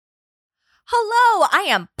Hello, I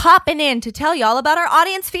am popping in to tell y'all about our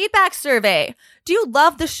audience feedback survey. Do you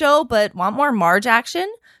love the show but want more Marge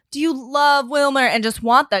action? Do you love Wilmer and just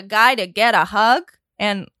want the guy to get a hug?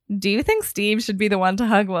 And do you think Steve should be the one to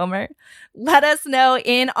hug Wilmer? Let us know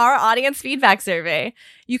in our audience feedback survey.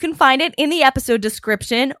 You can find it in the episode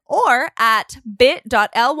description or at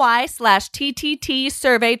bit.ly/TTT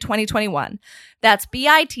survey 2021. That's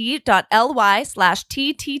bit.ly/TTT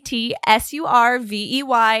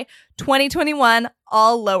survey 2021,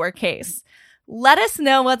 all lowercase. Let us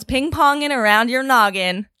know what's ping-ponging around your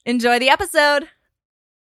noggin. Enjoy the episode.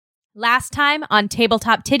 Last time on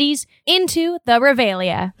Tabletop Titties, Into the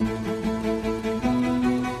Revelia.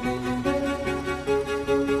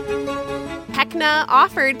 Hecna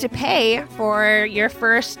offered to pay for your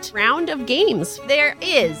first round of games. There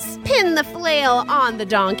is Pin the Flail on the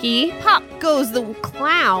Donkey, Pop Goes the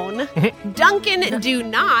Clown, Duncan Do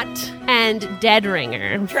Not, and Dead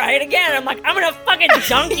Ringer. Try it again. I'm like, I'm gonna fucking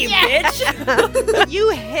dunk you, bitch.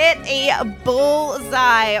 You hit a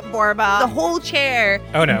bullseye, Borba. The whole chair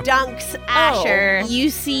dunks Asher. You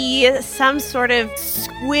see some sort of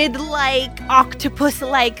squid-like,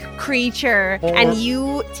 octopus-like creature, and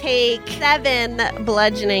you take 7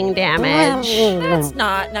 bludgeoning damage. That's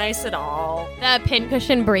not nice at all. The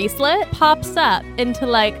pincushion bracelet pops up into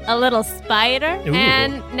like a little spider,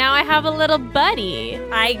 and now I have a little buddy.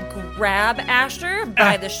 I grab Asher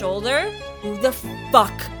by the shoulder. Who the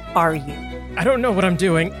fuck are you? I don't know what I'm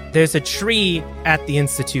doing. There's a tree at the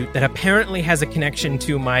Institute that apparently has a connection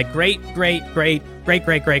to my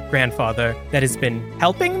great-great-great-great-great-great-grandfather that has been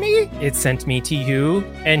helping me. It sent me to you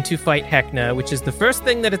and to fight Hecna, which is the first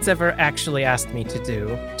thing that it's ever actually asked me to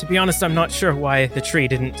do. To be honest, I'm not sure why the tree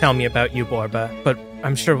didn't tell me about you, Borba, but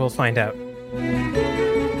I'm sure we'll find out.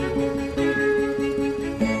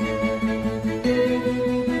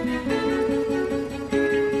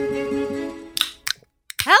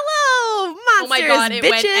 God, it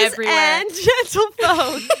went bitches everywhere. and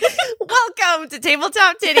gentlefolk. Welcome to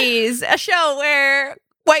Tabletop Titties, a show where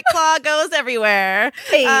White Claw goes everywhere.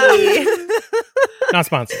 Hey. Not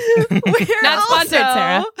sponsored. We're Not sponsored,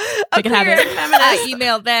 Sarah. You can have it. Feminist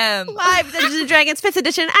Email them. live Dungeons & Dragons 5th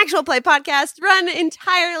edition actual play podcast run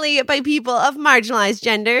entirely by people of marginalized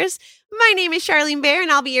genders. My name is Charlene Bear,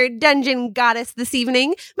 and I'll be your dungeon goddess this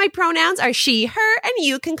evening. My pronouns are she, her, and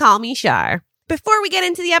you can call me Char. Before we get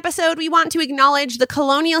into the episode, we want to acknowledge the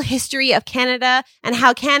colonial history of Canada and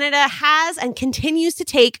how Canada has and continues to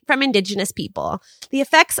take from Indigenous people. The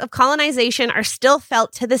effects of colonization are still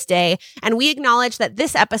felt to this day, and we acknowledge that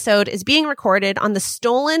this episode is being recorded on the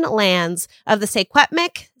stolen lands of the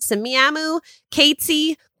Secwepemc, Semiahmoo,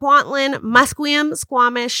 Katzie, Kwantlen, Musqueam,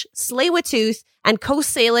 Squamish, Tsleil-Waututh, and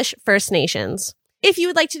Coast Salish First Nations. If you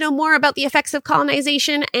would like to know more about the effects of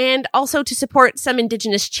colonization and also to support some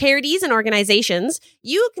Indigenous charities and organizations,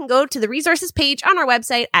 you can go to the resources page on our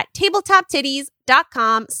website at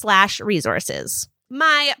tabletoptitties.com/resources.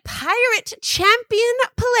 My pirate champion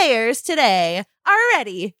players today are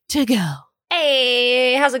ready to go.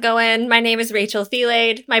 Hey, how's it going? My name is Rachel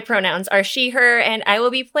Thielade. My pronouns are she, her, and I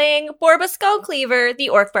will be playing Borba Skullcleaver, the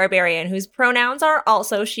Orc Barbarian, whose pronouns are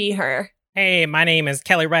also she, her. Hey, my name is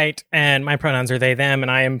Kelly Wright, and my pronouns are they, them, and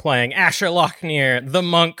I am playing Asher Lochnear, the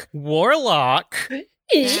Monk Warlock.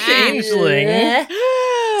 Changeling.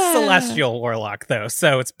 Celestial Warlock, though,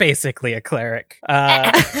 so it's basically a cleric.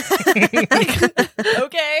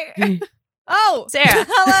 Okay. Oh, Sarah.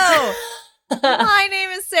 Hello. My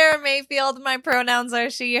name is Sarah Mayfield. My pronouns are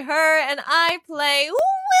she, her, and I play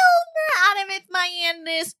Wilmer Adamith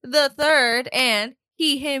Myandis III, and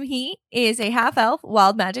he is a half-elf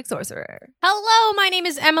wild magic sorcerer. Hello, my name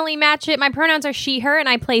is Emily Matchett. My pronouns are she, her, and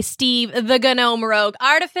I play Steve, the Gnome Rogue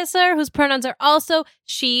Artificer, whose pronouns are also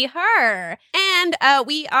she, her. And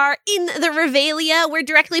we are in the Revelia. We're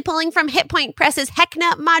directly pulling from Hit Point Press's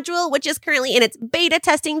Hecna module, which is currently in its beta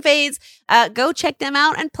testing phase. Go check them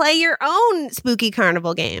out and play your own spooky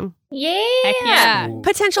carnival game. Yeah. Heck yeah.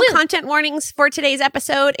 Potential content warnings for today's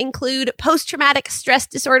episode include post-traumatic stress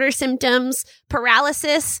disorder symptoms,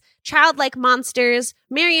 paralysis, childlike monsters,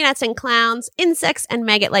 marionettes and clowns, insects and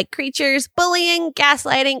maggot-like creatures, bullying,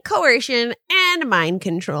 gaslighting, coercion, and mind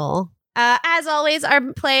control. As always, our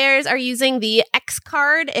players are using the X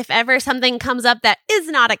card. If ever something comes up that is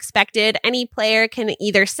not expected, any player can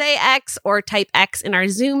either say X or type X in our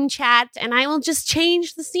Zoom chat, and I will just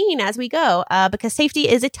change the scene as we go, because safety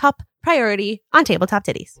is a top priority on Tabletop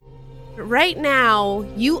Titties. Right now,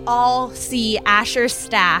 you all see Asher's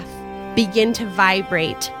staff begin to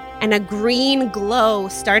vibrate, and a green glow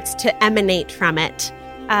starts to emanate from it.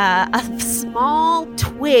 A small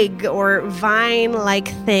twig or vine-like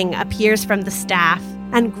thing appears from the staff,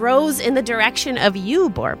 and grows in the direction of you,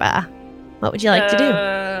 Borba. What would you like to do?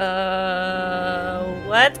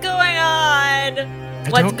 What's going on?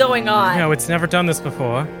 What's going on? No, it's never done this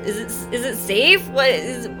before. Is it safe? What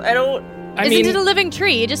is? I don't. Isn't it a living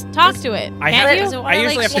tree? You just talk to it. I Can't you? Does it I wanna,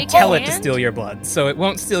 usually have to shake tell your it to hand? steal your blood, so it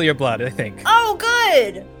won't steal your blood, I think. Oh,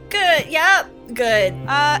 good. Yep. Good.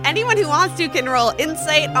 Anyone who wants to can roll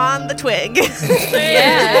insight on the twig.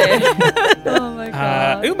 Yeah. Oh my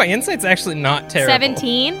god. My insight's actually not terrible.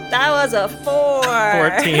 17. That was a 4.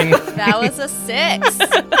 14. That was a 6.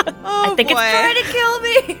 Oh, I think boy. it's trying to kill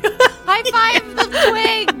me. High five the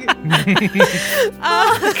twig.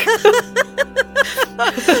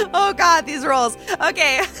 Oh god, these rolls.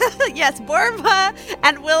 Okay. Yes, Borba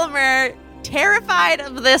and Wilmer terrified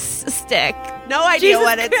of this stick. No idea Jesus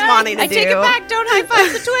what it's Christ. wanting to I do. take it back. Don't high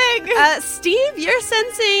five the twig. Steve, you're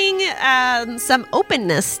sensing some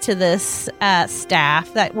openness to this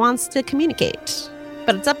staff that wants to communicate.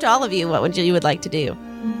 But it's up to all of you what you would like to do.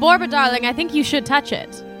 Borba, darling, I think you should touch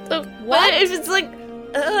it. So what if it's like?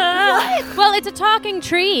 What? Well, it's a talking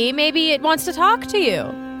tree. Maybe it wants to talk to you.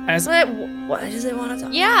 What does it want to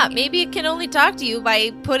talk? Yeah, maybe it can only talk to you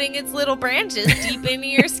by putting its little branches deep into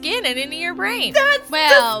your skin and into your brain. That's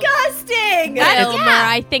disgusting. Wilmer,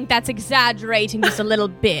 I think that's exaggerating just a little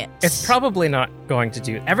bit. It's probably not going to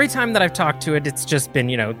do. Every time that I've talked to it, it's just been,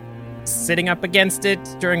 sitting up against it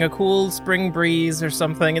during a cool spring breeze or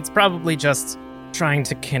something. It's probably just trying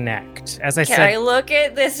to connect. As I Can said, I look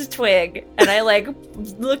at this twig and I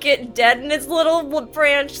look at dead in its little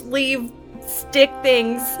branch leaf stick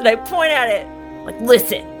things and I point at it like,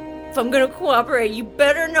 listen, if I'm gonna cooperate, you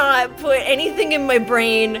better not put anything in my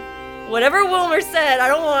brain. Whatever Wilmer said, I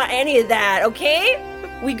don't want any of that, okay?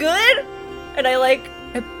 We good? And I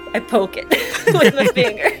poke it with my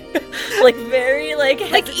finger. Very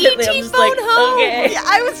hesitantly. I'm E.T. just phone home. okay. Yeah,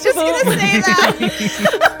 I was just going to say that.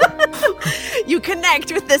 You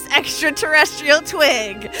connect with this extraterrestrial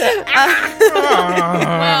twig.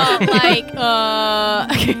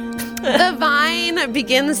 The vine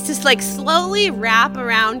begins to slowly wrap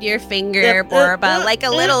around your finger, Borba, like a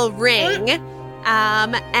little ring.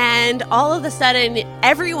 And all of a sudden,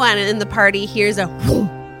 everyone in the party hears a whoom.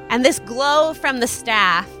 And this glow from the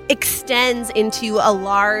staff extends into a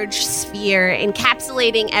large sphere,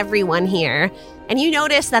 encapsulating everyone here. And you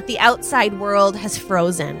notice that the outside world has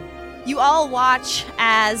frozen. You all watch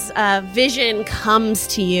as a vision comes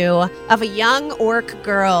to you of a young orc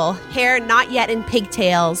girl, hair not yet in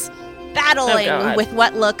pigtails, battling with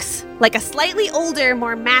what looks like a slightly older,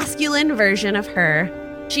 more masculine version of her.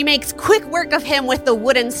 She makes quick work of him with the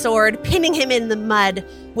wooden sword, pinning him in the mud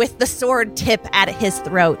with the sword tip at his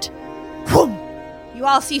throat. Whoom! You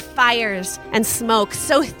all see fires and smoke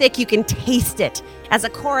so thick you can taste it as a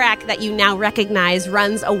Korak that you now recognize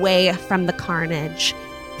runs away from the carnage.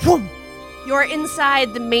 Whoom! You're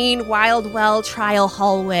inside the main Wild Well trial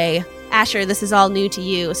hallway. Asher, this is all new to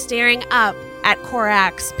you, staring up at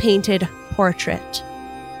Korak's painted portrait.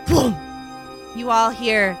 Whoom! You all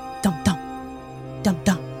hear dum-dum,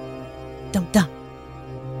 dum-dum, dum-dum,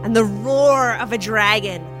 and the roar of a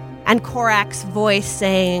dragon, and Korak's voice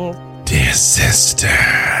saying, "Dear sister,"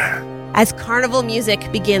 as carnival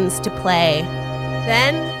music begins to play.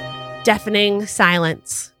 Then, deafening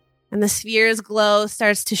silence, and the sphere's glow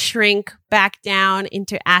starts to shrink back down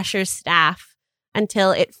into Asher's staff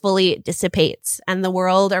until it fully dissipates, and the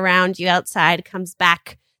world around you outside comes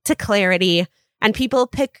back to clarity, and people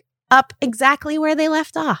pick up exactly where they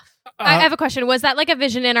left off. I have a question. Was that like a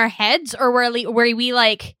vision in our heads, or were we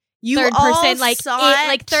like You third all person, like saw it.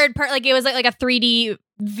 like third part, like it was like a 3D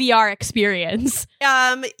VR experience?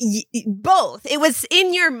 Both. It was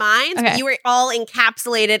in your mind. Okay. You were all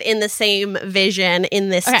encapsulated in the same vision in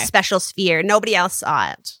this special sphere. Nobody else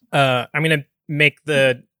saw it. I'm gonna make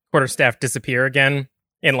the quarterstaff disappear again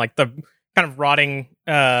in like the kind of rotting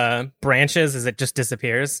branches as it just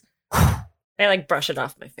disappears. I brush it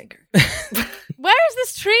off my finger. Where is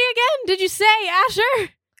this tree again? Did you say, Asher?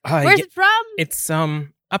 Where's it from? It's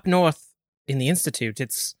up north in the Institute.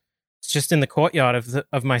 It's just in the courtyard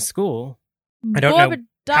of my school. I don't know how it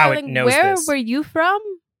darling, knows where this. were you from?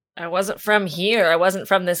 I wasn't from here. I wasn't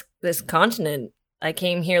from this continent. I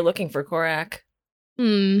came here looking for Korak.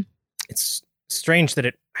 It's strange that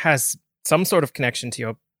it has some sort of connection to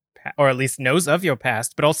your, or at least knows of your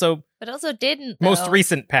past, but also didn't. most though.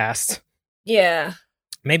 recent past. Yeah.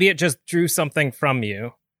 Maybe it just drew something from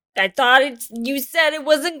you. I thought you said it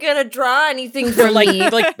wasn't gonna draw anything from me.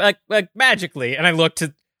 like magically. And I looked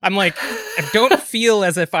at, I'm like, I don't feel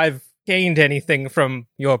as if I've gained anything from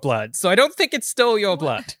your blood. So I don't think it stole your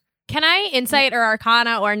blood. Can I insight or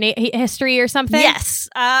arcana or history or something? Yes.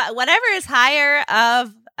 Whatever is higher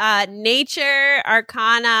of nature,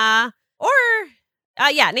 arcana, or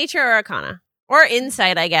nature or arcana. Or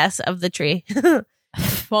insight, I guess, of the tree.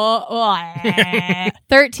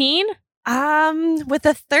 13? With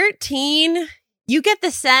a 13, you get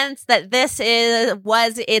the sense that this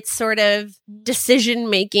was its sort of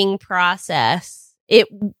decision-making process. It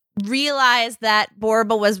realized that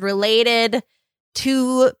Borba was related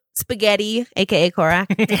to Spaghetti, aka Korak.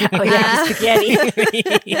 Oh yeah, spaghetti.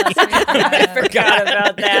 I forgot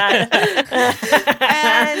about that.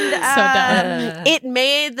 And it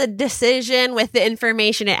made the decision with the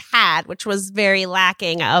information it had, which was very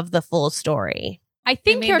lacking of the full story. I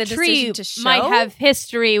think made your the tree decision to might show? have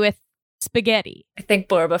history with spaghetti. I think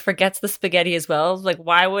Borba forgets the spaghetti as well. Like,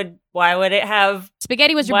 why would it have?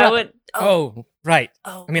 Spaghetti was your Why brother. would? Oh, right.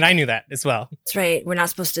 Oh, I mean, I knew that as well. that's right. We're not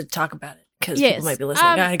supposed to talk about it because Yes. people might be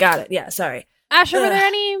listening. I got it. Yeah, sorry. Asher, were there Ugh.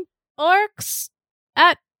 any orcs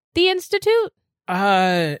at the Institute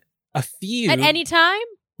A few. at any time?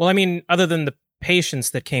 Well, I mean, other than the patients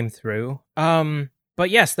that came through. But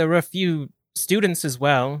yes, there were a few students as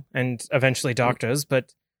well, and eventually doctors,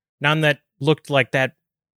 but none that looked like that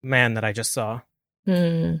man that I just saw.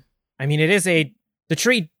 Hmm. I mean, the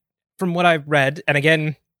tree, from what I've read, and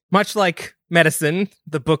again, much like medicine,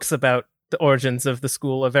 the books about the origins of the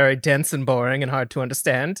school are very dense and boring and hard to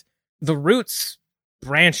understand. The roots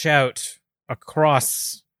branch out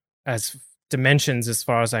across as dimensions as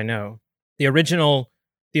far as I know. The original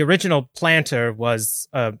planter was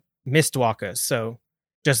a mistwalker, so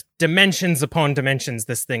just dimensions upon dimensions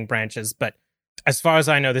this thing branches, but as far as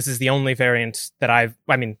I know, this is the only variant that I've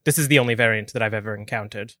ever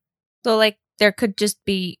encountered. So, like, there could just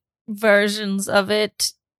be versions of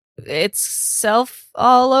it itself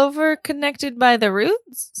all over connected by the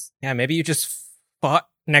roots? Yeah, maybe you just fought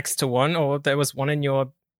next to one, or there was one in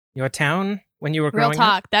your town when you were Real growing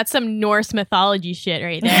talk. That's some Norse mythology shit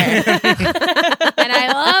right there. And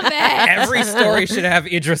I love up. it. Every story should have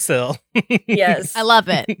Idrisil. Yes. I love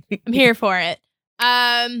it. I'm here for it.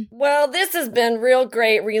 Well, this has been real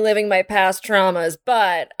great reliving my past traumas,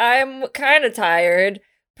 but I'm kind of tired.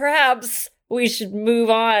 Perhaps we should move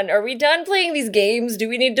on. Are we done playing these games? Do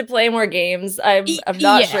we need to play more games? I'm not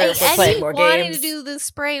yeah. sure if we're playing more wanted games. to do the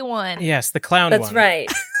spray one. Yes, the clown That's one.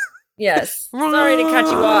 right. Yes. Sorry to cut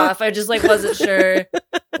you off. I just wasn't sure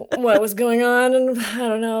what was going on, and I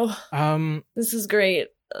don't know. This is great.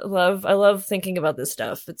 I love thinking about this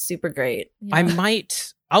stuff. It's super great. Yeah.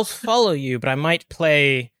 I'll follow you, but I might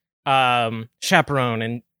play chaperone,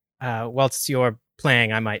 and whilst you're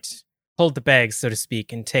playing, I might hold the bag, so to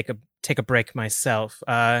speak, and take a break myself.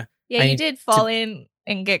 Yeah, I you need did fall in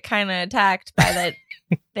and get kind of attacked by that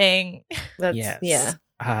thing. That's Yes.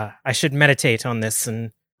 yeah. I should meditate on this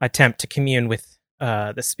and attempt to commune with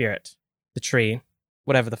the spirit, the tree,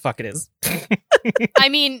 whatever the fuck it is. I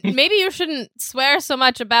mean, maybe you shouldn't swear so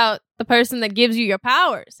much about the person that gives you your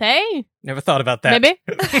powers, hey? Never thought about that. Maybe.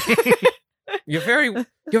 You're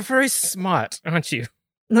very smart, aren't you?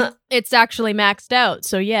 It's actually maxed out,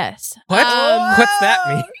 so yes. What? What's that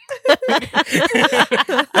mean?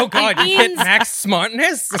 Oh god, It you hit means- max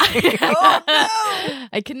smartness?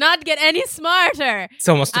 I cannot get any smarter. It's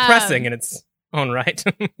almost depressing in its own right.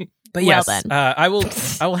 But Well yes, then. I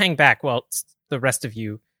will hang back while the rest of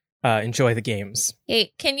you enjoy the games.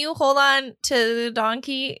 Hey, can you hold on to the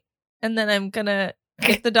donkey? And then I'm gonna,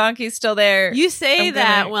 if the donkey's still there. You say I'm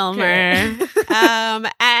that, gonna- Wilmer.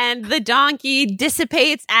 And the donkey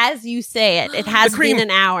dissipates as you say it. It has The cream. been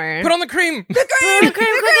an hour. Put on the cream! Quickly put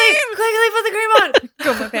the cream on.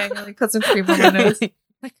 Go my bag, really put some cream on my nose.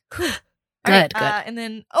 Like, whew. All right, Good. and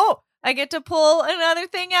then, I get to pull another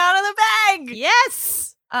thing out of the bag.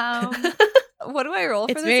 Yes. What do I roll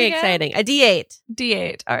for It's this very again? exciting. A D8.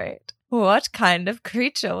 D8. All right. What kind of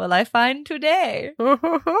creature will I find today?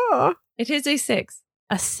 It is a 6.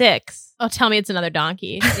 A 6. Oh, tell me it's another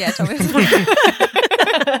donkey. Yeah, tell me.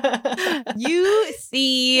 You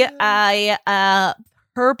see a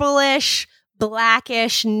purplish,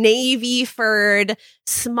 blackish, navy furred,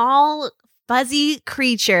 small, fuzzy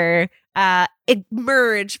creature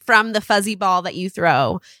emerge from the fuzzy ball that you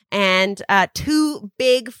throw. And 2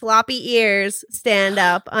 big floppy ears stand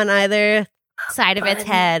up on either side of its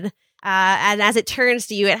Fun. head. And as it turns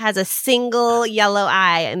to you, it has a single yellow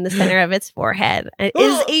eye in the center of its forehead. It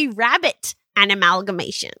is a rabbit, an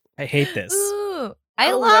amalgamation. I hate this. Ooh, I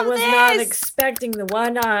I love was this. not expecting the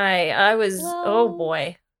one eye. I was. Whoa. Oh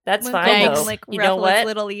boy, that's When fine. dogs, Though. like, You know ruffle its what?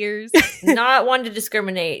 little ears. Not one to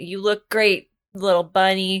discriminate. You look great, little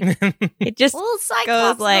bunny. It just Little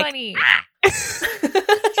cyclops like, bunny.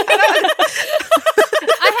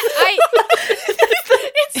 I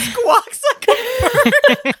walks like a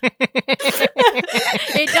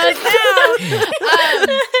It does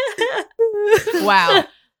now. Wow.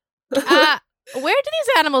 Where do these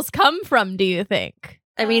animals come from, do you think?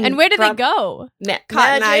 I mean, And where do they go?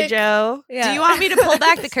 Cotton Eye Magic. Joe. Yeah. Do you want me to pull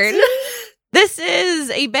back the curtain? This is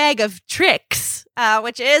a bag of tricks,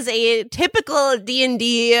 which is a typical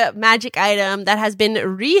D&D magic item that has been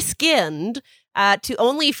reskinned to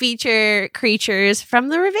only feacher creatures from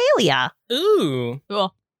the Revelia. Ooh.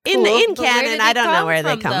 Cool. In But where canon, did I it don't know where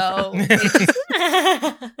they come though?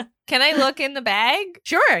 from. Can I look in the bag?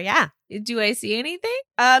 Sure, yeah. Do I see anything?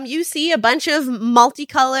 You see a bunch of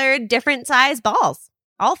multicolored, different size balls,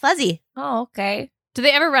 all fuzzy. Oh, okay. Do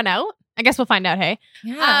they ever run out? I guess we'll find out, hey?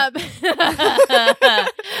 Yeah.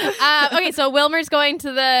 Okay, so Wilmer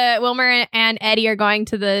and Eddie are going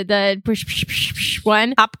to the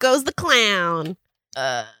one. Up goes the clown.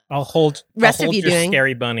 I'll hold Rest of your you doing?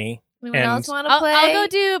 scary bunny. Anyone and- else want to play? I'll go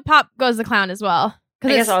do Pop Goes the Clown as well. I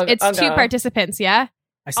Because guess I'll it's two go. participants, yeah?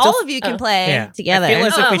 I still All of you can play yeah. together. I feel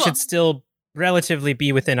as if we Oh. should still relatively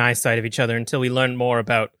be within eyesight of each other until we learn more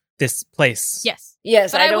about this place. Yes.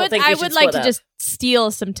 Yes, But I don't think we I should would like split to up. just steal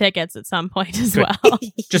some tickets at some point as Good. well.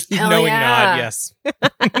 Just Hell knowing yeah. nod, yes.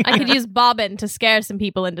 I could use Bobbin to scare some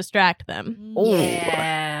people and distract them. Ooh.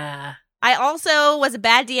 Yeah. I also was a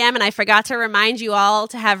bad DM and I forgot to remind you all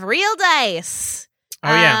to have real dice. Oh,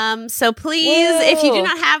 yeah. So please, if you do Whoa.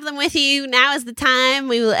 not have them with you, now is the time.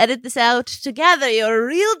 We will edit this out together. Your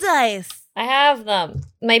real dice. I have them.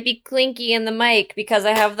 Might be clinky in the mic because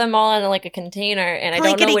I have them all in like a container, and I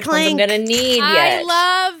don't know which ones I'm Clinkety-clink. gonna need yet.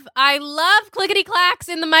 I love clickety clacks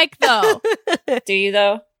in the mic though. Do you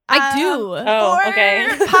though? I do. Oh, Or okay.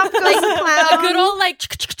 Pop goes the clown. A good old like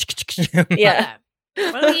Yeah.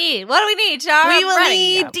 What do we need? What do we need, Char? We I'm will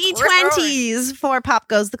ready. need We're throwing. D20s for Pop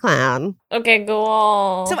Goes the Clown. Okay, go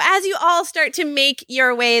on. So as you all start to make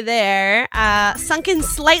your way there, sunken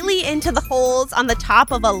slightly into the holes on the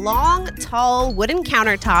top of a long, tall wooden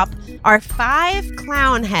countertop are 5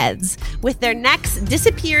 clown heads, with their necks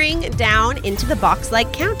disappearing down into the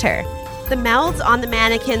box-like counter. The mouths on the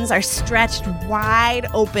mannequins are stretched wide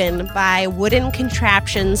open by wooden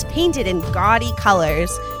contraptions painted in gaudy colors,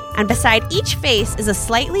 and beside each face is a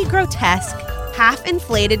slightly grotesque,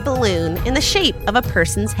 half-inflated balloon in the shape of a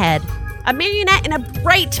person's head. A marionette in a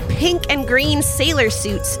bright pink and green sailor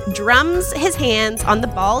suit drums his hands on the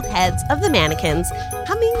bald heads of the mannequins,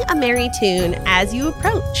 humming a merry tune as you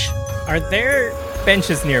approach. Are there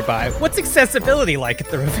benches nearby? What's accessibility like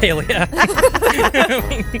at the Revelia?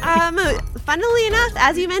 Funnily enough,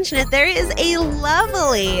 as you mentioned it, there is a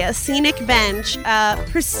lovely scenic bench,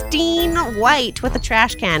 pristine white with a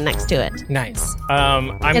trash can next to it. Nice. I'm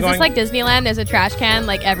Is going. this like Disneyland? There's a trash can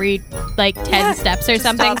like every 10 steps or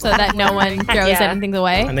something so that no one throws Yeah. anything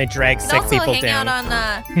away. and they drag You can sick also people hang down.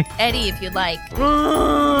 out on Eddie if you'd like.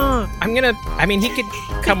 He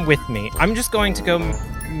could come with me. I'm just going to go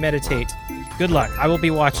meditate. Good luck. I will be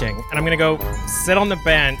watching. And I'm going to go sit on the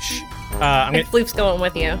bench. And Floop's going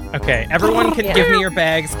with you. Okay, everyone can Yeah. give me your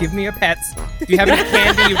bags, give me your pets. If you have any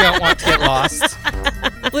candy you don't want to get lost.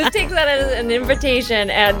 Floop takes that as an invitation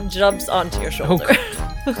and jumps onto your shoulder.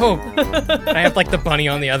 Oh, I have like the bunny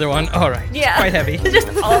on the other one. All right, Yeah. quite heavy. Just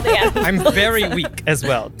all the animals. I'm very weak as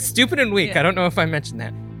well. Stupid and weak. I don't know if I mentioned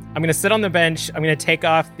that. I'm gonna sit on the bench. I'm gonna take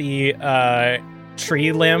off the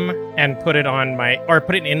tree limb and put it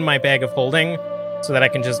in my bag of holding, so that I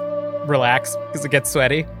can just relax because it gets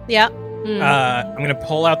sweaty. Yep. I'm gonna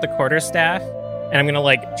pull out the quarterstaff and I'm gonna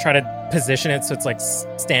try to position it so it's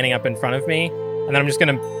standing up in front of me, and then I'm just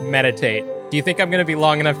gonna meditate. Do you think I'm gonna be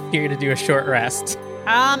long enough here to do a short rest?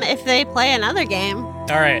 If they play another game.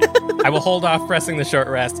 All right, I will hold off pressing the short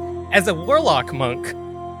rest. As a warlock monk,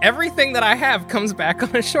 everything that I have comes back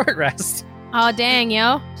on a short rest. Oh, dang,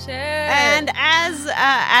 yo. Sure. And as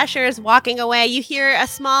Asher is walking away, you hear a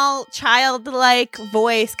small childlike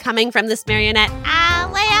voice coming from this marionette.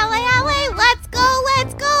 Alley, let's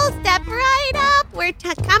go, step right up. We're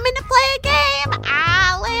coming to play a game.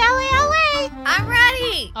 Alley. I'm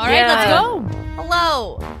ready. All right, Yeah. let's go.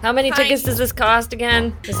 Hello. How many Hi. tickets does this cost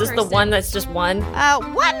again? Is this the Person. one that's just one?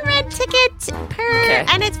 1 red ticket per, Okay.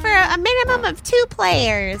 and it's for a minimum of 2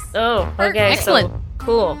 players. Oh, okay. Excellent. So,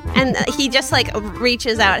 cool. And he just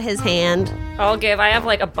reaches out his hand. I have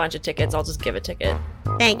a bunch of tickets. I'll just give a ticket.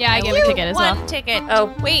 Thank Yeah, I you. give a ticket as well. One ticket.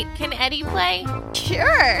 Oh. Wait, can Eddie play?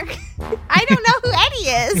 Sure. I don't know who Eddie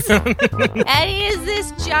is. Eddie is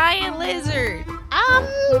this giant lizard.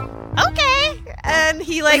 Okay. And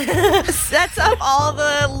he like sets up all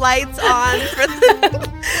the lights on for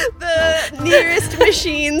the nearest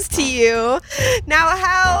machines to you. Now,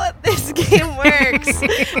 how this game works,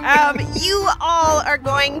 you all are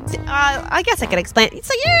going to, I guess I could explain.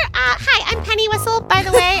 So you're, hi, I'm Penny Whistle, by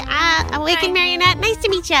the way, Awakened Marionette. Nice to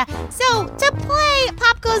meet you. So to play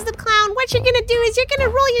Pop Goes the Clown, what you're going to do is you're going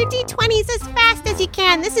to roll your d20s as fast as you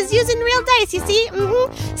can. This is using real dice, you see?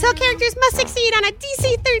 So characters must succeed on a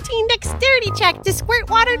DC 13 dexterity check to squirt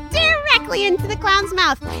water directly into the clown's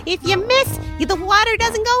mouth. If you miss, the water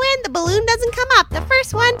doesn't go in, the balloon doesn't come up. The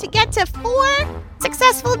first one to get to 4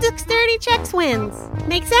 successful dexterity checks wins.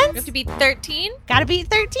 Make sense? You have to beat 13? Gotta beat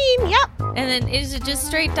 13, yep. And then is it just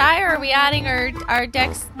straight die, or are we adding our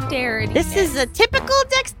dexterity? This is a typical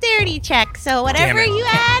dexterity check, so whatever Damn it. you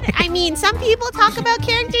add, I mean, some people talk about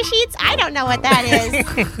character sheets. I don't know what that is.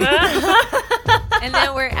 And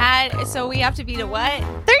then so we have to beat a what?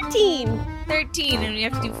 13. 13, and we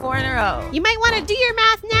have to do 4 in a row. You might want to do your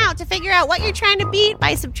math now to figure out what you're trying to beat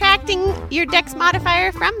by subtracting your dex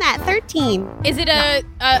modifier from that 13. Is it is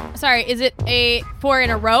it a 4 in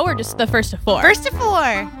a row or just the first of 4? First to 4.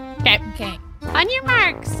 Okay. Okay. On your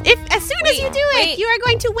marks. As soon as you do it, you are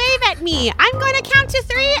going to wave at me. I'm going to count to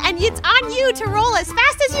 3, and it's on you to roll as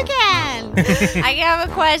fast as you can. I have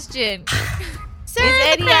a question. Sir, Is the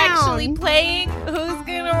Eddie crown. actually playing? Who's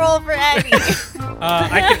gonna roll for Eddie?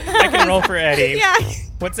 I can roll for Eddie. Yeah.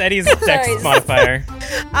 What's Eddie's dex modifier?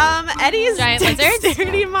 Eddie's Giant lizards?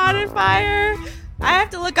 dexterity modifier. I have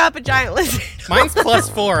to look up a giant lizard. Mine's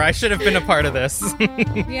 +4. I should have been a part of this.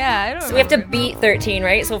 Yeah, I don't. So we have to beat 13,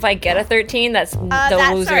 right? So if I get a 13, that's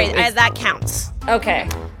the loser. That counts. Okay.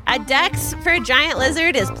 A dex for a giant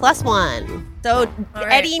lizard is +1. So All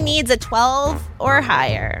right. Eddie needs a 12 or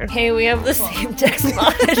higher. Hey, we have the same dex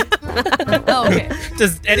mod. Oh, okay.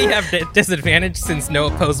 Does Eddie have disadvantage since no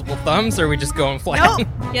opposable thumbs, or are we just going flat? Nope.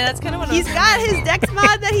 Yeah, that's kind of what He's got his dex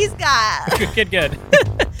mod that he's got. Good.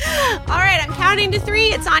 All right, I'm counting to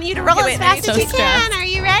 3. It's on you to roll Okay, as wait, fast I'm as so you can. stressed. Are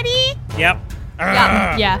you ready? Yep.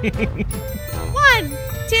 Yeah. 1, 2,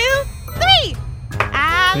 3.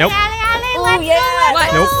 Ollie, Nope. Ollie, Ollie, Oh, let's yeah. go,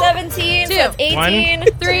 let's Nope. go. 17. So that's 18. 1,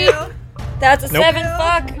 3. That's a Nope. 7.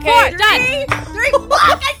 Fuck. Okay. 4. Done. 3.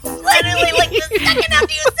 Fuck, I literally like the second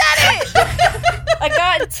after you said it. I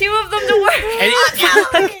got 2 of them to work.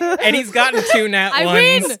 Eddie's gotten 2 nat I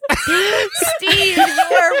ones. win. Steve,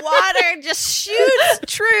 your water just shoots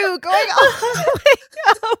true, going all the way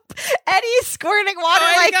up. Eddie's squirting water Oh,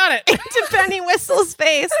 Eddie like got it. into Penny Whistle's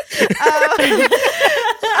face.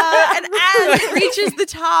 And as it reaches the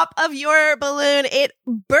top of your balloon, it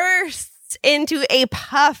bursts into a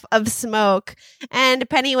puff of smoke. And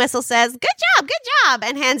Penny Whistle says, good job,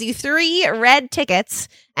 and hands you 3 red tickets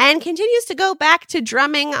and continues to go back to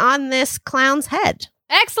drumming on this clown's head.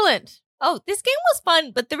 Excellent. Oh, this game was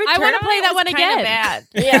fun, but the return wanna on play it that was one kinda again. Bad.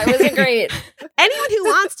 Yeah, it wasn't great. Anyone who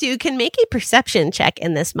wants to can make a perception check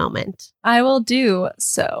in this moment. I will do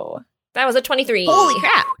so. That was a 23. Holy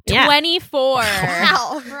crap. Yeah. 24.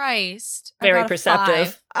 Wow. Christ. I Very got a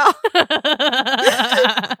perceptive. 5.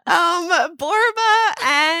 Borba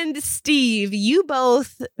and Steve, you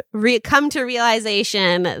both come to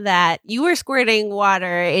realization that you were squirting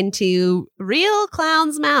water into real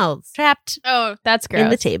clowns' mouths trapped Oh, that's gross. in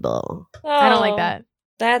the table. I don't like that.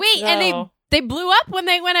 That's Wait, and they blew up when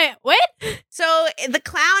what? So the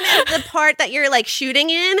clown is the part that you're like shooting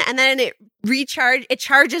in, and then it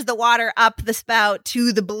charges the water up the spout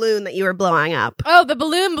to the balloon that you were blowing up. Oh, the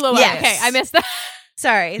balloon blew Yes. up. Okay, I missed that.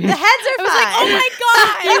 Sorry, the heads are I was like, oh fine. my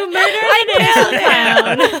god, You murdered my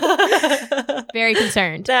nail. Very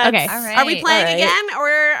concerned. That's- Okay, All right. Are we playing All right. again, or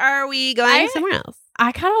are we going somewhere else?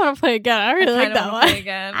 I kind of want to play again. I really like kinda that wanna play one.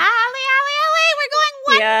 again. Ollie, we're going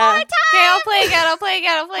one more time. Okay, I'll play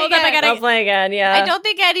again. Hold up, I gotta- I'll play again, yeah. I don't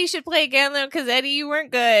think Eddie should play again though, because Eddie, you weren't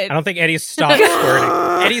good. I don't think Eddie's stopped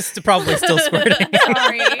squirting. Eddie's probably still squirting.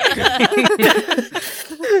 Sorry.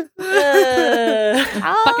 All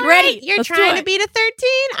Fucking right, ready. You're Let's do trying to it. beat a 13.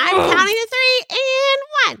 I'm counting to 3 and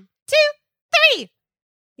 1, 2, 3.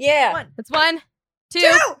 Yeah. It's 1, 2,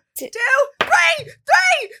 3.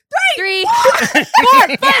 3. I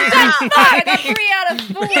got 3 out of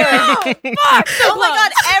 4. Oh my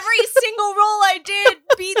god, every single roll I did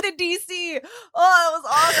beat the DC. Oh, it was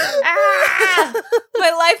awesome.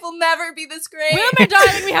 My life will never be this great. Wilmer,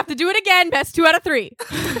 darling, we have to do it again. Best 2 out of 3.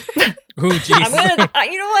 Ooh, jeez. I'm gonna,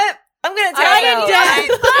 you know what? I'm gonna try I it am out. done.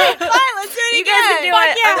 Fine, let's do it You again. guys can do Fuck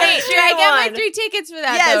it. yeah. Okay, Wait, should I get my 3-1. 3 tickets for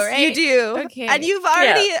that Yes, though, right? you do. Okay. And you've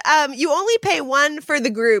already you only pay 1 for the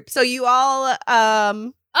group. So you all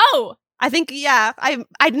Oh, I think, I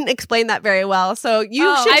didn't explain that very well. So you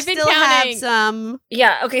I've been should still have counting. some.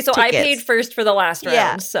 Yeah. Okay. So I Tickets. paid first for the last round.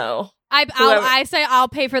 Yeah. So I'll say I'll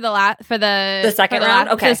pay for the second round?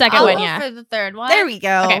 For Okay. the second I'll one, go yeah. for the third one. There we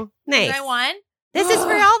go. Okay. Nice. I won. This is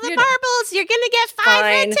for all the You're- marbles. You're going to get 5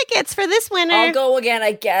 red Fine. tickets for this winner. I'll go again,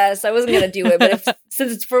 I guess. I wasn't gonna do it, but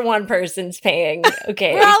since it's for one person's paying,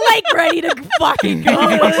 okay. We're all like ready to fucking go.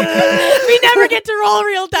 We never get to roll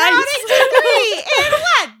real dice. Counting to 3 and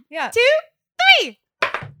 1, Yeah. 2, 3.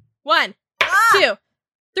 1, 2,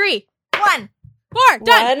 3, 1. 4.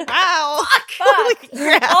 Done. One. Wow. Fuck.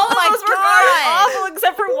 crap. All of my those were God. awful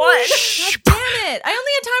except for one. God damn it. I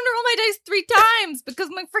only had time to roll my dice 3 times because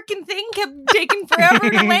my freaking thing kept taking forever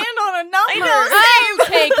to land on a number. I'll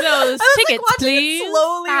take those I was tickets, like watching please. it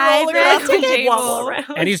slowly 5 roll red across the tickets. Wobble table.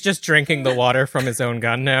 around. Eddie's just drinking the water from his own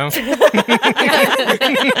gun now.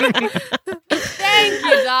 Thank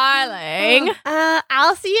you, darling.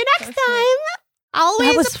 I'll see you next time. Always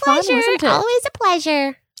That was a pleasure. fun, wasn't it? Always a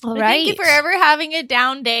pleasure. All Thank you for ever having a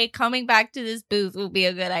down day. Coming back to this booth will be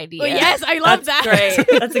a good idea. Oh, yes, I love That's that.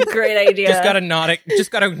 great. That's a great idea. Just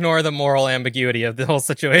gotta ignore the moral ambiguity of the whole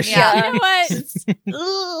situation. Yeah. You know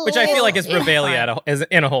what? Which I feel like is Yeah. Revelia is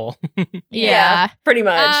in a whole. Yeah. Pretty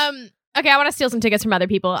much. Okay, I want to steal some tickets from other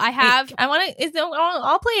people. I have. I want to.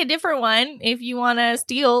 I'll play a different one if you want to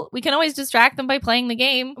steal. We can always distract them by playing the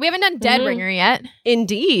game. We haven't done Dead Ringer yet.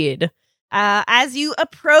 Indeed. As you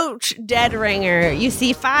approach Dead Ringer, you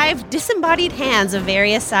see 5 disembodied hands of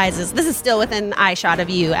various sizes. This is still within eye shot of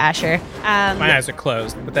you, Asher. My eyes are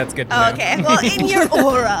closed, but that's good to know. Okay, well, in your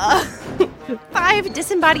aura. 5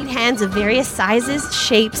 disembodied hands of various sizes,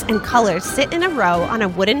 shapes, and colors sit in a row on a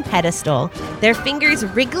wooden pedestal, their fingers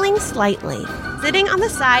wriggling slightly. Sitting on the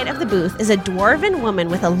side of the booth is a dwarven woman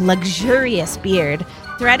with a luxurious beard,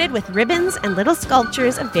 threaded with ribbons and little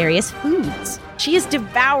sculptures of various foods. She is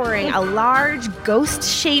devouring a large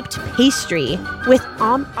ghost-shaped pastry with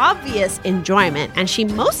obvious enjoyment, and she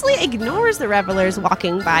mostly ignores the revelers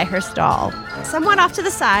walking by her stall. Somewhat off to the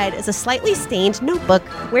side is a slightly stained notebook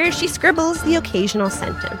where she scribbles the occasional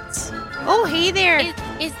sentence. Oh, hey there.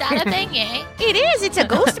 Is that a beignet? It is. It's a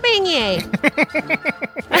ghost beignet.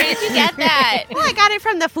 Where did you get that? Oh, I got it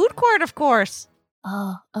from the food court, of course.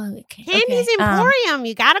 Oh, okay. Candy's Emporium.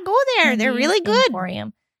 You gotta go there. They're really good.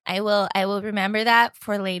 Emporium. I will remember that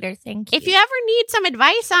for later. Thank you. If you ever need some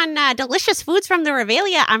advice on delicious foods from the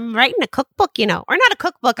Revelia, I'm writing a cookbook, or not a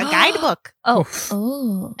cookbook, a guidebook.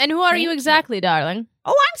 oh, And who are Thank you you. exactly, darling?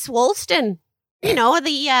 Oh, I'm Swolston.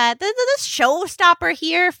 The showstopper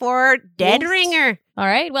here for Dead Wolst. Ringer. All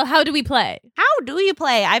right. Well, how do we play? How do you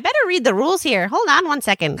play? I better read the rules here. Hold on one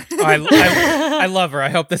second. Oh, I love her. I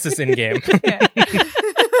hope this is in game.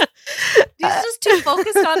 He's just too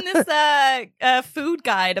focused on this food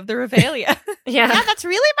guide of the Revelia. Yeah, that's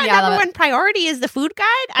really my Yeah, I number love it. one priority is the food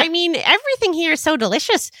guide. I mean, everything here is so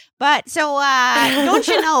delicious. But so, don't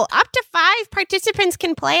you know, up to 5 participants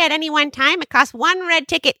can play at any one time. It costs 1 red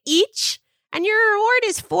ticket each. And your reward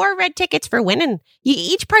is 4 red tickets for winning.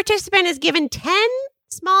 Each participant is given 10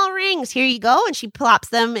 small rings. Here you go. And she plops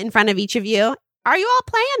them in front of each of you. Are you all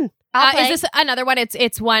playing? Is this another one?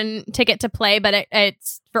 It's 1 ticket to play, but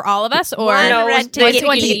it's for all of us, or 1 No, red one ticket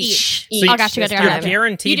ticket each. So Oh, gotcha, gotcha, you're gotcha.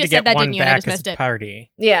 guaranteed You to just get said that, one didn't you? I back just as missed a it.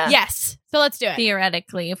 party. Yeah. Yes. So let's do it.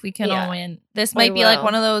 Theoretically, if we can Yeah. all win, this We might be like will.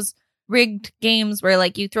 one of those rigged games where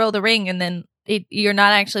like you throw the ring and then you're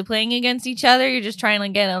not actually playing against each other. You're just trying to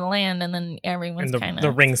get a land, and then everyone's And kind of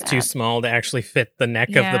the ring's too small to actually fit the neck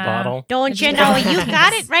of the Yeah. bottle. Don't you know? You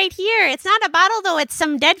got it right here. It's not a bottle, though. It's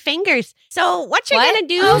some dead fingers. So what you're What? going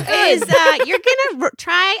to do Oh, good. is you're going to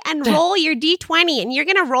try and roll your D20, and you're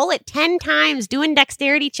going to roll it 10 times doing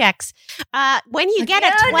dexterity checks. When you get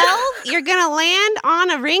a 12, you're going to land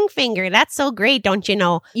on a ring finger. That's so great, don't you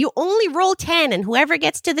know? You only roll 10, and whoever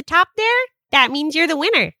gets to the top there, that means you're the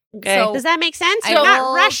winner. Okay. So- Does that make sense? I You're not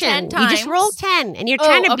rolled rushing. 10 You just roll times. 10, and you're Oh,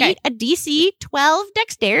 trying to okay. beat a DC 12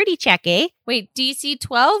 dexterity check, eh? Wait, DC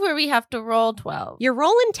 12 or we have to roll 12? You're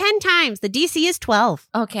rolling 10 times. The DC is 12.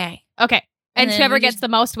 Okay. Okay. And And then whoever we gets just- the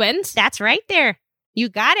most wins. That's right there. You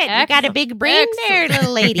got it. You got a Excellent. big brain there,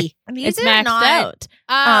 little lady. These It's are maxed not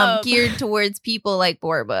out. geared towards people like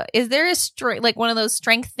Borba. Is there a like one of those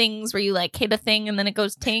strength things where you like hit a thing and then it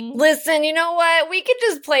goes ting? Listen, you know what? We can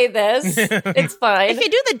just play this. It's fine. If you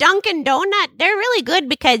do the Dunkin' Donut, they're really good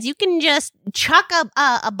because you can just chuck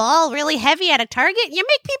a ball really heavy at a target. You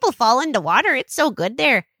make people fall into water. It's so good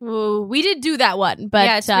there. Ooh, we did do that one, but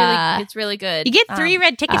yeah, it's really good. You get 3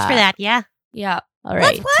 red tickets for that, yeah. Yeah. all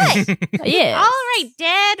right. Let's play. Yeah. All right,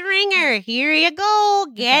 Dead Ringer, here you go.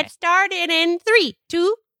 Get Okay. started in 3,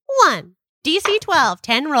 2, 1. DC 12,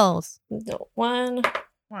 10 rolls. No, 1,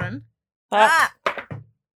 One. Ah,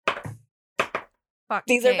 Fuck.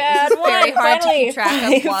 These are Okay, bad this is very ones, hard to finally. keep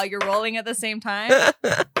track of while you're rolling at the same time.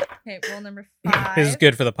 Okay, roll number 5. This is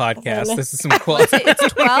good for the podcast. This is some quality.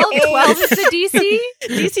 It's 12. 12 is the DC.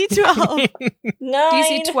 DC 12. 9.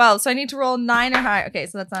 DC 12. So I need to roll 9 or higher. Okay,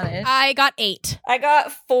 so that's not it. I got 8. I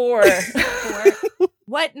got 4. 4.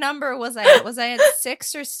 What number was I at? Was I at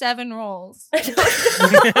 6 or 7 rolls? Okay,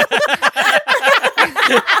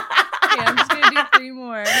 I'm just gonna do 3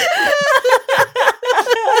 more.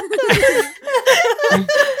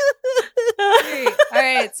 All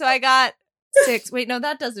right, so I got 6. Wait, no,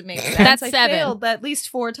 that doesn't make sense. That's I 7. failed at least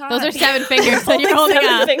 4 times. Those are 7 fingers that you're holding 7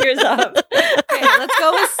 up. fingers up. Okay, let's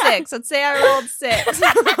go with 6. Let's say I rolled 6.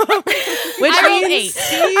 Which I rolled means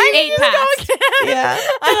 8. 8 passed. Yeah.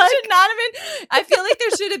 I should not have been. I feel like there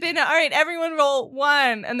should have been. All right, everyone roll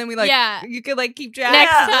 1, and then we Yeah. You could keep track.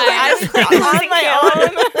 Next time. I'm on my own.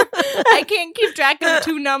 I can't keep track of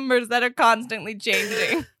 2 numbers that are constantly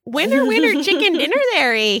changing. Winner, winner, chicken dinner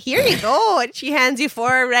there. Here you go. And she hands you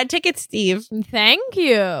 4 red tickets, Steve. Thank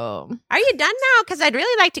you. Are you done now? Because I'd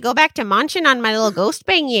really like to go back to munching on my little ghost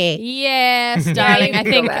beignet. Yes, darling. I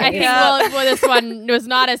think Yeah. well, this one was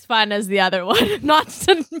not as fun as the other one. Not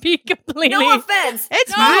to be completely. No offense. It's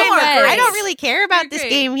No, fine. thanks. I don't really care about You're this great.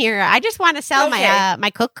 game here. I just want to sell Okay. my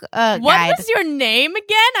cook What guide. was your name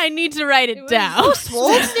again? I need to write it was- down.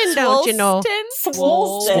 Swolston, don't you know?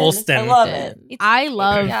 Swolston. I love it. I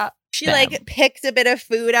love. Yeah. She Them. picks a bit of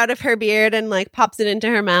food out of her beard and pops it into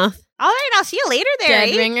her mouth. All right, I'll see you later there.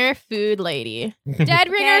 Dead eh? Ringer Food Lady. Dead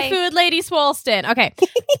Ringer Okay. Food Lady Swolston. Okay.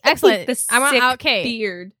 Excellent. The I'm sick okay.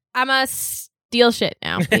 beard. I'm a steal shit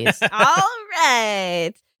now, please. All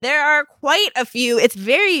right. There are quite a few. It's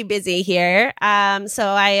very busy here. So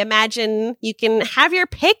I imagine you can have your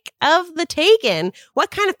pick of the taken. What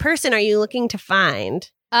kind of person are you looking to find?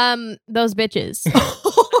 Those bitches.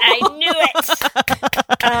 I knew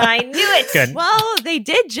it. I knew it. Good. Well, they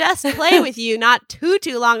did just play with you not too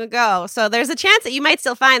long ago. So there's a chance that you might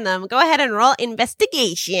still find them. Go ahead and roll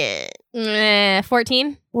investigation.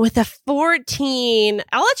 14. With a 14,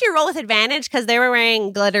 I'll let you roll with advantage because they were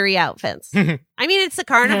wearing glittery outfits. I mean, it's a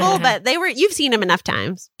carnival, but you've seen them enough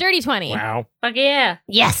times. Dirty 20. Wow. Fuck yeah.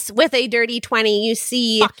 Yes, with a dirty 20, you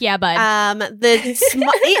see Fuck yeah, bud.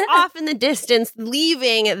 off in the distance,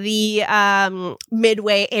 leaving the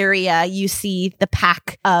midway area, you see the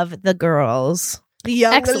pack of the girls. The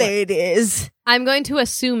young Excellent. ladies. I'm going to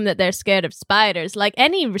assume that they're scared of spiders, like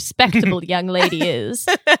any respectable young lady is.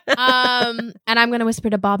 And I'm going to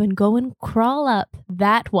whisper to Bobbin, go and crawl up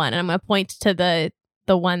that one. And I'm going to point to the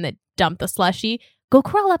one that dumped the slushie. Go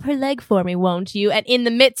crawl up her leg for me, won't you? And in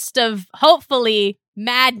the midst of, hopefully,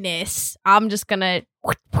 madness, I'm just going to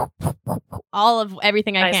all of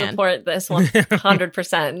everything I I can. support this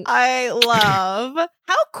 100%. I love.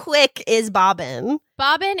 How quick is Bobbin?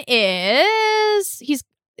 Bobbin is,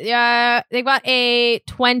 they've got a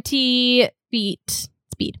 20 feet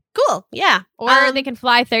speed. Cool. Yeah. Or they can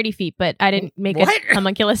fly 30 feet, but I didn't make a What?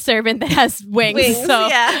 homunculus servant that has wings. So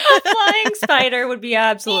yeah. A flying spider would be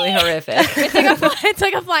absolutely horrific. it's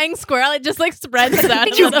like a flying squirrel. It just spreads out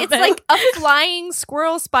a little It's bit. like a flying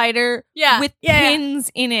squirrel spider with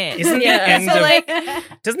pins in it. Isn't the Yeah. end So,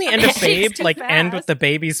 of doesn't the end of Babe too end fast. with the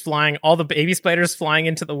babies flying, all the baby spiders flying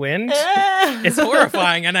into the wind? It's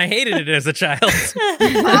horrifying, and I hated it as a child.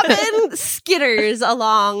 Bobbin skitters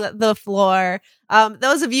along the floor.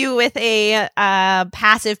 Those of you with a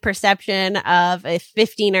passive perception of a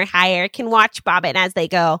 15 or higher can watch Bobbin as they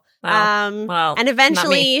go. Wow. Wow. And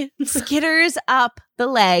eventually skitters up the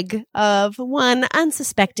leg of one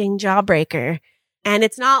unsuspecting jawbreaker. And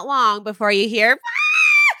it's not long before you hear,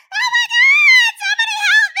 "Ah! Oh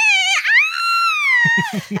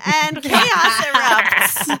my God, somebody help me! Ah!" And chaos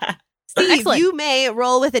erupts. Steve, Excellent. you may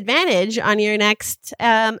roll with advantage on your next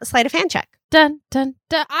sleight of hand check. dun, dun,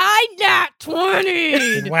 dun. I nat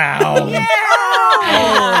 20! Wow. All of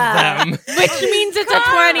them. Which means it's a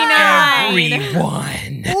 29.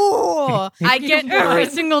 Everyone. Oh, I get every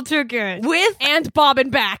single ticket. with And Bobbin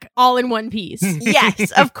back, all in one piece.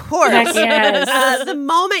 yes, of course. Heck yes. The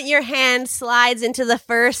moment your hand slides into the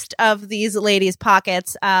first of these ladies'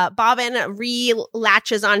 pockets, Bobbin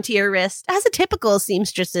re-latches onto your wrist as a typical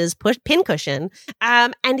seamstress's pincushion.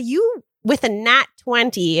 And you, with a nat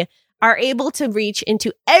 20, are able to reach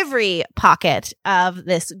into every pocket of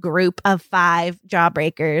this group of 5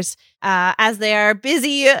 jawbreakers as they are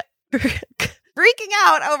busy freaking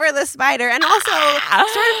out over the spider and also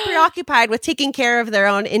sort of preoccupied with taking care of their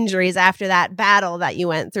own injuries after that battle that you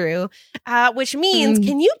went through. Which means,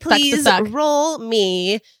 can you Sucks to please suck. roll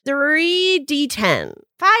me 3d10?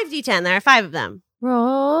 5d10. There are 5 of them.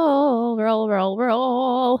 Roll, roll, roll,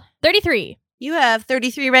 roll. 33. You have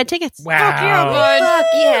 33 red tickets. Wow. Fuck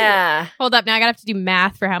yeah. Hold up. Now I gotta have to do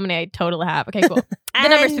math for how many I total have. Okay, cool. The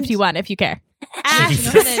number's 51 if you care. After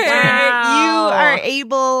Jesus. you are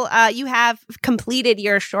able, you have completed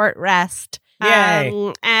your short rest.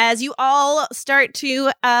 Yay. As you all start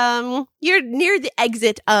to, you're near the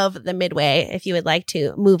exit of the Midway if you would like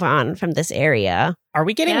to move on from this area. Are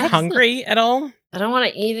we getting Yeah. hungry at all? I don't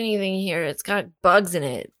want to eat anything here. It's got bugs in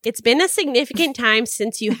it. It's been a significant time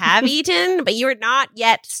since you have eaten, but you're not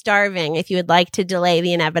yet starving if you would like to delay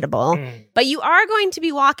the inevitable. But you are going to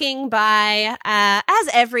be walking by, as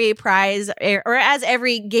every prize or as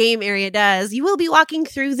every game area does, you will be walking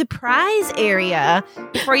through the prize area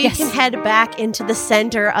before you can head back into the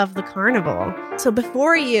center of the carnival. So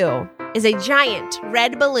before you is a giant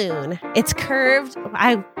red balloon. It's curved.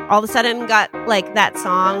 I all of a sudden got like that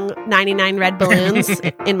song 99 Red Balloons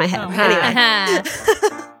in my head. Anyway.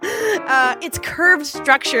 Its curved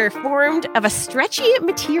structure formed of a stretchy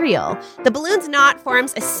material. The balloon's knot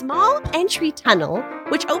forms a small entry tunnel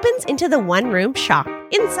which opens into the one-room shop.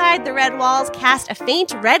 Inside, the red walls cast a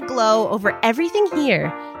faint red glow over everything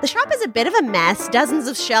here. The shop is a bit of a mess. Dozens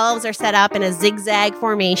of shelves are set up in a zigzag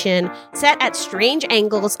formation, set at strange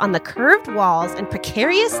angles on the curved walls and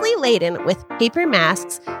precariously laden with paper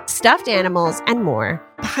masks, stuffed animals, and more.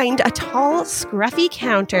 Behind a tall, scruffy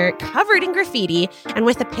counter covered in graffiti and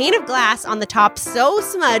with a pane of glass on the top so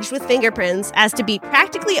smudged with fingerprints as to be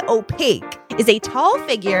practically opaque is a tall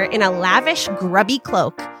figure in a lavish, grubby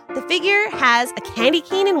cloak. The figure has a candy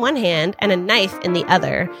cane in one hand and a knife in the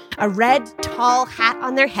other, a red, tall hat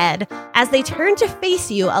on their head. As they turn to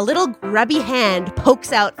face you, a little grubby hand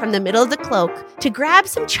pokes out from the middle of the cloak to grab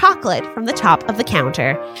some chocolate from the top of the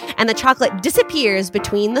counter, and the chocolate disappears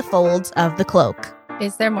between the folds of the cloak.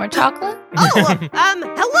 Is there more chocolate?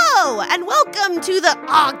 Hello, and welcome to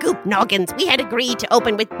the Goop Noggins. We had agreed to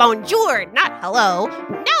open with bonjour, not hello.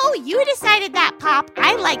 No, you decided that, Pop.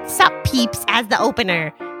 I like Sup Peeps as the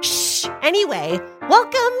opener. Shh. Anyway,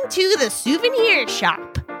 welcome to the souvenir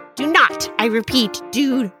shop. Do not, I repeat,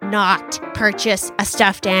 do not purchase a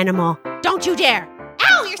stuffed animal. Don't you dare.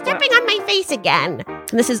 Ow, you're stepping on my face again.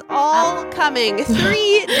 And this is all coming,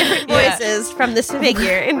 3 different voices from this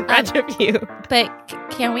figure in front of you. But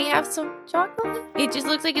can we have some chocolate? It just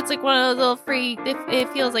looks like it's like one of those little free. It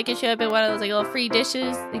feels like it should have been one of those like little free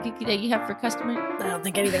dishes that you have for customers. I don't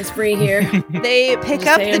think anything's free here. They pick Just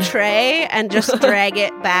up saying. the tray and just drag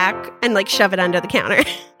it back and like shove it under the counter.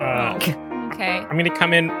 Okay. I'm going to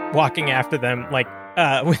come in walking after them, like,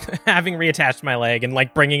 with having reattached my leg and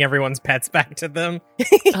like bringing everyone's pets back to them.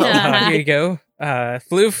 Here you go.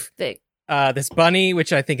 Floof. Thick. This bunny,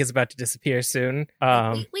 which I think is about to disappear soon.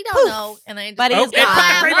 We don't know. And I just, Buddy Oh, is it put the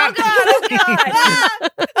gone. frame out. Oh god! Ah! I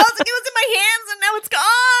was like, it was in my hands, and now it's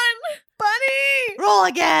gone. Bunny. Roll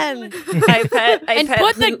again. And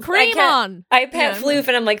put the cream on. I pet Yeah. Floof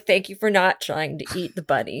and I'm like, thank you for not trying to eat the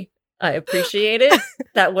bunny. I appreciate it.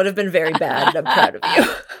 That would have been very bad, and I'm proud of you.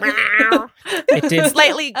 It did.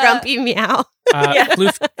 Slightly grumpy meow.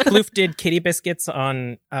 Floof did kitty biscuits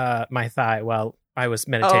on my thigh while I was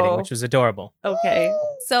meditating, Oh. which was adorable. Okay.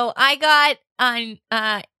 So I got on.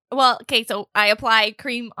 Well, okay. So I apply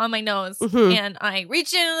cream on my nose, Mhm. and I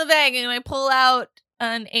reach into the bag and I pull out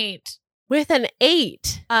an 8. With an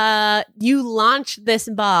 8, you launch this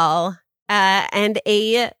ball, and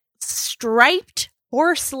a striped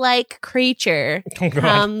horse-like creature Oh, God.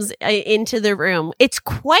 comes into the room. It's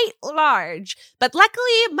quite large, but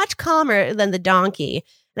luckily much calmer than the donkey.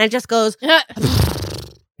 And it just goes,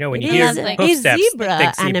 No, when it you hear is like a hoof steps, zebra,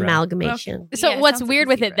 think an zebra. amalgamation. So Yeah, it what's sounds like weird a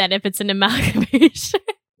with it zebra. then if it's an amalgamation?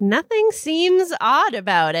 Nothing seems odd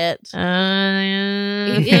about it. So far,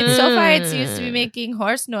 it seems to be making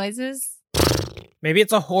horse noises. Maybe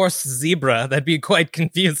it's a horse zebra. That'd be quite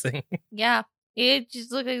confusing. Yeah, it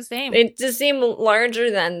just looks like the same. It does seem larger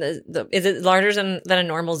than the is it larger than a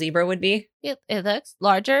normal zebra would be? It looks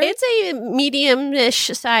larger. It's a medium-ish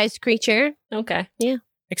sized creature. Okay.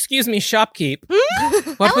 Excuse me, shopkeep.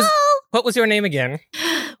 Hmm? What was your name again?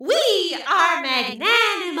 We are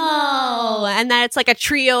Magnanimo! And then it's like a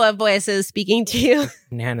trio of voices speaking to you.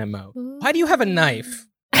 Nanimo. Why do you have a knife?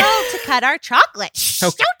 Oh, to cut our chocolate. Shh,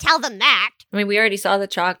 Okay. don't tell them that. I mean, we already saw the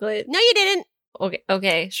chocolate. No, you didn't.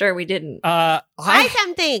 Okay, sure, we didn't. Buy I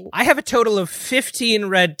something. have a total of 15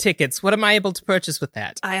 red tickets. What am I able to purchase with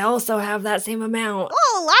that? I also have that same amount.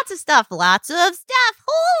 Oh, lots of stuff. Holy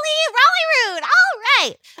Rolly Root. All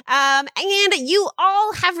right. And you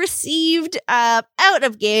all have received out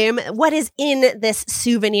of game what is in this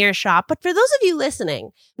souvenir shop. But for those of you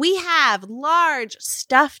listening, we have large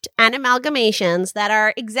stuffed animalgamations that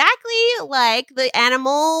are exactly like the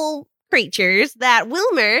animal creatures that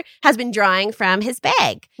Wilmer has been drawing from his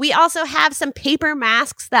bag. We also have some paper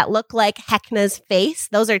masks that look like Hecna's face.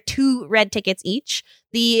 Those are 2 red tickets each.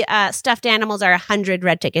 The stuffed animals are 100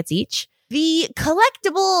 red tickets each. The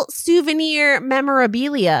collectible souvenir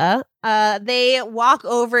memorabilia, they walk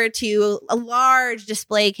over to a large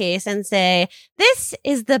display case and say, "This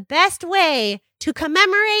is the best way to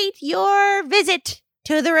commemorate your visit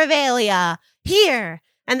to the Revelia. Here."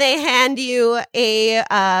 And they hand you a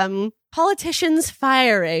politician's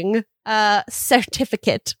firing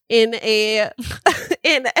certificate in a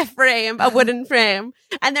frame, a wooden frame.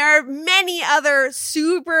 And there are many other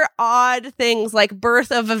super odd things like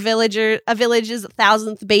birth of a village's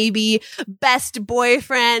 1,000th baby, best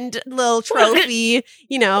boyfriend, little trophy,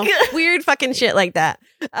 weird fucking shit like that.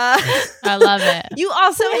 I love it. You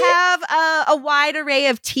also have a wide array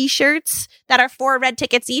of t-shirts that are 4 red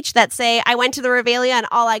tickets each that say, "I went to the Revelia and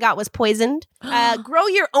all I got was poisoned." Grow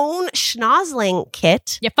your own schnozzling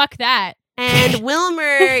kit. Yeah, fuck that. And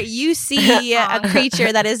Wilmer, you see a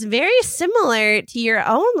creature that is very similar to your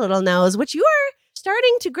own little nose, which you are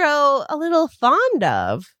starting to grow a little fond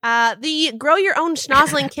of. The Grow Your Own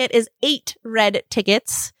Schnozzling kit is 8 red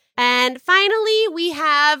tickets. And finally, we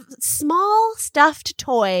have small stuffed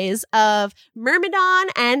toys of Myrmidon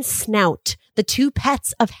and Snout, the 2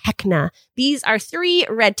 pets of Hecna. These are 3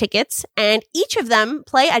 red tickets, and each of them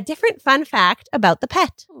play a different fun fact about the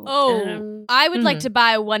pet. Oh, I would like to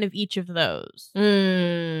buy one of each of those.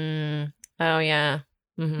 Oh, yeah.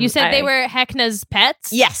 You said they were Hecna's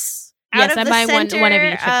pets? Yes. Yes, I'm buying one of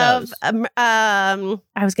each of those.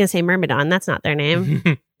 I was going to say Myrmidon. That's not their name.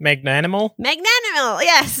 Magnanimal? Magnanimo.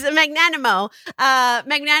 Yes, Magnanimo.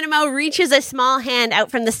 Magnanimo reaches a small hand out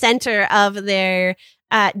from the center of their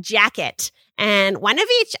jacket. And one of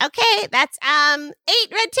each. Okay, that's 8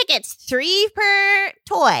 red tickets, 3 per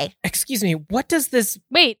toy. Excuse me, what does this...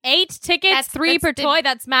 Wait, 8 tickets, 3 per toy?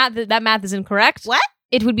 That's math. That math is incorrect. What?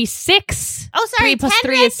 It would be 6. Oh, sorry, 3 plus 10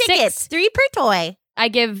 3 red is 6. tickets, 3 per toy. I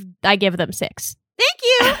give them 6. Thank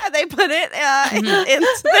you. And they put it into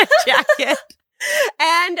the jacket.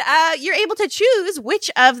 And you're able to choose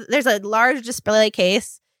there's a large display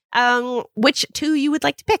case, which 2 you would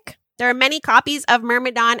like to pick. There are many copies of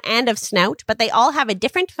Myrmidon and of Snout, but they all have a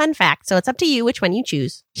different fun fact, so it's up to you which one you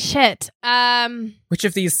choose. Shit. Which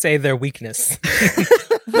of these say their weakness?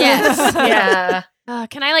 Yes. Yeah.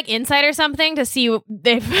 Can I insider something to see if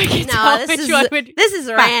I can No, tell which one would... this is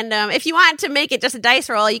random. If you want to make it just a dice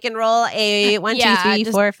roll, you can roll a 1, 2, 3,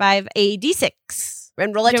 4, 5, a d6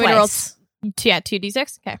 and roll it Do you want me to roll twice.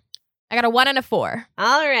 2d6? Okay. I got a 1 and a 4.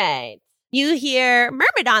 All right. You hear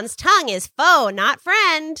Myrmidon's tongue is foe, not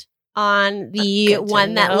friend, on the Good to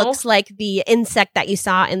one that know. looks like the insect that you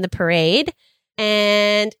saw in the parade.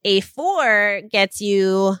 And a 4 gets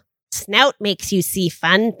you Snout makes you see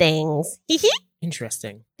fun things.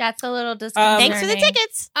 Interesting. That's a little disconcerting. Thanks for the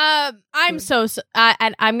tickets. I'm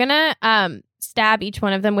and I'm gonna stab each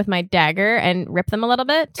one of them with my dagger and rip them a little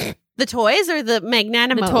bit. The toys or the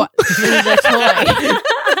Magnanimo?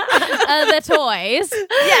 The toys.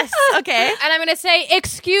 Yes. Okay. And I'm going to say,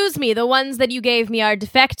 excuse me, the ones that you gave me are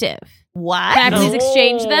defective. What? Can I please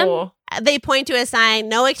exchange them? Oh. They point to a sign,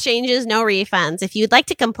 no exchanges, no refunds. If you'd like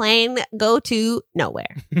to complain, go to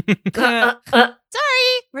nowhere. Sorry,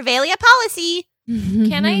 Revelia policy.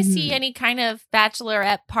 Can I see any kind of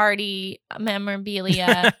bachelorette party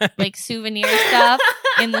memorabilia, like souvenir stuff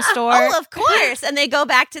in the store? Oh, of course. And they go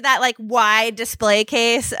back to that wide display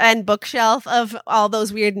case and bookshelf of all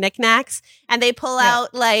those weird knickknacks. And they pull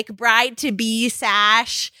out bride to be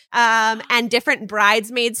sash and different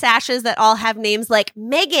bridesmaid sashes that all have names like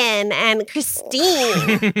Megan and Christine.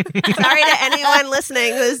 Sorry to anyone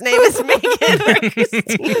listening whose name is Megan or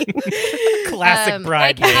Christine. Classic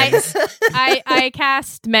bridesmaids. I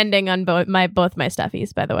cast mending on both my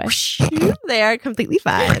stuffies, by the way. They are completely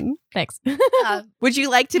fine. Thanks. Would you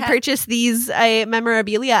like to purchase these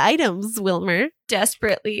memorabilia items, Wilmer?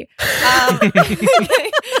 Desperately.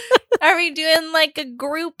 Are we doing a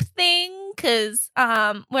group thing? Because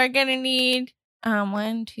we're gonna need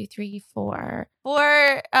 1, 2, 3, 4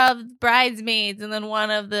 of bridesmaids and then 1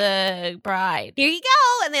 of the bride. Here you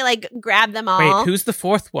go. And they grab them all. Wait, who's the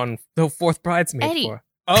 4th one? The 4th bridesmaid Eddie. for?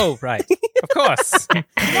 Oh, right. Of course. Come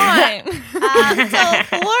on. So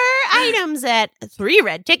 4 items at 3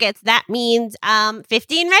 red tickets. That means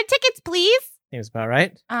 15 red tickets, please. Seems about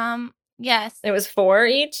right. Yes. It was 4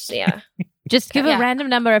 each. Yeah. Just give Yeah. a random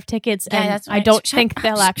number of tickets, Yeah, and that's I right. don't Shut think up.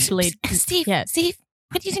 they'll actually. Steve, Yeah. Steve,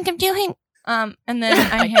 what do you think I'm doing? And then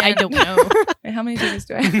I don't know. Wait, how many tickets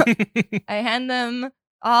do I have? I hand them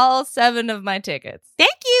all 7 of my tickets.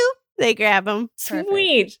 Thank you. They grab them.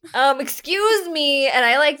 Sweet. Excuse me, and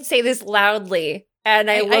I like to say this loudly, and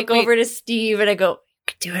I look wait. over to Steve and I go,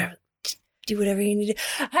 do whatever you need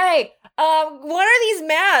to. Hey, what are these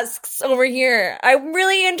masks over here? I'm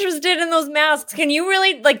really interested in those masks. Can you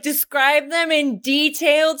really describe them in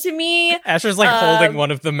detail to me? Asher's holding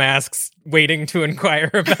one of the masks, waiting to inquire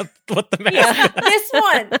about what the mask Yeah, is. this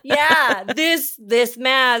one. Yeah, this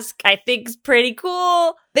mask I think is pretty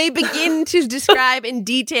cool. They begin to describe in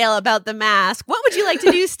detail about the mask. What would you like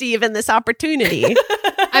to do, Steve, in this opportunity?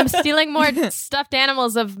 I'm stealing more stuffed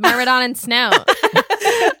animals of Myrmidon and Snout.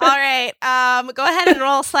 All right. Go ahead and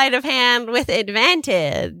roll sleight of hand with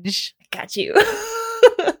advantage. Got you.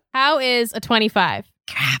 How is a 25?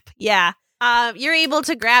 Crap. Yeah. You're able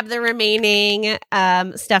to grab the remaining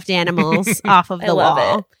stuffed animals off of the I love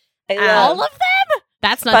wall. it. All of them?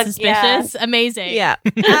 That's not Fuck suspicious. Amazing. Yeah.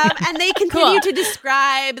 And they continue Cool. to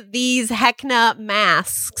describe these Heckna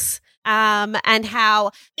masks. And how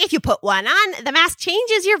if you put one on, the mask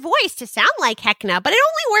changes your voice to sound like Heckna, but it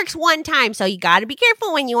only works one time, so you got to be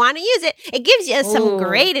careful when you want to use it. It gives you some Ooh.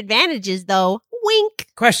 great advantages, though. Wink.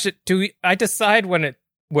 Question: I decide when it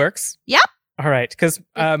works? Yep. All right, because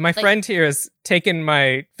my Like- friend here has taken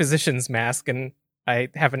my physician's mask, and I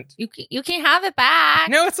haven't. You can have it back.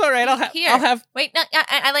 No, it's all right. Here. I'll have. Wait, no,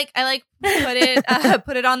 I like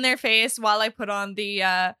put it on their face while I put on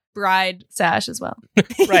the bride sash as well.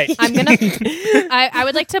 Right. I'm gonna. I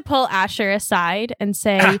would like to pull Asher aside and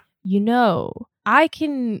say,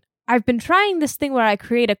 I've been trying this thing where I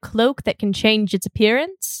create a cloak that can change its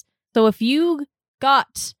appearance. So if you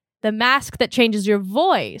got the mask that changes your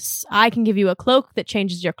voice, I can give you a cloak that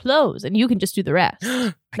changes your clothes, and you can just do the rest.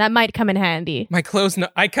 That might come in handy. My clothes. No,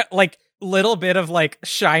 I cut little bit of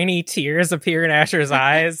shiny tears appear in Asher's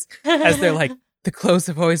eyes as they're the clothes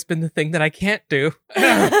have always been the thing that I can't do.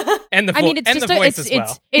 And the I mean, it's and just the voice as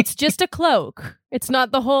well. it's just a cloak. It's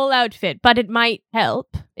not the whole outfit, but it might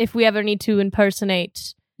help if we ever need to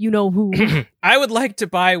impersonate you know who. I would like to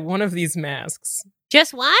buy one of these masks.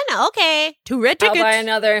 Just one? Okay. 2 red I'll tickets. buy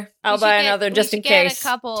another. I'll buy another just in case. A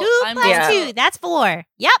couple. 2 I'm plus Yeah. 2. That's 4.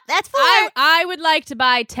 Yep, that's 4. I would like to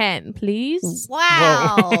buy 10, please.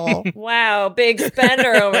 Wow. Wow, big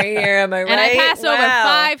spender over here. Am I right? And I pass over Wow.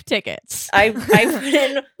 5 tickets. I'm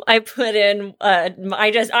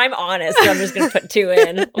honest. So I'm just gonna put 2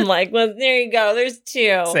 in. I'm like, well, there you go. There's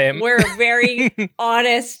 2. Same. We're a very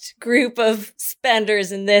honest group of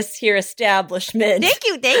spenders in this here establishment. Thank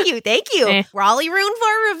you. Eh. We're all room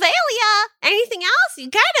for Revelia. Anything else? You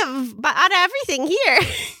kind of bought everything here. I'm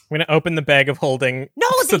gonna open the bag of holding. No,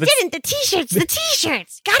 So they the- didn't. The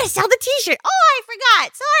t-shirts. Gotta sell the t-shirt. Oh, I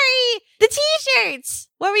forgot. Sorry. The t-shirts.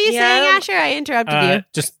 What were you Yeah. saying, Asher? I interrupted you.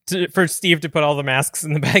 Just for Steve to put all the masks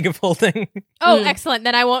in the bag of holding. Oh, Mm. excellent.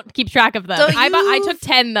 Then I won't keep track of them. So I you've- took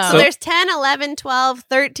 10, though. So there's 10, 11, 12,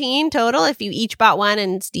 13 total if you each bought one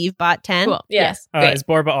and Steve bought 10. Cool. Yes. Is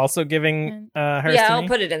Borba also giving hers Yeah, to I'll me?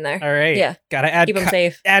 put it in there. All right. Yeah. Gotta add Keep them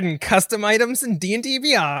safe. adding custom items in D&D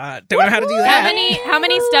Beyond. Don't know how to do that. How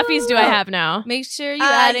many stuffies do I have now? Make sure you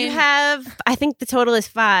add in. You have, I think the total is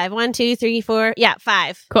 5. 1, 2, 3, 4. Yeah,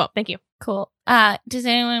 5. Cool. Thank you. Cool. Does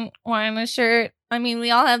anyone want a shirt? I mean,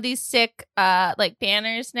 we all have these sick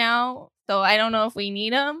banners now, so I don't know if we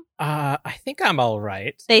need them. I think I'm all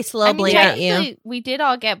right. They slow blink at you. technically, we did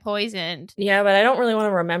all get poisoned. Yeah, but I don't really want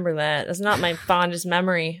to remember that. It's not my fondest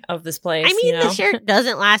memory of this place. I mean, you know? the shirt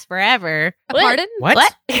doesn't last forever. Pardon?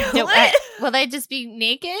 What? Will they just be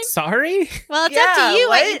naked? Sorry? Well, it's up to Yeah, you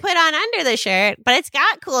what you what? put on under the shirt, but it's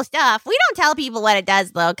got cool stuff. We don't tell people what it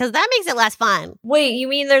does, though, because that makes it less fun. Wait, you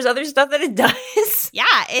mean there's other stuff that it does? Yeah,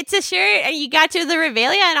 it's a shirt, and you got to the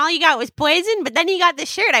Revelia, and all you got was poison, but then you got the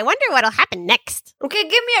shirt. I wonder what'll happen next. Okay,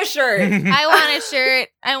 give me a shirt. I want a shirt.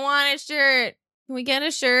 I want a shirt. Can we get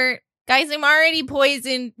a shirt? Guys, I'm already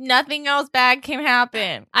poisoned. Nothing else bad can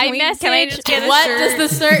happen. I Can I messaged. just get a What shirt? does the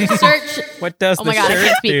search? What does Oh the my God, I shirt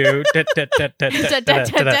can't do?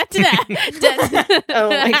 Oh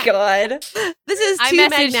my god. This is I too messaged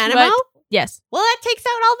magnanimo. what- Yes. Well, that takes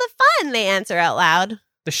out all the fun, they answer out loud.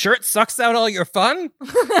 The shirt sucks out all your fun? No,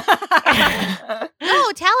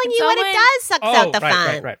 telling you what it Someone- does sucks out the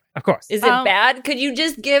fun. right. Of course. Is it bad? Could you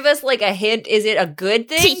just give us a hint? Is it a good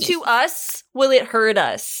thing Teeth. to us? Will it hurt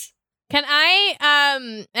us? Can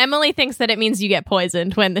I, Emily thinks that it means you get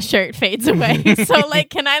poisoned when the shirt fades away. So, like,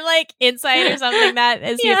 can I, like, insight or something that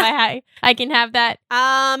and see if I can have that?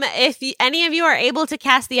 If any of you are able to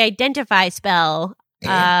cast the identify spell,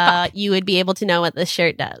 you would be able to know what this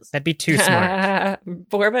shirt does. That'd be too smart.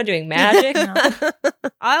 Borba doing magic?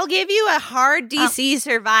 I'll give you a hard DC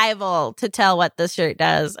survival to tell what this shirt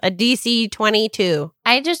does. A DC 22.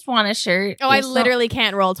 I just want a shirt. Oh, I literally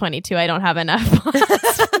can't roll 22. I don't have enough.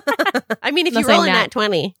 I mean, if Unless you roll I'm in nat- that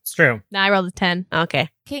 20. It's true. No, I rolled a 10. Okay.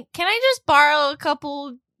 Can I just borrow a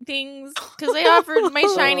couple things? Because they offered my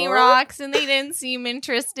shiny rocks and they didn't seem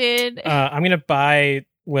interested. I'm going to buy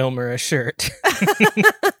Wilmer a shirt.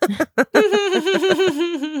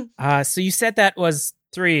 So you said that was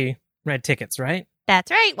 3 red tickets, right?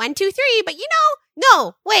 That's right. 1, 2, 3. But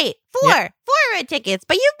no, wait. 4. Yeah. 4 red tickets.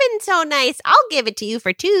 But you've been so nice. I'll give it to you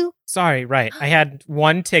for 2. Sorry, right. I had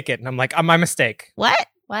 1 ticket and I'm like, my mistake. What?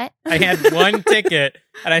 What? I had 1 ticket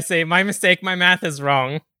and I say, my mistake, my math is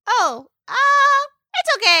wrong. Oh,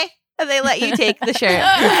 it's okay. And they let you take the shirt. Okay,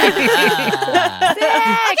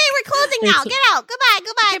 we're closing now. Get out. Goodbye.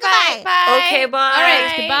 Bye. Okay, bye. All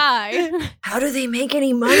right, goodbye. How do they make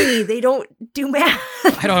any money? They don't do math.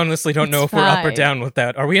 I honestly don't know if we're up or fine. down with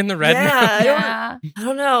that. Are we in the red now? Yeah. I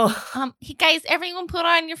don't know. Hey guys, everyone put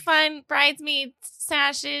on your fun bridesmaid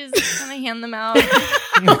sashes and I hand them out.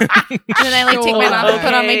 And then I like take mine off and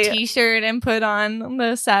put on my Okay. t-shirt and put on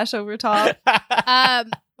the sash over top.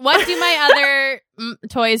 What do my other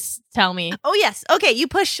toys tell me? Oh, yes. Okay, you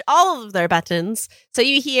push all of their buttons. So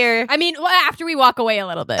you hear... I mean, after we walk away a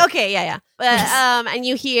little bit. Okay, yeah. And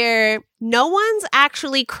you hear, no one's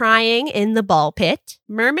actually crying in the ball pit.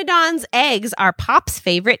 Myrmidon's eggs are Pop's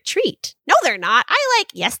favorite treat. No, they're not.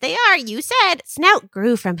 Yes, they are. You said snout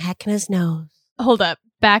grew from Hecna's nose. Hold up.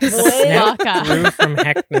 Back the Snout fuck up. grew from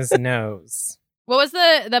Hecna's nose. What was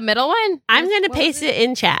the middle one? I'm going to What paste was it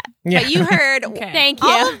in chat. Yeah. But you heard Okay. Thank you.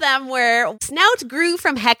 all of them were snout grew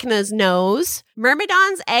from Hecna's nose.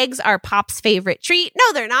 Myrmidon's eggs are Pop's favorite treat.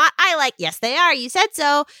 No, they're not. Yes, they are. You said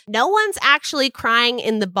so. No one's actually crying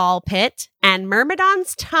in the ball pit. And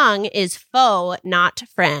Myrmidon's tongue is foe, not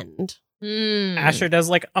friend. Asher does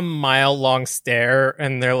like a mile-long stare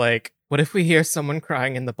and they're like, what if we hear someone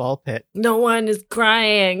crying in the ball pit? No one is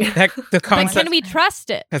crying. Heck, the But concept... can we trust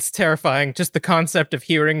it? That's terrifying. Just the concept of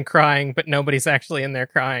hearing crying, but nobody's actually in there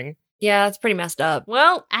crying. Yeah, it's pretty messed up.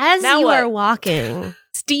 Well, As Now you what? are walking,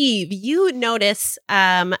 Steve, you notice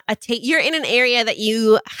you're in an area that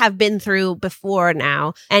you have been through before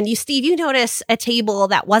now. And you notice a table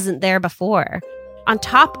that wasn't there before. On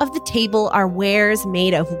top of the table are wares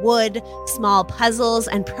made of wood, small puzzles,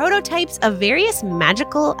 and prototypes of various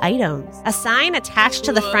magical items. A sign attached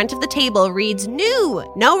to the front of the table reads new,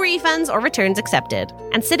 no refunds or returns accepted.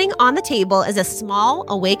 And sitting on the table is a small,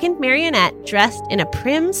 awakened marionette dressed in a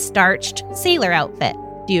prim, starched sailor outfit.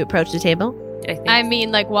 Do you approach the table? I think. I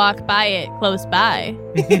mean, walk by it close by.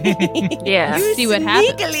 yeah. See what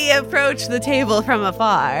happens. Sneakily approach the table from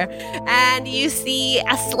afar, and you see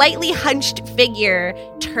a slightly hunched figure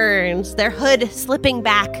turns, their hood slipping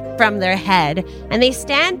back from their head, and they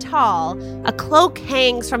stand tall. A cloak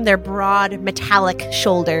hangs from their broad, metallic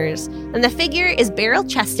shoulders, and the figure is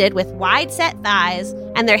barrel-chested with wide-set thighs,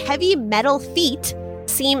 and their heavy metal feet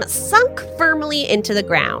seem sunk firmly into the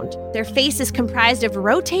ground. Their face is comprised of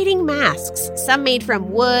rotating masks, some made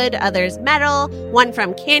from wood, others metal, one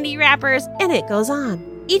from candy wrappers, and it goes on.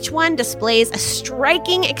 Each one displays a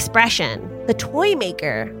striking expression. The toy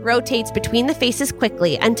maker rotates between the faces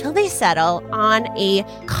quickly until they settle on a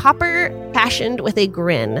copper fashioned with a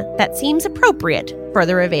grin that seems appropriate for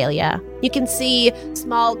the regalia. You can see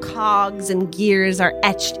small cogs and gears are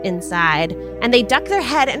etched inside, and they duck their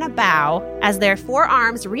head in a bow as their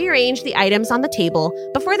forearms rearrange the items on the table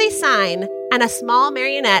before they sign, and a small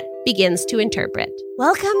marionette begins to interpret.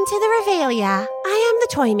 Welcome to the regalia. I am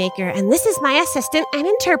the toy maker, and this is my assistant and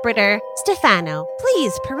interpreter, Stefano.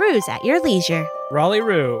 Please peruse at your leisure. Raleigh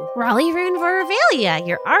Roo. Raleigh Rune for regalia.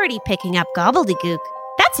 You're already picking up gobbledygook.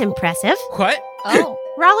 That's impressive. What? Oh.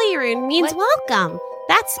 Raleigh Rune means What? welcome.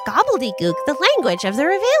 That's gobbledygook, the language of the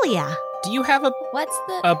regalia. Do you have a What's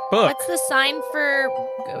book? What's the sign for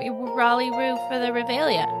Raleigh Roo for the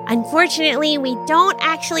regalia? Unfortunately, we don't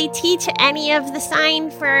actually teach any of the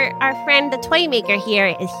sign for our friend the toy maker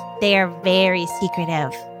here. They are very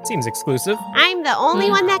secretive. Seems exclusive. I'm the only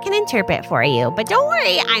one that can interpret for you, but don't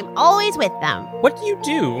worry, I'm always with them. What do you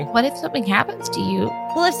do? What if something happens to you?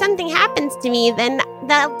 Well, if something happens to me, then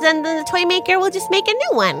the toy maker will just make a new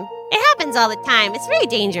one. It happens all the time. It's very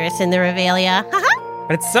dangerous in the regalia. Haha.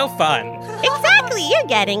 But it's so fun. Exactly, you're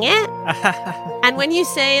getting it. And when you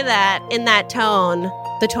say that in that tone,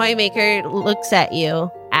 The toy maker looks at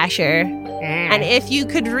you, Asher, and if you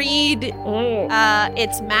could read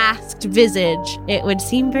its masked visage, it would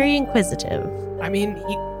seem very inquisitive. I mean,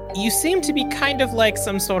 you seem to be kind of like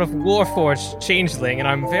some sort of Warforged changeling, and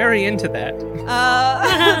I'm very into that.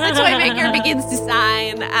 The toy maker begins to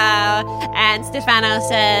sign, and Stefano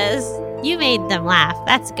says, "You made them laugh.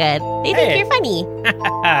 That's good. They think Hey. you're funny."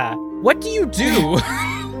 What do you do?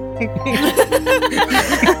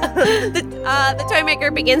 The toy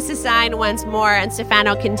maker begins to sign once more, and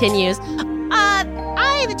Stefano continues.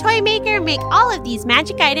 I, the toy maker, make all of these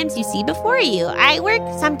magic items you see before you. I work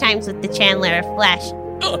sometimes with the Chandler of Flesh,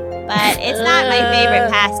 but it's not my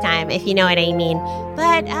favorite pastime, if you know what I mean.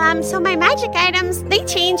 But, so my magic items, they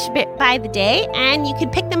change by the day, and you can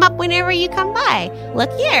pick them up whenever you come by.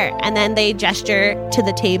 Look here. And then they gesture to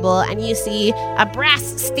the table, and you see a brass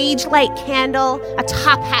stage light candle, a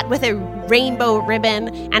top hat with a rainbow ribbon,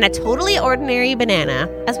 and a totally ordinary banana,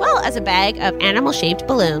 as well as a bag of animal-shaped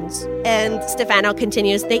balloons. And Stefano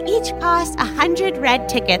continues, they each cost 100 red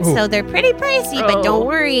tickets, so they're pretty pricey, but don't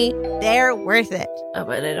worry, they're worth it. Oh,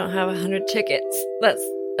 but I don't have 100 tickets. That's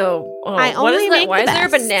I what only is that? make Why the is there a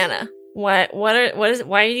best. banana?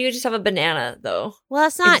 Why do you just have a banana though? Well,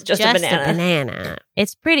 it's not It's just just a a banana.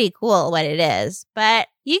 It's pretty cool what it is, but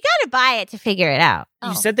you gotta buy it to figure it out.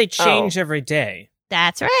 You said they change every day.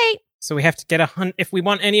 That's right. So we have to get 100. If we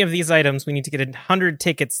want any of these items, we need to get 100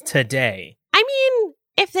 tickets today. I mean,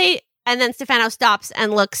 if they... And then Stefano stops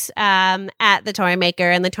and looks at the toy maker,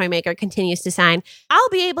 and the toy maker continues to sign. I'll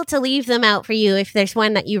be able to leave them out for you if there's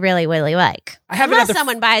one that you really, really like. I have Unless another.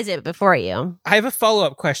 someone buys it before you. I have a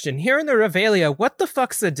follow-up question. Here in the Revelia, what the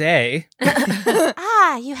fuck's a day?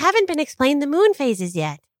 You haven't been explained the moon phases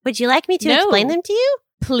yet. Would you like me to No. explain them to you?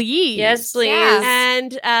 Please. Yes, please. Yeah.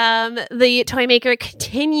 And the toy maker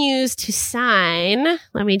continues to sign.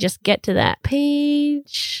 Let me just get to that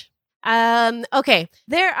page. Okay.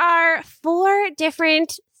 There are 4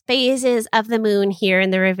 different phases of the moon here in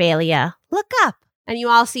the Revelia. Look up, and you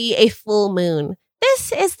all see a full moon.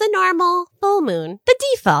 This is the normal full moon, the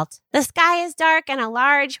default. The sky is dark and a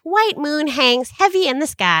large white moon hangs heavy in the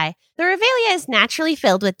sky. The Revelia is naturally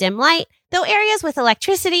filled with dim light, though areas with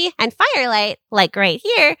electricity and firelight, like right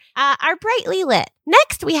here, are brightly lit.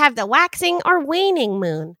 Next, we have the waxing or waning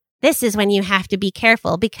moon. This is when you have to be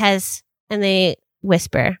careful because, and they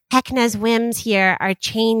whisper, Hecna's whims here are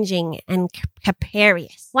changing and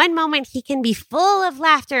capricious. One moment he can be full of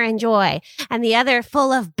laughter and joy, and the other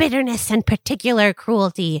full of bitterness and particular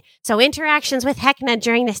cruelty. So interactions with Hecna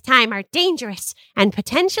during this time are dangerous and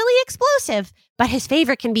potentially explosive, but his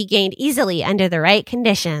favor can be gained easily under the right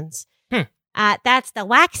conditions. That's the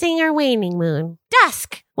waxing or waning moon.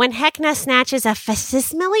 Dusk. When Hecna snatches a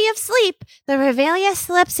facsimile of sleep, the Revelia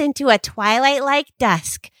slips into a twilight-like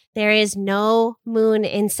dusk. There is no moon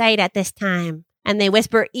in sight at this time. And they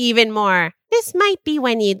whisper even more. This might be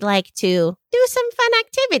when you'd like to do some fun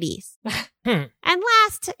activities. And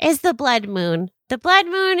last is the blood moon. The blood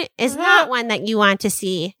moon is not one that you want to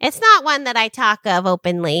see. It's not one that I talk of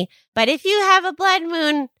openly. But if you have a blood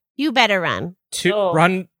moon, you better run. To Oh,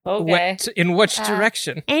 run okay. in which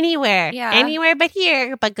direction? Anywhere. Yeah. Anywhere but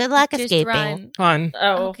here. But good luck Just escaping. run. Fun.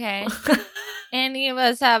 Oh, Okay. Any of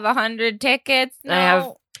us have 100 tickets?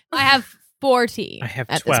 No. I have- 40. I have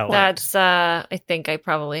at 12. This point. That's I think I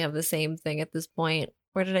probably have the same thing at this point.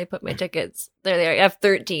 Where did I put my tickets? There they are. I have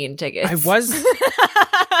 13 tickets. I was.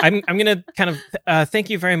 I'm gonna kind of thank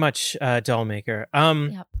you very much, Dollmaker.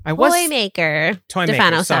 Yep. I was Toy maker. Toy Stefano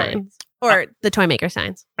maker. Sorry, signs. Or the toy maker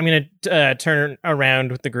signs. I'm gonna turn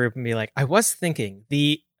around with the group and be like, I was thinking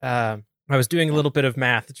I was doing a little bit of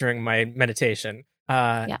math during my meditation.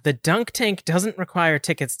 The dunk tank doesn't require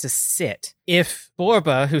tickets to sit. If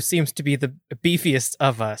Borba, who seems to be the beefiest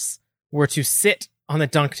of us, were to sit on the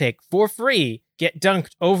dunk tank for free, get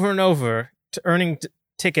dunked over and over to earning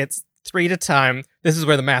tickets 3 at a time, this is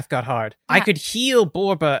where the math got hard. I Yeah. could heal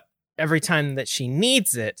Borba every time that she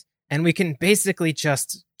needs it, and we can basically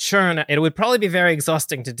just churn out. It would probably be very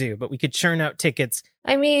exhausting to do, but we could churn out tickets.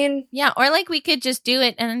 I mean, Yeah, or like we could just do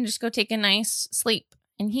it and then just go take a nice sleep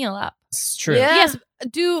and heal up. It's true. Yeah. Yes.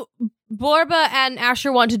 Do Borba and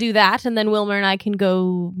Asher want to do that, and then Wilmer and I can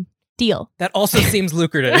go deal. That also seems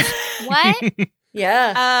lucrative. What?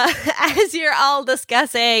 yeah. As you're all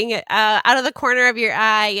discussing, out of the corner of your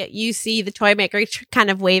eye, you see the toy maker kind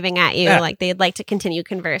of waving at you, Yeah. like they'd like to continue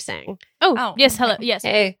conversing. Oh, yes. Hello. Yes.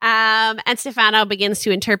 Hey. And Stefano begins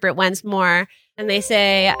to interpret once more, and they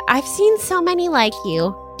say, I've seen so many like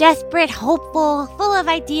you. Desperate, hopeful, full of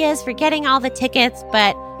ideas for getting all the tickets,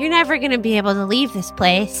 but you're never going to be able to leave this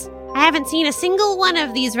place. I haven't seen a single one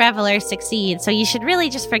of these revelers succeed, so you should really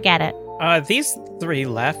just forget it. These 3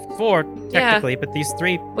 left. 4, technically, but these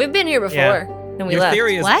 3... We've been here before, and we your left.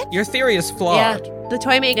 theory is, What? Your theory is flawed. The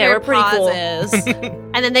toy maker Yeah, we're pretty cool. pauses,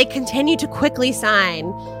 and then they continue to quickly sign.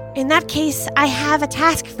 In that case, I have a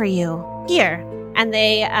task for you. Here. And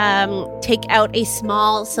they take out a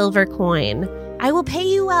small silver coin. I will pay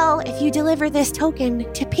you well if you deliver this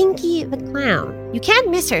token to Pinky the Clown. You can't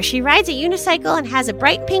miss her. She rides a unicycle and has a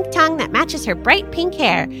bright pink tongue that matches her bright pink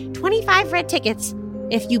hair. 25 red tickets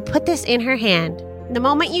if you put this in her hand. The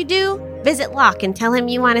moment you do, visit Locke and tell him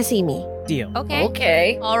you want to see me. Deal.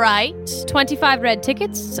 Okay. All right. 25 red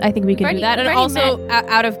tickets. I think we can do that. And also,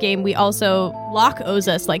 out of game, we also, Locke owes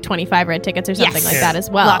us like 25 red tickets or something like that as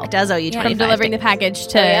well. Locke does owe you From 25 delivering tickets. the package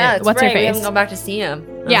to, That's what's right. her We face? haven't gone back to see him.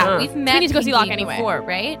 Yeah, We've met need to go see Pinky Locke anyway. before,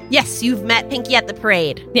 right? Yes, you've met Pinky at the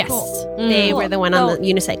parade. Yes. Cool. They Cool. were the one on the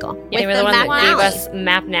unicycle. They With were the one that Map gave Nally. us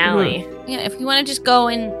Map Nally. Yeah, if we want to just go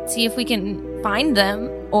and see if we can find them,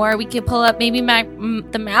 or we could pull up maybe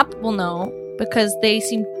the map will know, because they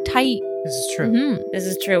seem tight. This is true. Mhm. This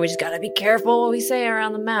is true. We just gotta be careful what we say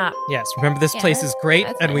around the map. Yes, remember this Yeah, place is great,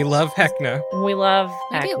 that's and we nice. love Heckna. We love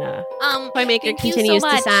We do. Heckna. Toy maker Thank you continues so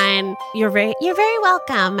to much. sign. You're very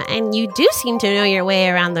welcome, and you do seem to know your way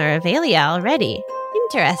around the Revelia already.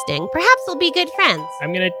 Interesting. Perhaps we'll be good friends.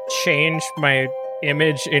 I'm gonna change my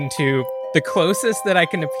image into the closest that I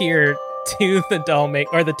can appear to the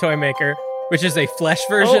the toy maker, which is a flesh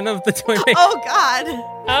version of the toy maker. Oh God!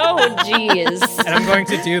 Oh, jeez. And I'm going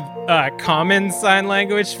to do common sign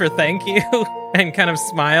language for thank you and kind of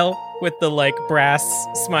smile with the like brass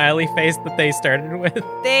smiley face that they started with.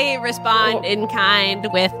 They respond in kind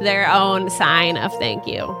with their own sign of thank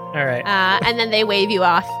you, All right. and then they wave you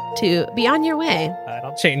off to be on your way.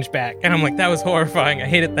 I'll change back. And I'm like, that was horrifying. I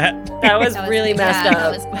hated that. That was really messed That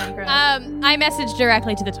up. was fun for us. I message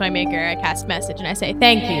directly to the toy maker. I cast message and I say,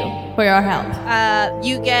 thank you for your help.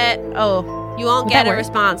 You get you won't Would get that a work?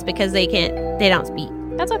 response because they don't speak.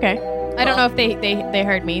 That's okay. I don't know if they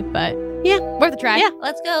heard me, but Yeah. worth a try. Yeah.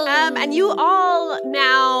 Let's go. And you all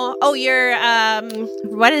now. Oh, you're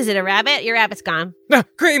what is it? A rabbit? Your rabbit's gone. No,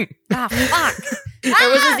 cream. Ah, fuck. There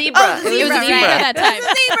was a zebra. Oh, the It was a Zebra, zebra right. that time.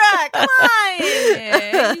 Zebra, come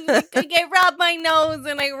on. I get rub my nose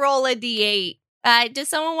and I roll a d8. Does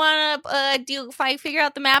someone want to figure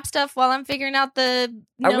out the map stuff while I'm figuring out the?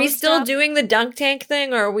 Are we nose still stuff? doing the dunk tank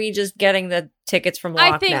thing, or are we just getting the tickets from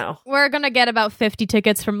I Locke think now? we're gonna get about 50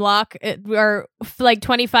 tickets from Locke, or like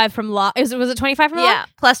 25 from Locke. Was it 25 from Locke? Yeah,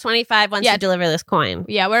 plus 25 once Yeah. you deliver this coin.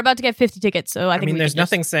 Yeah, we're about to get 50 tickets, so I I think mean, we there's could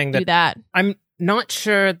just nothing saying do that. that. I'm not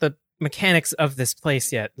sure the mechanics of this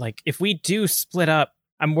place yet. Like, if we do split up,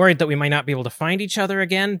 I'm worried that we might not be able to find each other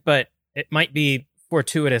again, but it might be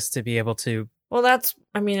fortuitous to be able to. Well, it's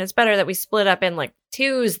better that we split up in like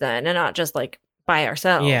twos then, and not just like by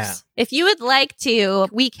ourselves. Yeah. If you would like to,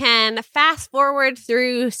 we can fast forward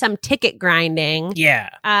through some ticket grinding. Yeah.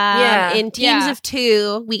 Yeah. In teams Yeah. of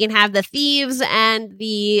 2, we can have the thieves and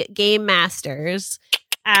the game masters.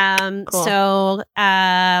 Cool. So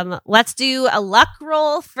let's do a luck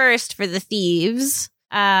roll first for the thieves.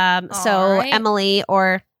 So All right. Emily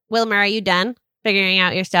or Wilmer, are you done figuring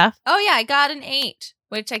out your stuff? Oh yeah, I got an 8,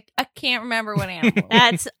 which I can't remember what animal.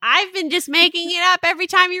 I've been just making it up every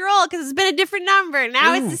time you roll because it's been a different number.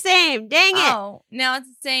 Now it's Ooh. the same. Dang it. Oh, now it's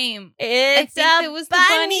the same. It's think a it was the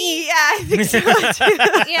bunny. Yeah, I think so too.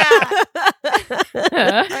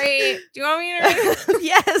 Yeah. Wait, do you want me to?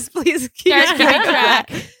 Yes, please keep Start keeping track.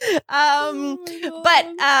 But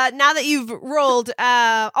now that you've rolled,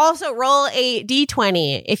 also roll a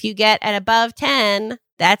d20. If you get an above 10,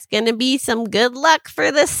 that's going to be some good luck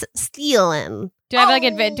for this stealing. Do I have like Oh,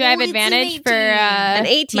 do I have it's an advantage for 18. An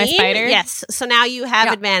 18? my spider? Yes. So now you have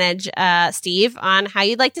Yeah. advantage, Steve, on how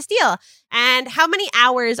you'd like to steal. And how many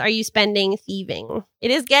hours are you spending thieving?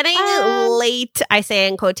 It is getting late, I say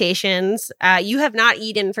in quotations. You have not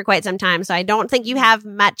eaten for quite some time, so I don't think you have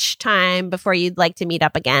much time before you'd like to meet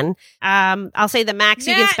up again. I'll say the max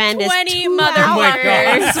you can Nat spend 20 is 2 motherfuckers. Oh my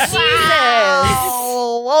God. hours.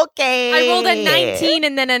 Wow. Okay. I rolled a 19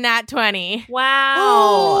 and then a nat 20. Wow.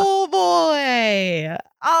 Oh boy.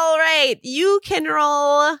 All right. You can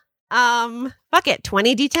roll fuck it,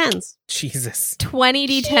 20 d10s. Jesus. 20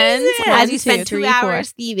 d10s. As you spend 2 4.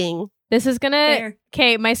 hours thieving. This is gonna. Fair.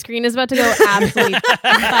 Okay, my screen is about to go absolutely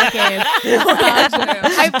fucking.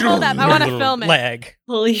 I pulled up. I want to film it. Lag.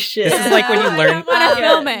 Holy shit. This is like when you learn. I want to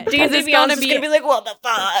film it. D&D It's Beyond's gonna just gonna be like, what the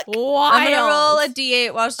fuck? wild. I'm gonna roll a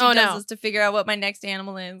d8 while she Oh, does no. this to figure out what my next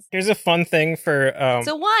animal is. Here's a fun thing for.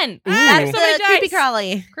 So 1. That's so many the creepy dice.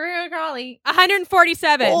 crawly. Crawly.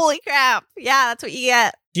 147. Holy crap. Yeah, that's what you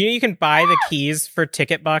get. Do you know you can buy the keys for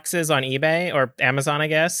ticket boxes on eBay or Amazon, I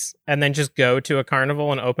guess, and then just go to a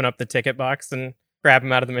carnival and open up the ticket box and grab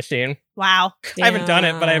them out of the machine? Wow. I haven't done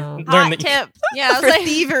it, but I've Hot learned that. tip Yeah, I was for like,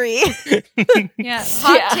 thievery. yeah.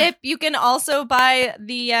 Hot Yeah. tip: you can also buy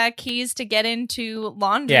the keys to get into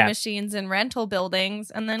laundry Yeah. machines in rental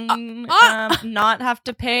buildings, and then ah. not have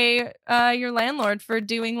to pay your landlord for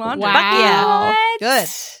doing laundry. Wow. Fuck yeah. What? Good.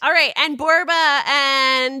 All right. And Borba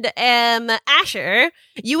and Asher,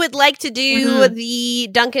 you would like to do the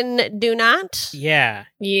Duncan Do Not? Yeah.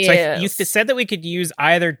 Yeah. So you said that we could use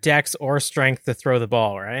either Dex or Strength to throw the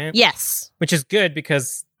ball, right? Yes. Which is good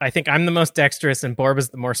because I think I'm the most dexterous and Borba's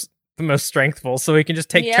the most strengthful, so we can just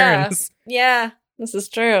take turns. Yeah, this is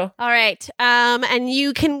true. All right. And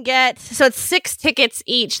you can get, so it's 6 tickets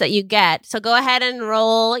each that you get. So go ahead and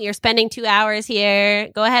roll. You're spending 2 hours here.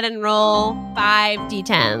 Go ahead and roll 5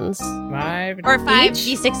 D10s. 5 Or 5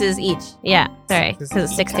 Each? D6s each. Yeah. Sorry. Because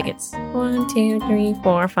it's 6 tickets. 1, 2, 3,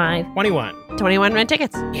 4, 5, 21. 21 red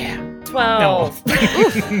tickets. Yeah. 12. No.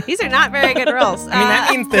 These are not very good rolls. I mean, that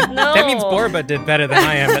means that No. that means Borba did better than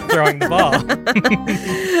I am at throwing the ball.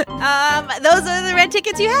 Those are the red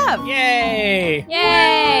tickets you have. Yay!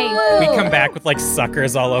 Yay. We come back with like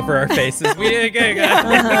suckers all over our faces. We did good,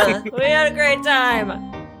 guys. We had a great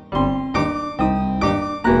time.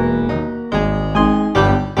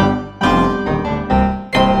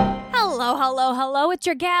 Hello, it's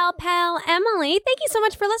your gal pal Emily. Thank you so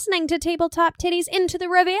much for listening to Tabletop Titties Into the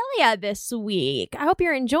Revelia this week. I hope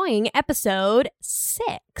you're enjoying episode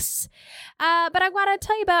 6. But I want to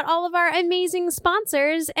tell you about all of our amazing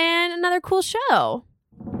sponsors and another cool show.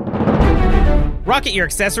 Rocket your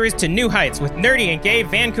accessories to new heights with nerdy and gay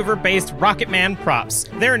Vancouver-based Rocketman props.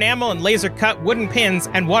 Their enamel and laser-cut wooden pins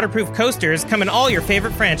and waterproof coasters come in all your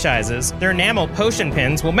favorite franchises. Their enamel potion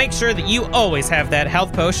pins will make sure that you always have that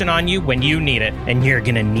health potion on you when you need it. And you're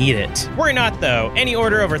gonna need it. Worry not, though. Any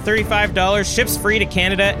order over $35 ships free to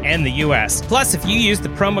Canada and the US. Plus, if you use the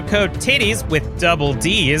promo code TITTIES with double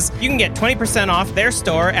D's, you can get 20% off their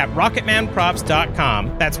store at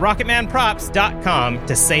RocketmanProps.com. That's RocketmanProps.com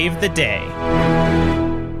to save the day.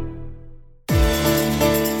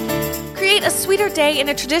 Create a sweeter day in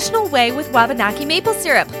a traditional way with Wabanaki maple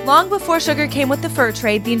syrup. Long before sugar came with the fur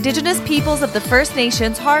trade, the indigenous peoples of the First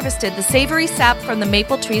Nations harvested the savory sap from the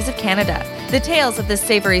maple trees of Canada. The tales of this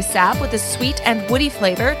savory sap with a sweet and woody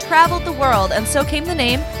flavor traveled the world, and so came the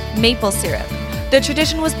name maple syrup. The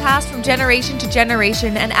tradition was passed from generation to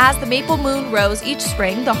generation, and as the maple moon rose each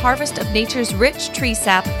spring, the harvest of nature's rich tree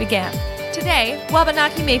sap began. Today,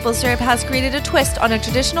 Wabanaki Maple Syrup has created a twist on a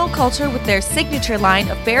traditional culture with their signature line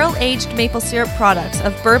of barrel-aged maple syrup products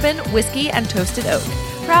of bourbon, whiskey, and toasted oak.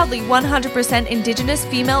 Proudly 100% Indigenous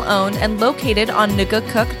female-owned and located on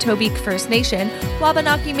Nugukuk Tobique First Nation,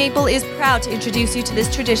 Wabanaki Maple is proud to introduce you to this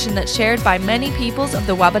tradition that's shared by many peoples of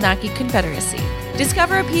the Wabanaki Confederacy.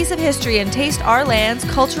 Discover a piece of history and taste our land's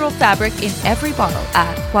cultural fabric in every bottle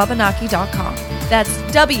at wabanaki.com. That's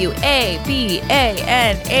WABANAKI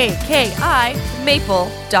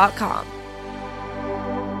maple.com.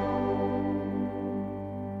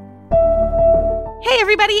 Hey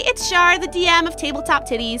everybody, it's Shar, the DM of Tabletop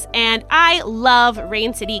Titties, and I love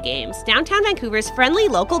Rain City Games, downtown Vancouver's friendly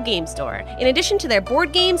local game store. In addition to their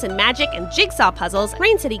board games and magic and jigsaw puzzles,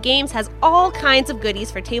 Rain City Games has all kinds of goodies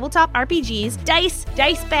for tabletop RPGs, dice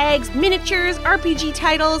bags, miniatures, RPG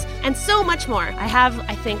titles, and so much more. I have,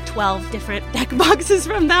 I think, 12 different deck boxes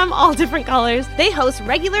from them, all different colors. They host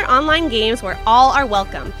regular online games where all are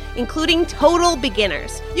welcome, including total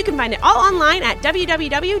beginners. You can find it all online at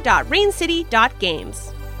www.raincity.games.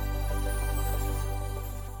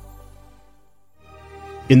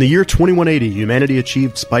 In the year 2180, humanity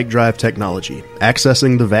achieved spike drive technology,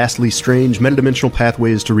 accessing the vastly strange metadimensional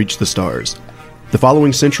pathways to reach the stars. The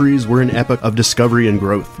following centuries were an epoch of discovery and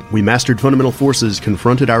growth. We mastered fundamental forces,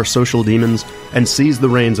 confronted our social demons, and seized the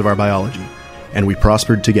reins of our biology. And we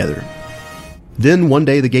prospered together. Then one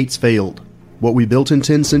day the gates failed. What we built in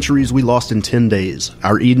 10 centuries we lost in 10 days.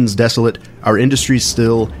 Our Edens desolate, our industries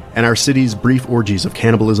still, and our cities brief orgies of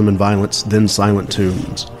cannibalism and violence, then silent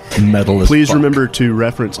tombs. Metal as Please fuck. remember to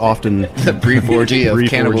reference often The brief orgy of brief orgies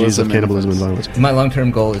cannibalism, of cannibalism and violence. My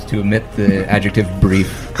long-term goal is to omit the adjective brief.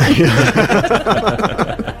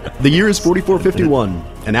 The year is 4451,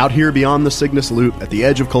 and out here beyond the Cygnus Loop, at the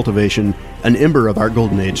edge of cultivation, an ember of our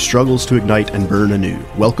golden age struggles to ignite and burn anew.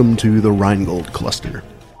 Welcome to the Rheingold Cluster.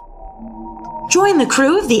 Join the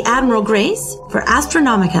crew of the Admiral Grace for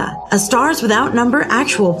Astronomica, a Stars Without Number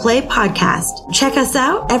actual play podcast. Check us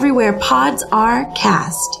out everywhere pods are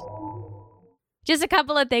cast. Just a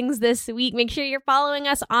couple of things this week. Make sure you're following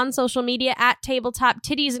us on social media at Tabletop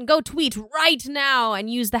Titties and go tweet right now and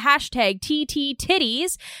use the hashtag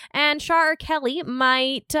TTTitties. And Shar or Kelly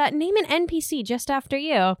might name an NPC just after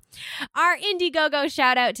you. Our Indiegogo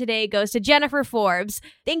shout out today goes to Jennifer Forbes.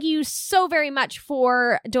 Thank you so very much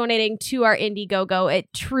for donating to our Indiegogo.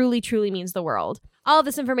 It truly, truly means the world. All of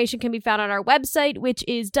this information can be found on our website, which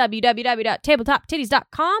is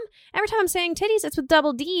www.tabletoptitties.com. Every time I'm saying titties, it's with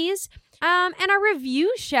double D's. And our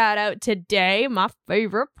review shout out today, my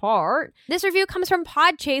favorite part. This review comes from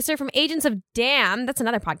Podchaser from Agents of Damn. That's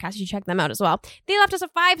another podcast. You should check them out as well. They left us a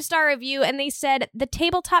 5-star review and they said, the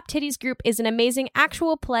Tabletop Titties group is an amazing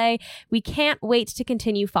actual play. We can't wait to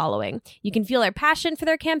continue following. You can feel our passion for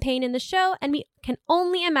their campaign in the show, and we can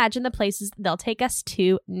only imagine the places they'll take us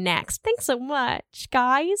to next. Thanks so much,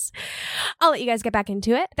 guys. I'll let you guys get back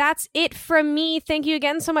into it. That's it from me. Thank you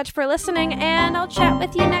again so much for listening, and I'll chat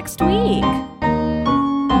with you next week.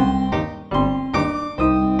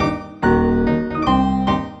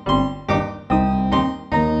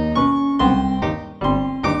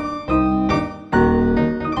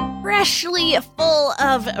 Freshly full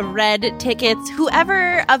of red tickets,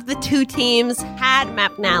 whoever of the two teams had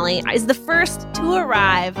Mapnally is the first to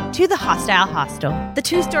arrive to the hostile hostel. The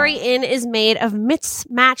 2-story inn is made of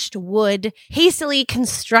mismatched wood, hastily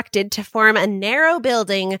constructed to form a narrow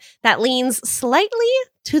building that leans slightly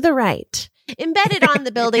to the right. Embedded on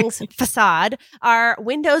the building's facade are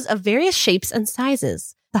windows of various shapes and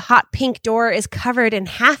sizes. The hot pink door is covered in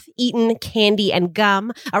half-eaten candy and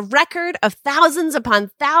gum, a record of thousands upon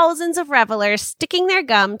thousands of revelers sticking their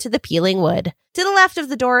gum to the peeling wood. To the left of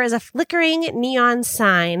the door is a flickering neon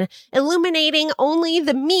sign, illuminating only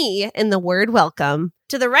the me in the word welcome.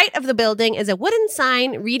 To the right of the building is a wooden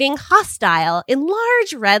sign reading hostile in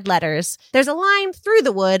large red letters. There's a line through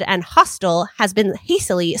the wood, and hostile has been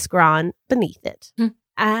hastily scrawled beneath it.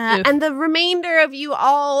 And the remainder of you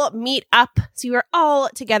all meet up, so you are all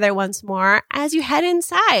together once more as you head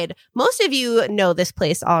inside. Most of you know this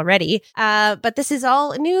place already, but this is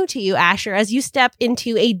all new to you, Asher, as you step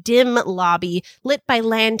into a dim lobby lit by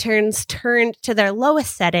lanterns turned to their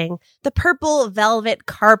lowest setting. The purple velvet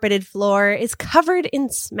carpeted floor is covered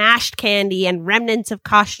in smashed candy and remnants of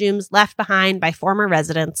costumes left behind by former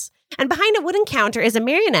residents. And behind a wooden counter is a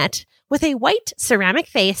marionette with a white ceramic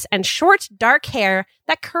face and short, dark hair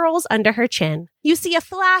that curls under her chin. You see a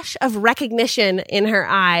flash of recognition in her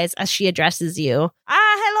eyes as she addresses you.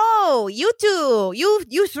 Hello, you two,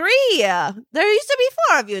 you three. There used to be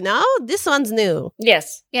 4 of you, no? This one's new.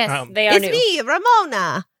 Yes. Yes. They are It's new. me,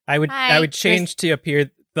 Ramona. I Hi. would change to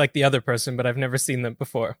appear like the other person, but I've never seen them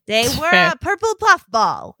before. They were a purple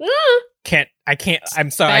puffball.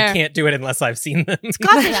 I'm sorry, Fair. I can't do it unless I've seen them.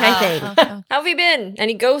 Scottish, I think. Oh. How have you been?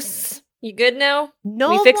 Any ghosts? You good now?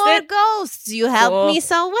 No We fixed more it? ghosts. You helped Cool. me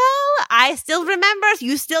so well. I still remember.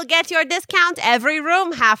 You still get your discount. Every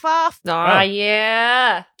room half off. Oh,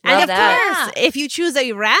 yeah. And Love of that. course, if you choose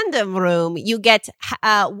a random room, you get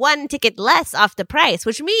 1 ticket less off the price,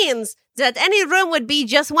 which means that any room would be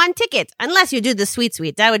just 1 ticket, unless you do the sweet.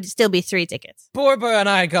 That would still be 3 tickets. Borba and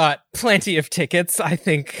I got plenty of tickets. I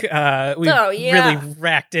think we really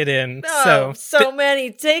racked it in. Oh, so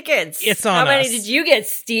many tickets. It's on How many us. did you get,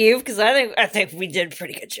 Steve? Because I think we did a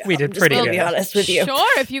pretty good job. We did I'm just pretty gonna good. be honest with you.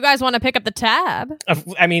 Sure, if you guys want to pick up the tab.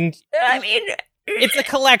 I mean, it's a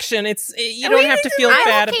collection. You don't have to feel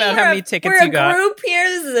bad about how many tickets we're you got. We're a group here.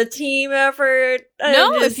 This is a team effort.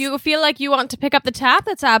 No, if you feel like you want to pick up the tab,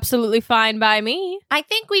 that's absolutely fine by me. I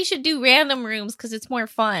think we should do random rooms because it's more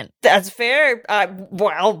fun. That's fair.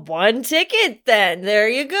 Well, 1 ticket then. There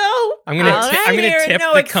you go. I'm gonna All right. I'm gonna Here, tip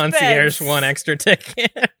no the concierge expense. 1 extra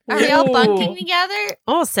ticket. Are we all Ooh. bunking together?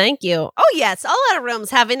 Oh, thank you. Oh, yes. All our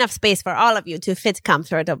rooms have enough space for all of you to fit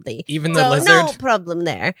comfortably. Even the So lizard. no problem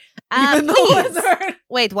there. Even the Please. lizard.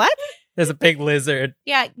 Wait, what? There's a big lizard.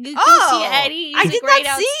 Yeah. You Oh, see Eddie. I He's a did great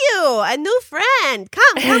not see you. A new friend.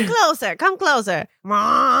 Come closer. Come closer.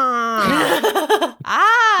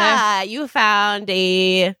 You found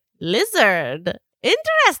a lizard.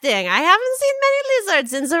 Interesting. I haven't seen many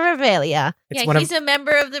lizards since the Revelia. It's Yeah, one of he's a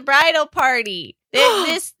member of the bridal party.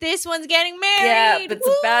 This one's getting married. Yeah, but it's a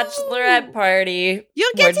Woo! bachelorette party.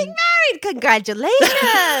 You're getting married.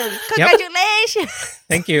 Congratulations. Congratulations.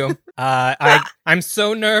 Thank you. I'm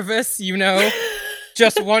so nervous,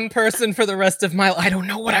 Just one person for the rest of my life. I don't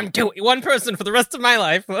know what I'm doing. One person for the rest of my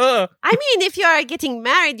life. Ugh. I mean, if you are getting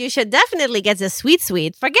married, you should definitely get the sweet.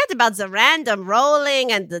 Forget about the random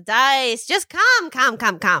rolling and the dice. Just come.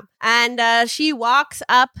 And she walks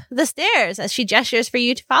up the stairs as she gestures for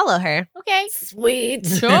you to follow her. Okay. Sweet.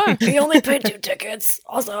 Sure. We only paid 2 tickets.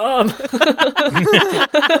 Awesome.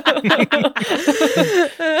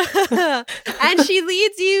 And she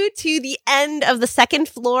leads you to the end of the second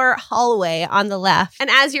floor hallway on the left. And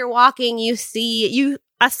as you're walking,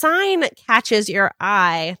 a sign catches your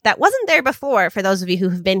eye that wasn't there before for those of you who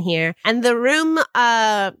have been here. And the room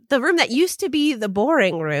that used to be the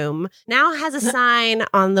boring room now has a sign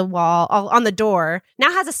on the wall, on the door,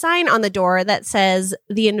 that says,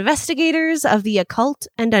 "The Investigators of the Occult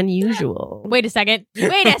and Unusual." Wait a second.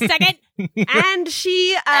 And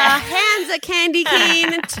she hands a candy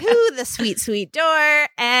cane to the sweet door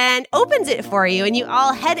and opens it for you. And you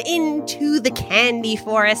all head into the candy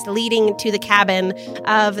forest leading to the cabin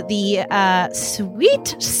of the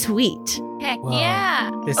sweet. Heck Wow. yeah.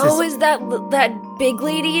 This Is that big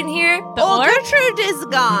lady in here? Oh, Gertrude is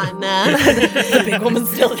gone. The big woman's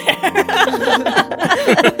still there.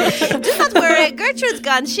 Do not worry, Gertrude's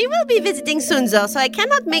gone. She will be visiting soon, though, so I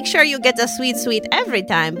cannot make sure you get a sweet every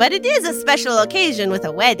time. But it is a special occasion with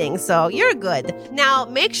a wedding, so you're good. Now,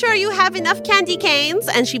 make sure you have enough candy canes,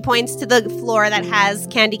 and she points to the floor that has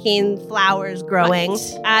candy cane flowers growing,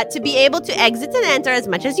 to be able to exit and enter as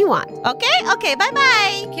much as you want. Okay,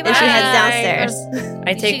 bye-bye. Okay, And she heads bye. downstairs.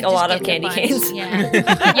 I We take should a just lot of get candy a bunch. canes.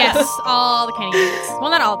 Yeah. Yes, all the candy canes. Well,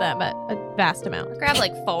 not all of them, but a vast amount. Grab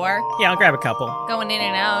like 4. Yeah, I'll grab a couple. Going in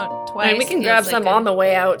and out twice. And we can feels grab like some on the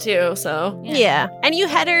way out too, so. Yeah. And you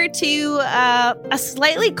head her to a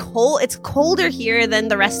slightly cold, it's colder here than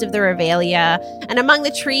the rest of the Revelia. And among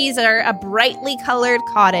the trees are a brightly colored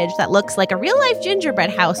cottage that looks like a real life gingerbread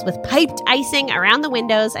house with piped icing around the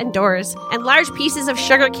windows and doors. And large pieces of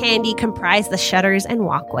sugar candy comprise the shutters and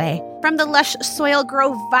walkway. From the lush soil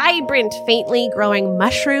grow vibrant, faintly growing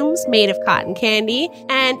mushrooms made of cotton candy.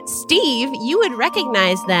 And Steve, you would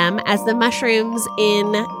recognize them as the mushrooms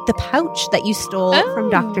in the pouch that you stole from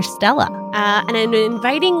Dr. Stella. And an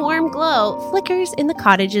inviting warm glow flickers in the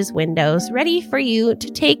cottage's windows, ready for you to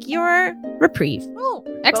take your reprieve. Oh,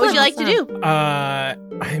 What would you like to do?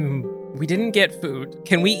 We didn't get food.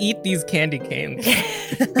 Can we eat these candy canes?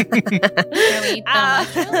 can we eat the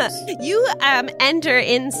mushrooms? You enter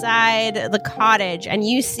inside the cottage and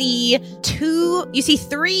you see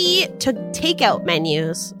 3 takeout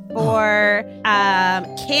menus for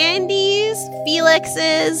candies,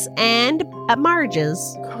 Felix's, and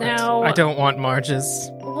Marge's. Now, I don't want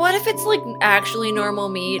Marge's. what if it's like actually normal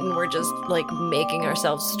meat and we're just like making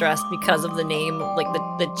ourselves stressed because of the name, like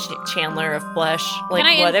the Chandler of flesh? Like,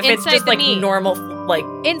 Can I what if it's inside just the like meat? normal, like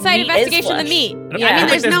Inside meat is investigation of the flesh? meat. Yeah. I mean,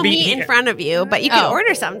 there's there's no meat meat in here. front of you, but you can Oh.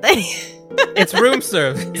 order something. It's room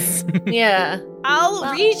service. Yeah.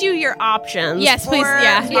 I'll read you your options. Yes, please, for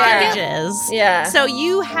yeah. Marge's. Yeah. So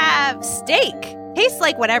you have steak. Tastes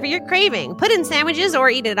like whatever you're craving. Put in sandwiches or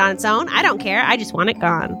eat it on its own. I don't care. I just want it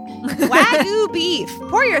gone. Wagyu beef.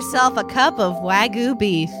 Pour yourself a cup of Wagyu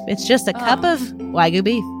beef. It's just a cup of Wagyu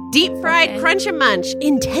beef. Deep fried crunch and munch.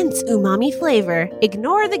 Intense umami flavor.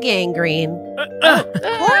 Ignore the gangrene.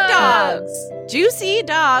 Corn dogs. Juicy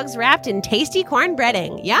dogs wrapped in tasty corn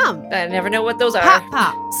breading. Yum. I never know what those are. Pop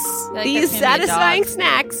Pops. like These that's gonna be a satisfying dog.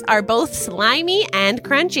 snacks are both slimy and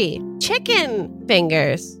crunchy. Chicken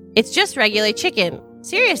fingers. It's just regular chicken.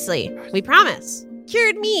 Seriously, we promise.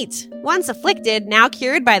 Cured meat. Once afflicted, now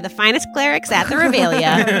cured by the finest clerics at the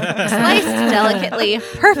Revelia. Sliced delicately,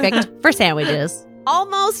 perfect for sandwiches.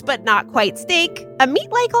 Almost but not quite steak, a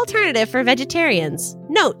meat-like alternative for vegetarians.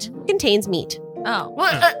 Note, contains meat. Oh.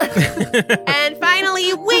 And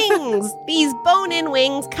finally, wings. These bone-in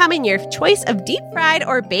wings come in your choice of deep fried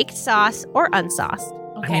or baked sauce or unsauced.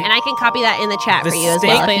 Okay. And I can copy that in the chat The for you as steak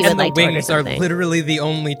well if you would and like the to order wings are something. literally the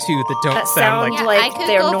only two that don't That sound like. Yeah, like I could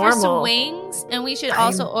they're go for some normal. wings, and we should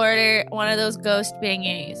also order one of those ghost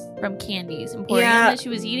beignets from Candy's Emporium Yeah. that she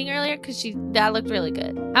was eating earlier because that looked really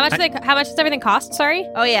good. How much does everything cost? Sorry.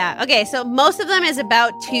 Oh, yeah. Okay, so most of them is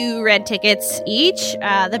about 2 red tickets each.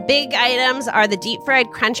 The big items are the deep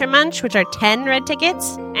fried Crunch and Munch, which are 10 red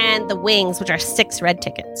tickets, and the wings, which are 6 red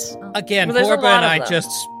tickets. Again, Well, there's a Borba lot and of I them.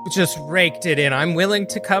 just raked it in. I'm willing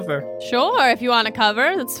to cover. Sure, if you want to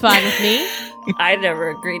cover, that's fine with me. I never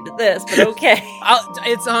agreed to this, but okay.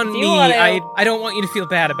 It's on If you me. wanna- I don't want you to feel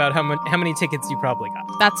bad about how many tickets you probably got.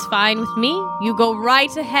 That's fine with me. You go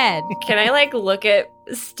right ahead. Can I like look at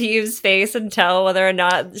Steve's face and tell whether or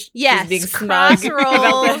not she's Yes, being smug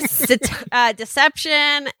crossroll, about this?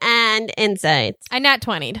 deception, and insights. I nat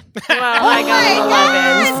 20'd. Well, I got my an 11,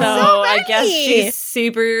 God, so so I guess many. she's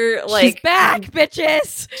super, like... She's back,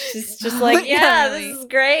 bitches. She's just like, yeah, Kelly. this is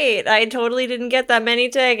great. I totally didn't get that many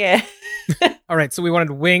tickets. All right, so we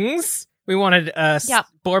wanted wings. We wanted Yep.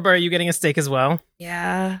 Borba, are you getting a steak as well?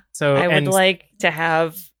 Yeah. So I would and, like to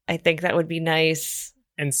have... I think that would be nice.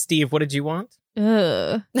 and Steve, what did you want?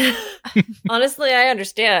 Ugh. Honestly, I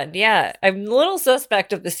understand. Yeah. I'm a little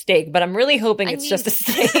suspect of the steak, but I'm really hoping I it's mean- just a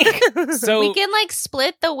steak. So We can like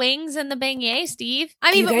split the wings and the beignet, Steve.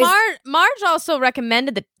 I mean, You but guys- Marge also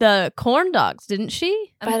recommended the corn dogs, didn't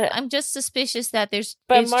she? But- I'm just suspicious that there's.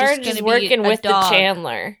 But it's just Marge gonna is be working a with dog. the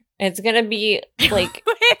Chandler. It's gonna be like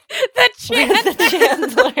the the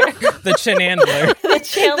Chandler. the Chenandler. The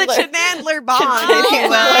Chandler. The Chenandler bond, Oh if you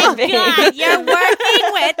my will. God, you're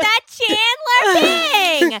working with that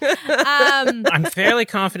Chandler thing. I'm fairly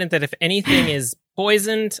confident that if anything is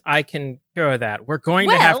poisoned, I can cure that. We're going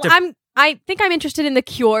to have Well, to. I think I'm interested in the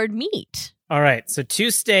cured meat. All right, so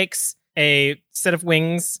 2 steaks, a set of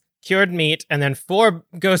wings, cured meat, and then 4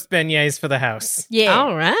 ghost beignets for the house. Yeah.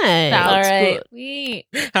 All right. Sounds All right. good. Sweet.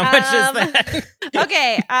 How much Um, is that?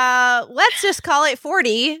 Okay, let's just call it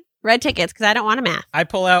 40 red tickets because I don't want to math. I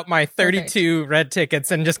pull out my 32 red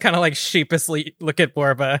tickets and just kind of like sheepishly look at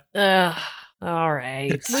Borba. Ugh. All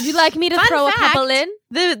right. Would you like me to Fun throw fact. a couple in?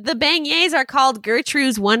 The beignets are called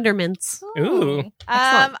Gertrude's Wonderments. Ooh.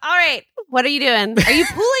 All right. What are you doing? Are you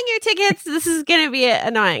pooling your tickets? This is going to be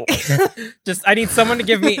annoying. Just, I need someone to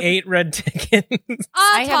give me 8 red tickets.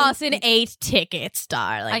 I'll I toss in 8 tickets,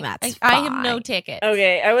 darling. I That's I have no fine. ticket.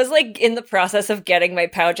 Okay, I was like in the process of getting my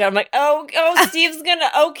pouch out. I'm like, oh, Steve's gonna.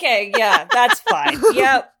 Okay, yeah, that's fine.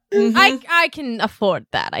 Yep. I can afford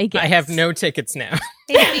that, I guess. I have no tickets now.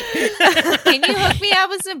 Can you hook me up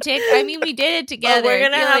with some tickets? I mean, we did it together. But we're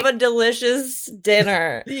gonna You're have like, a delicious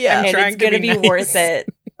dinner. Yeah. I'm and trying it's to gonna be be nice. worth it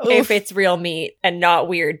if it's real meat and not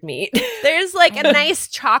weird meat. There's like a nice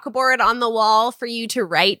chalkboard on the wall for you to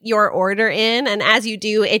write your order in. And as you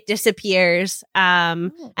do, it disappears.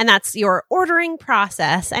 And that's your ordering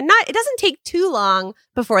process. And it doesn't take too long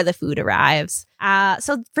before the food arrives.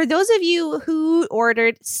 So for those of you who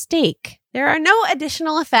ordered steak, there are no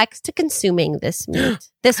additional effects to consuming this meat.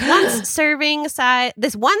 This one serving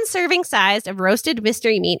size of roasted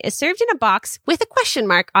mystery meat is served in a box with a question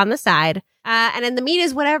mark on the side. And then the meat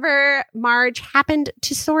is whatever Marge happened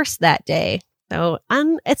to source that day. So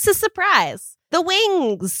it's a surprise. The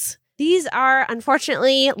wings. These are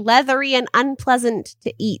unfortunately leathery and unpleasant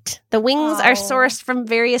to eat. The wings are sourced from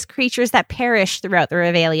various creatures that perish throughout the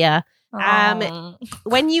Revelia. oh.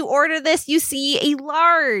 When you order this, you see a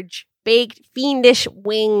large, baked, fiendish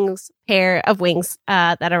pair of wings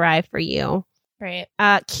that arrive for you. Great.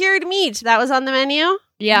 Cured meat, that was on the menu.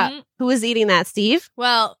 Yeah. Mhm. Who was eating that, Steve?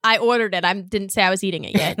 Well, I ordered it. I didn't say I was eating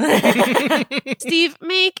it yet. Steve,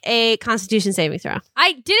 make a Constitution saving throw.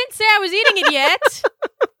 I didn't say I was eating it yet.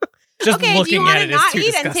 Just Okay, do you looking want at to it is not too eat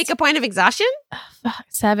disgusting. and take a point of exhaustion? Fuck,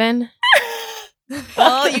 7.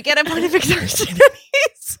 Well, you get a point of exhaustion.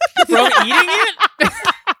 From eating it?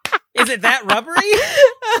 Is it that rubbery?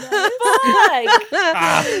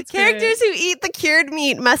 Ah, Characters who eat the cured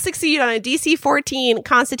meat must succeed on a DC 14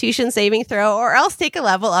 Constitution saving throw or else take a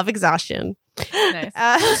level of exhaustion.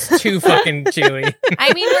 Nice. Too fucking chewy.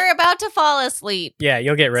 I mean, we're about to fall asleep. Yeah,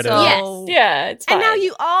 you'll get rid of So- it. Yes. Yeah, it's fine. And now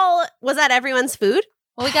you all, was that everyone's food?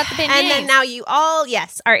 Well, we got the beignets. And then now you all,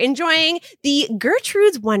 yes, are enjoying the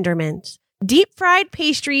Gertrude's Wonderment. Deep fried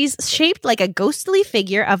pastries shaped like a ghostly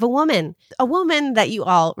figure of a woman that you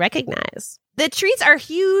all recognize. The treats are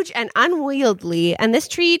huge and unwieldy, and this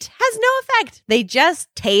treat has no effect. They just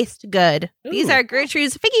taste good. These Ooh. are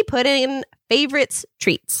Gertrude's figgy pudding favorites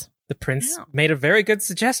treats. The prince Yeah. made a very good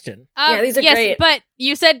suggestion. Yeah, these are yes, great. but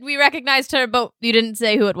you said we recognized her, but you didn't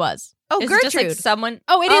say who it was. Oh, Is it Gertrude. just like someone?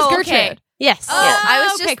 Oh, it is Oh, Gertrude. okay. yes. Oh, I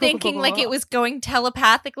was okay, just cool, thinking cool, like cool. it was going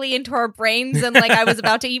telepathically into our brains, and like I was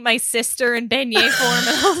about to eat my sister in beignet form, and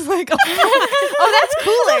I was like, Oh, that's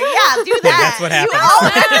cooler. Yeah, do that. that's what You happens. all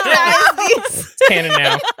recognize these. It's canon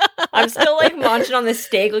now. I'm still like munching on this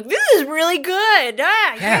steak. Like, this is really good.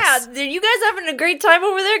 Ah, Yes. yeah. Are you guys having a great time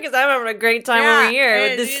over there? Because I'm having a great time over here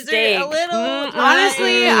with this these are steak. a little- Mm-mm.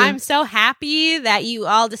 Honestly, I'm so happy that you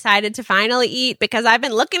all decided to finally eat because I've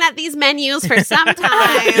been looking at these menus for some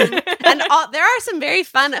time, and there are some very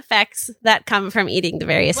fun effects that come from eating the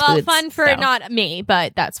various Well, foods. fun for so. not me,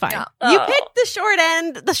 but that's fine. Yeah. You Oh. picked the short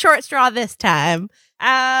end, the short straw this time.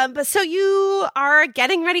 But so you are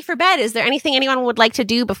getting ready for bed. Is there anything anyone would like to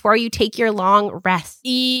do before you take your long rest?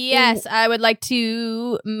 Yes, I would like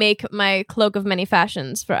to make my cloak of many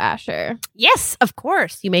fashions for Asher. Yes, of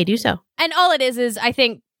course. You may do so. And all it is I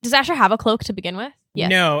think, does Asher have a cloak to begin with? Yes.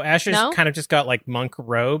 No, Asher's No? kind of just got like monk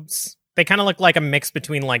robes. They kind of look like a mix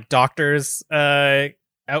between like doctor's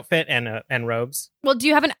outfit and robes. Well, do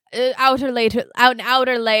you have an outer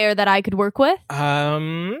layer that I could work with?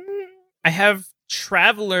 I have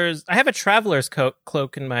a traveler's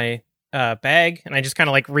cloak in my bag, and I just kind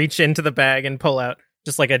of like reach into the bag and pull out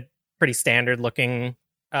just like a pretty standard looking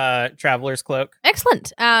traveler's cloak.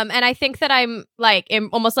 Excellent. And I think that I'm like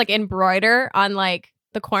almost like embroider on like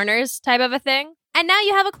the corners type of a thing. And now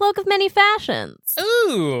you have a cloak of many fashions.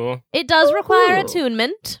 Ooh. It does require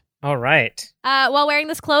attunement. All right. While wearing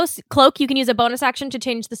this cloak, you can use a bonus action to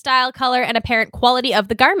change the style, color, and apparent quality of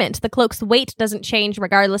the garment. The cloak's weight doesn't change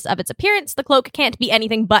regardless of its appearance. The cloak can't be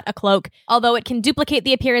anything but a cloak. Although it can duplicate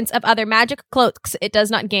the appearance of other magic cloaks, it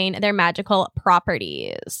does not gain their magical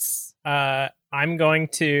properties. I'm going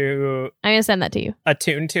to send that to you.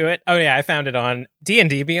 attune to it. Oh yeah, I found it on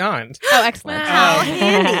D&D Beyond. Oh, excellent. Wow,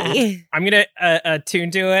 handy. I'm gonna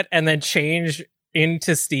attune to it and then change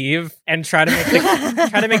into Steve and try to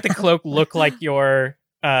make the cloak look like your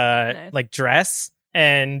like dress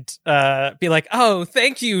and be like, oh,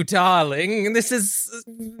 thank you, darling. This is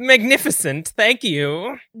magnificent. Thank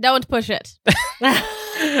you. Don't push it.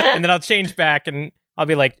 And then I'll change back and I'll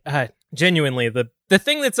be like, genuinely, the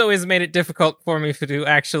thing that's always made it difficult for me to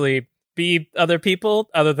actually be other people,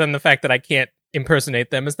 other than the fact that I can't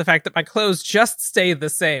impersonate them, is the fact that my clothes just stay the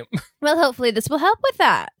same. Well, hopefully this will help with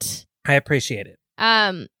that. I appreciate it.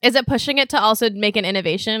 Is it pushing it to also make an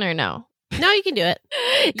innovation or no? No, you can do it.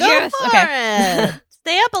 Go Yes, for okay. it.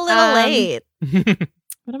 Stay up a little late.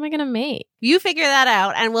 What am I gonna make? You figure that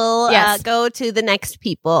out, and we'll Yes. go to the next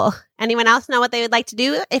people. Anyone else know what they would like to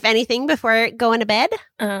do, if anything, before going to bed?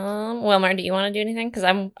 Wilmer, do you want to do anything? Because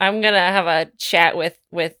I'm gonna have a chat with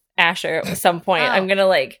Asher at some point. I'm gonna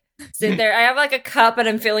like sit there. I have like a cup, and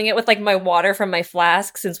I'm filling it with like my water from my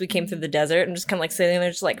flask since we came through the desert. I'm just kind of like sitting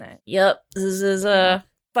there, just like, yep, this is a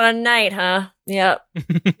fun night, huh? Yep.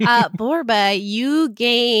 Borba, you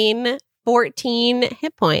gain 14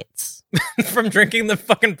 hit points. From drinking the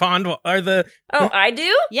fucking pond or the Oh, I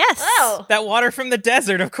do? Yes. Oh. that water from the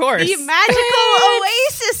desert, of course. The magical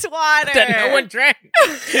oasis water. that no one drank.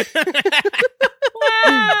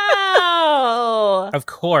 Wow. Of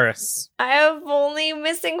course. I have only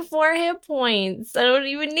missing 4 hit points. I don't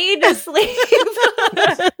even need to sleep.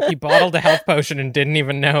 He bottled a health potion and didn't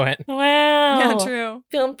even know it. Wow. Yeah, true.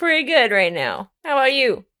 Feeling pretty good right now. How about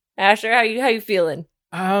you, Asher? How you feeling?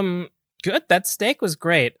 Good. That steak was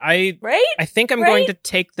great. Right? I think I'm Right? going to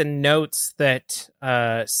take the notes that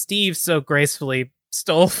Steve so gracefully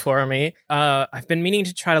stole for me. I've been meaning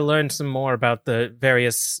to try to learn some more about the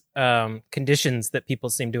various conditions that people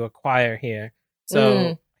seem to acquire here. So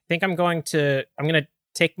I think I'm going to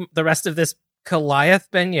take the rest of this Goliath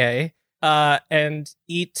beignet and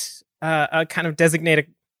eat a kind of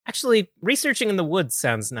designated. Actually, researching in the woods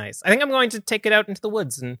sounds nice. I think I'm going to take it out into the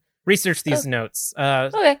woods and research these notes.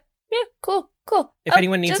 Okay. Yeah, cool. If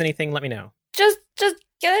anyone needs anything, let me know. Just can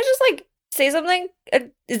I just like say something?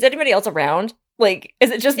 Is anybody else around? Like, is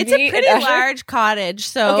it just It's me a pretty and Asher? large cottage,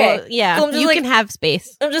 so Okay. yeah, So I'm just you like- can have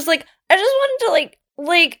space. I'm just like, I just wanted to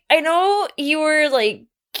like I know you were like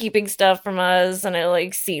keeping stuff from us, and it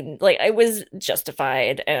like seemed like I was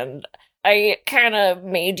justified, and I kind of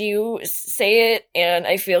made you say it, and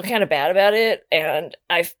I feel kind of bad about it, and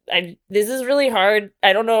I this is really hard.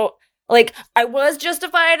 I don't know. Like, I was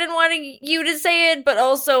justified in wanting you to say it, but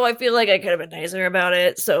also I feel like I could have been nicer about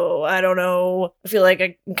it. So I don't know. I feel like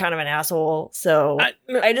I'm kind of an asshole. So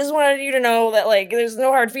I just wanted you to know that like there's no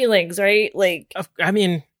hard feelings, right? Like, I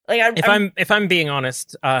mean, like if I'm being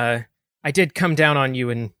honest, I did come down on you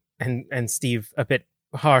and Steve a bit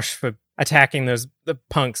harsh for attacking the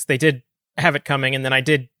punks. They did have it coming, and then I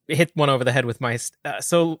did hit one over the head with my.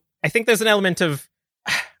 So I think there's an element of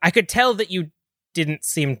I could tell that you didn't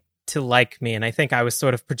seem to like me, and I think I was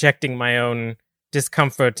sort of projecting my own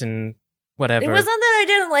discomfort and whatever. It wasn't that I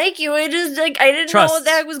didn't like you. It just like I didn't Trust. know what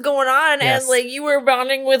the heck was going on, Yes. and like you were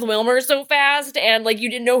bonding with Wilmer so fast, and like you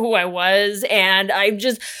didn't know who I was, and I'm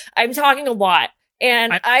talking a lot,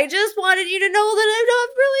 and I just wanted you to know that I'm not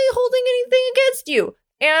really holding anything against you,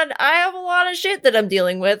 and I have a lot of shit that I'm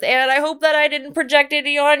dealing with, and I hope that I didn't project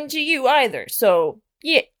any onto you either. So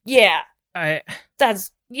yeah,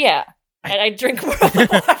 that's yeah. And I drink more of the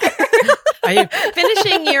water.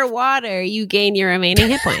 Finishing your water, you gain your remaining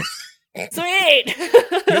hit points. Sweet.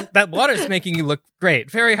 that water's making you look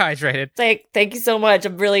great. Very hydrated. Thank you so much.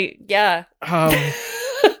 I'm really, yeah.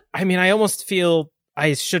 I mean, I almost feel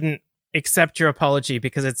I shouldn't accept your apology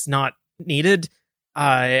because it's not needed.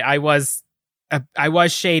 I was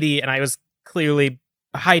shady and I was clearly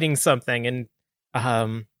hiding something, and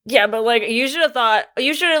yeah, but like you should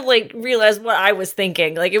have like realized what I was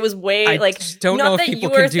thinking. Like it was way I like don't not know if that people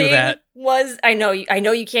your can do thing that. Was I know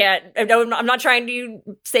you can't. I'm not trying to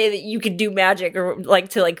say that you could do magic or like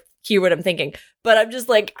to like hear what I'm thinking, but I'm just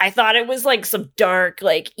like I thought it was like some dark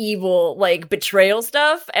like evil like betrayal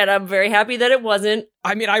stuff, and I'm very happy that it wasn't.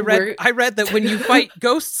 I mean, I read that when you fight,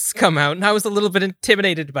 ghosts come out, and I was a little bit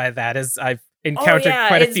intimidated by that, as I've encountered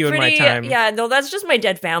quite a few in my time. Yeah, no, that's just my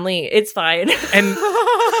dead family. It's fine. And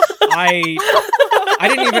I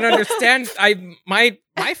didn't even understand. My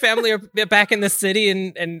family are back in the city,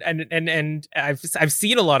 and I've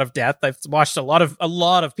seen a lot of death. I've watched a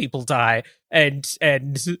lot of people die, and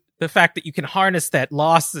the fact that you can harness that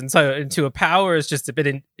loss into a power is just a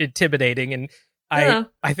bit intimidating. And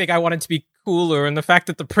I think I wanted to be cooler, and the fact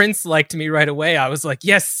that the prince liked me right away, I was like,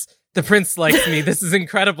 yes, the prince likes me. This is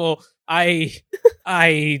incredible. I'm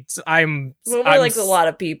Wilmer likes a lot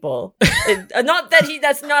of people. Not that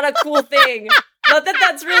that's not a cool thing. Not that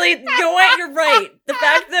that's really, you know what, you're right. The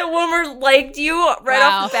fact that Wilmer liked you right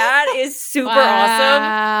off the bat is super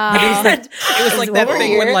awesome. It was like that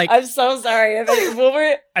thing when like I'm so sorry. I mean,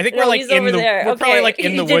 Wilmer, I think we're like in the there. we're probably like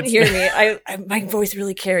in the woods. You didn't hear me. My voice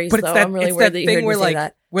really carries, but though. That, I'm really it's worried that that you thing heard me say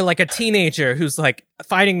that. We're like a teenager who's like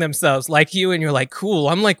finding themselves like you, and you're like, cool.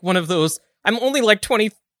 I'm like one of those. I'm only like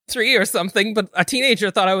 23 or something, but a teenager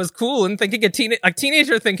thought I was cool, and thinking a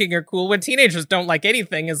teenager thinking you're cool when teenagers don't like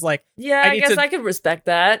anything is like, yeah, I guess I could respect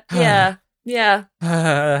that. Yeah.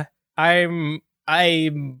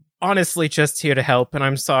 I'm honestly just here to help, and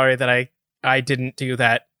I'm sorry that I didn't do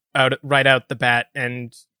that right out the bat,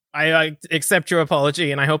 and I accept your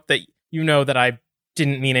apology, and I hope that you know that I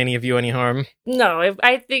didn't mean any of you any harm. No,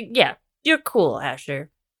 I think, yeah, you're cool, Asher.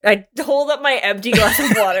 I hold up my empty glass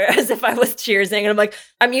of water as if I was cheersing, and I'm like,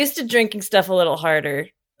 I'm used to drinking stuff a little harder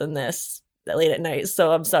than this late at night,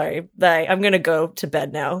 so I'm sorry. Bye. I'm gonna go to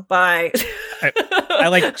bed now. Bye. I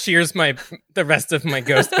like cheers the rest of my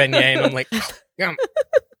ghost beignet, and I'm like,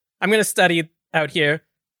 I'm gonna study out here.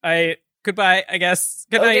 Goodbye, I guess.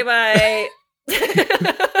 Good night. Okay, bye.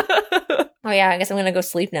 Oh yeah, I guess I'm gonna go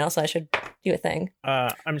sleep now, so I should do a thing.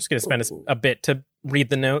 I'm just gonna spend a bit to read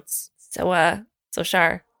the notes. So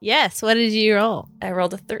Shar. Yes, what did you roll? I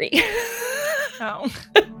rolled a 3. Oh.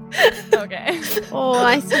 Okay. Oh,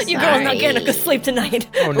 I'm so sorry. You girls not getting a good sleep tonight.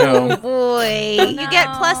 Oh no. Oh boy. Oh, You get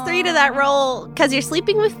 +3 to that roll because you're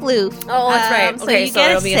sleeping with Floof. Oh, that's right. So Okay, you so get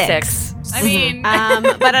it'll be a 6. I mean,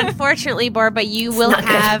 But unfortunately, Borba, you will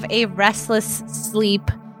have a restless sleep.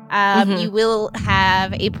 You will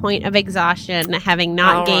have a point of exhaustion, having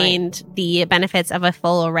not gained the benefits of a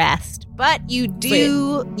full rest. But you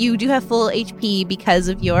do have full HP because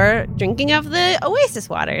of your drinking of the oasis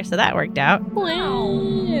water, so that worked out.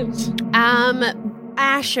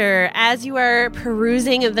 Asher, as you are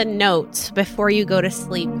perusing the notes before you go to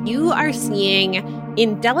sleep, you are seeing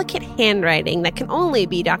in delicate handwriting that can only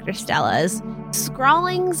be Dr. Stella's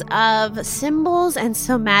scrawlings of symbols and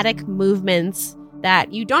somatic movements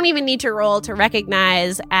that you don't even need to roll to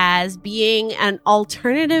recognize as being an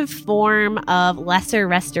alternative form of lesser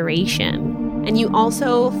restoration. And you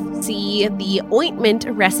also see the ointment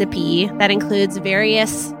recipe that includes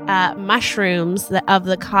various mushrooms of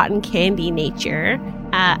the cotton candy nature,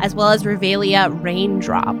 as well as Revelia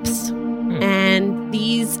raindrops. And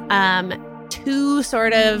these two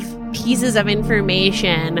sort of pieces of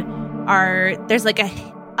information there's like a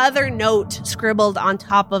other note scribbled on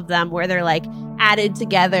top of them where they're like added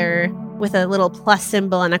together with a little plus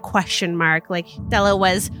symbol and a question mark, like Stella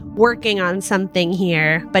was working on something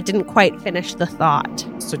here but didn't quite finish the thought.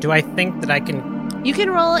 So do I think that I can... You can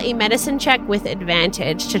roll a medicine check with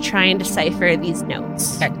advantage to try and decipher these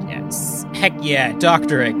notes. Heck yes. Heck yeah,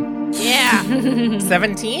 doctoring. Yeah.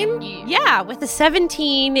 17? Yeah, with a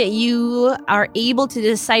 17, you are able to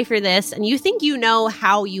decipher this, and you think you know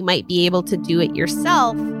how you might be able to do it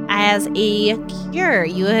yourself as a cure.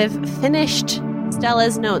 You have finished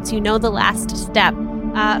Stella's notes. You know the last step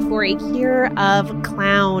for a cure of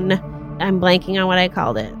clown. I'm blanking on what I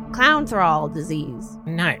called it. Clown thrall disease.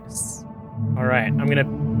 Nice. All right, I'm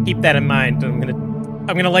gonna keep that in mind. I'm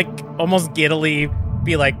gonna like almost giddily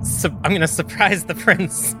be like, I'm gonna surprise the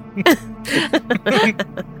prince.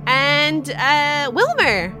 And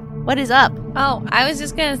Wilmer, what is up? oh, I was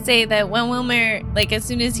just gonna say that when Wilmer, like, as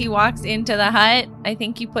soon as he walks into the hut, I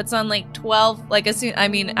think he puts on like 12, like,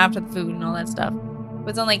 after the food and all that stuff.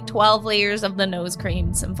 puts on like 12 layers of the nose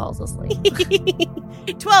creams and falls asleep.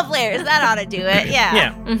 12 layers. That ought to do it. Yeah.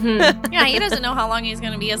 Yeah. Mm-hmm. Yeah, he doesn't know how long he's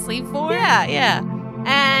going to be asleep for. Yeah.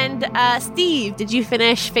 And Steve, did you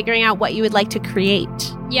finish figuring out what you would like to create?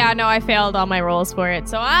 Yeah, no, I failed all my rolls for it,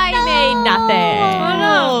 so I made nothing. Oh,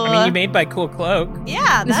 no. I mean, you made by Cool Cloak.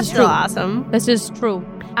 Yeah, This that's is still true. awesome. This is true.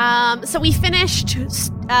 So we finished,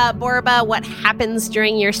 Borba, what happens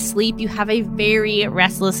during your sleep. You have a very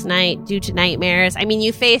restless night due to nightmares. I mean,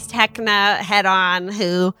 you faced Hecna head on,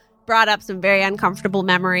 who brought up some very uncomfortable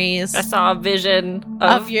memories I saw a vision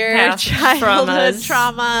of your past childhood traumas.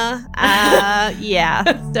 trauma. Yeah,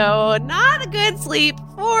 so not a good sleep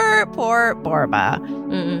for poor Borba.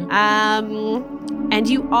 Mm-mm. And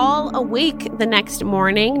you all awake the next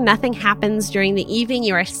morning. Nothing happens during the evening.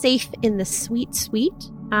 You are safe in the sweet suite.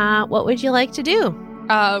 What would you like to do?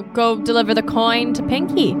 Go deliver the coin to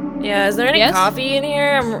Pinky. Yeah, is there any Yes? coffee in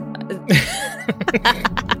here?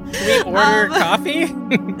 Can we order coffee?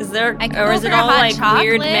 Is there, I could or go is for it a all hot like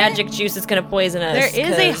weird chocolate. magic juice that's gonna poison us? There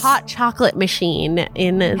is a 'Cause- hot chocolate machine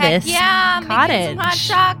in Heck this yeah, making cottage. some hot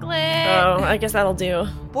chocolate. Oh, I guess that'll do.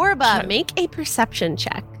 Borba, make a perception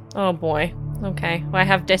check. Oh boy. Okay. Well, I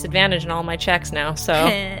have disadvantage in all my checks now. So.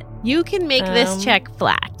 You can make this Um, check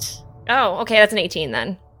flat. Oh, okay. That's an 18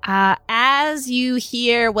 then. As you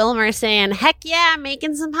hear Wilmer saying, heck yeah,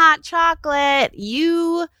 making some hot chocolate,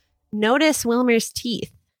 you notice Wilmer's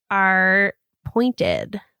teeth are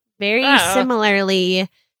pointed very Oh. similarly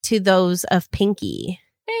to those of Pinky.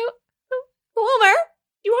 Hey, Wilmer,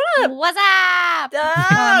 you wanna? What's up? Oh,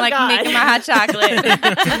 I'm like God. making my hot chocolate.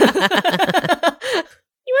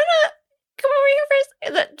 You wanna come over here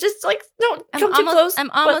first? Just like don't come too close. I'm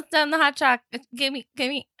but- almost done the hot chocolate. Give me.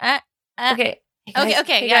 Okay. Hey,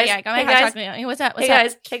 Okay. guys. Yeah. Hey, I got my hey, hot guys. chocolate. Hey, what's up? Hey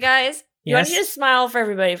What's up? guys. You want Yes? you to smile for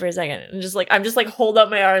everybody for a second and just like I'm just like hold up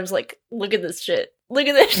my arms like look at this shit. Look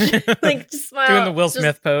at this shit. Like just smile. Doing the Will Just-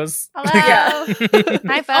 Smith pose. Hello. Yeah.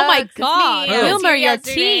 Hi, folks. Oh my It's God. me. I was Wilmer, here your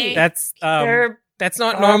yesterday. teeth. They're- That's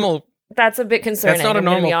not normal. that's a bit concerning. That's not a I'm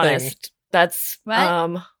gonna be normal thing. honest. That's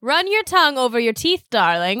What? Run your tongue over your teeth,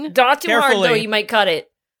 darling. not too hard Carefully. though. You might cut it.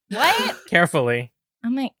 What? Carefully.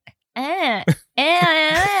 I'm like,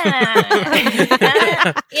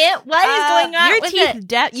 what is going on Your with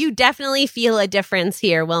teeth, it? you definitely feel a difference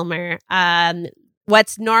here, Wilmer.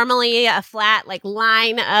 What's normally a flat like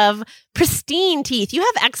line of pristine teeth, you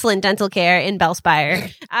have excellent dental care in Bellspire,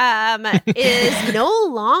 is no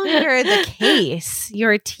longer the case.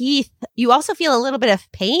 Your teeth, you also feel a little bit of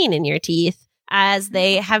pain in your teeth as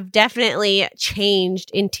they have definitely changed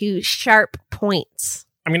into sharp points.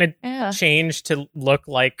 I'm going to Yeah. change to look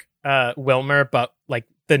like Wilmer, but like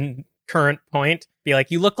the current point. Be like,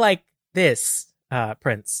 you look like this,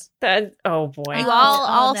 Prince. Oh boy. You Oh, all oh,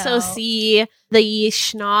 also no. see the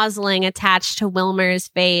schnozzling attached to Wilmer's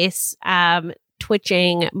face,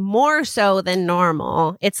 twitching more so than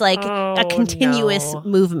normal. It's like Oh, a continuous no.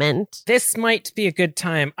 movement. This might be a good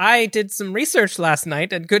time. I did some research last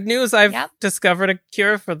night, and good news, I've Yep. discovered a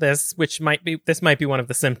cure for this, which might be one of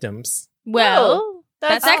the symptoms. Well,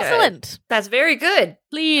 that's good. excellent. That's very good.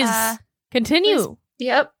 Please continue.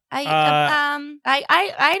 Yep.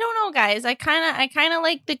 I don't know, guys. I kind of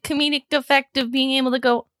like the comedic effect of being able to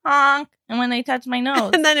go honk, and when they touch my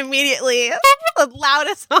nose. And then immediately, the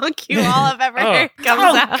loudest honk you all have ever Oh. heard comes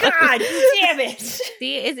Oh out. God! Damn it!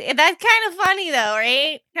 See, that's kind of funny though,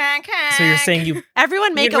 right? So you're saying you?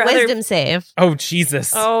 Everyone make You'd a rather- wisdom save. Oh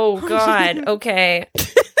Jesus! Oh God. Okay.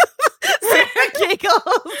 Sarah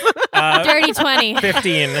giggles. Dirty 20.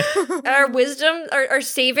 15. Are wisdom are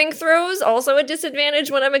saving throws also a disadvantage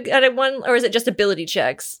when I'm at a one, or is it just ability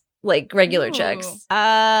checks like regular Ooh. checks?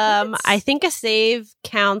 I think a save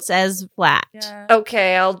counts as flat. Yeah.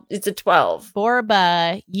 Okay, it's a 12.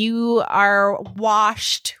 Borba, you are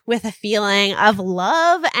washed with a feeling of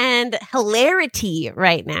love and hilarity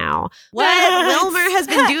right now. What Wilmer has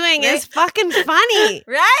been doing is fucking funny.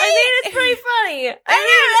 Right? I mean, it's pretty funny.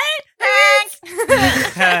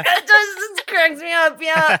 It just cracks me up.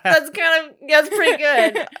 Yeah, that's pretty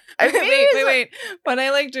good. I mean, Wait. When I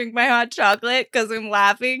like drink my hot chocolate because I'm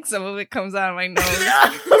laughing, some of it comes out of my nose.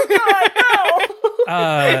 Oh, God, no.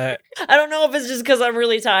 Uh, I don't know if it's just because I'm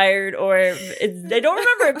really tired or I don't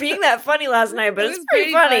remember it being that funny last night, but It it's was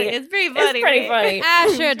pretty funny. It's pretty funny. It's pretty right?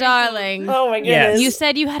 funny. Asher, darling. Oh my Yes. goodness. You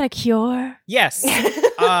said you had a cure? yes.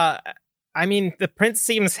 I mean, the prince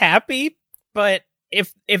seems happy, but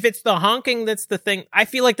if it's the honking that's the thing, I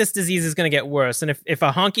feel like this disease is going to get worse. And if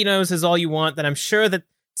a honky nose is all you want, then I'm sure that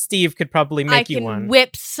Steve could probably make I you can one.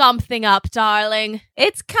 whip something up, darling.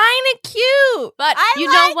 It's kind of cute. But I you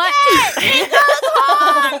like know what? It goes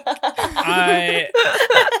on. I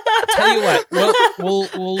tell you what,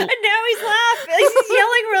 we'll And now he's laughing. He's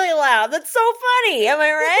yelling really loud. That's so funny. Am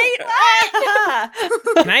I right?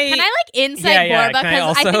 can I, Can I like insight Yeah, Borba? can I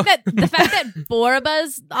Because I also- think that the fact that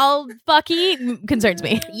Borba's all fucky concerns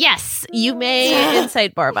me. Yes, you may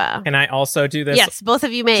insight Borba. can I also do this? Yes, both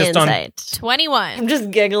of you may Just on- insight. 21. I'm just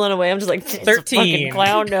giggling away. I'm just like, it's 13. a fucking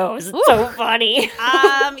clown nose. It's so funny.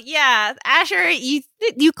 Yeah, Asher, you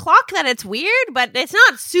clock that it's weird, but it's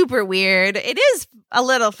not super weird. It is a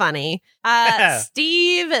little funny.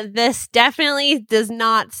 Steve, this definitely does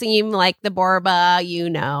not seem like the Borba you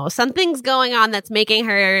know. Something's going on that's making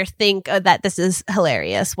her think that this is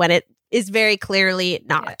hilarious when it is very clearly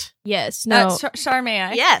not. Yes, no. Char, may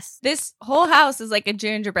I? Yes. This whole house is like a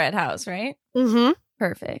gingerbread house, right? Mm-hmm.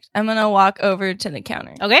 Perfect. I'm gonna walk over to the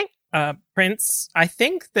counter. Okay. Prince, I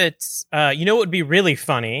think that you know what would be really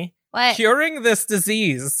funny? What? Curing this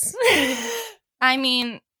disease. I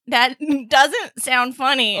mean, that doesn't sound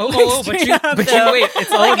funny. Oh, Like, but straight you up, wait, though.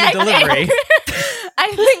 it's all Like, in the delivery.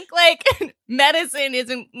 I think like medicine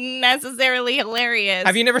isn't necessarily hilarious.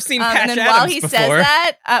 Have you never seen Patch and then Adams while he before? says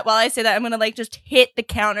that, while I say that, I'm gonna like just hit the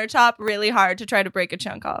countertop really hard to try to break a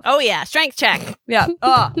chunk off. Oh, yeah. Strength check. Yeah.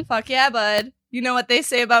 Oh, fuck yeah, bud. You know what they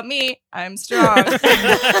say about me? I'm strong.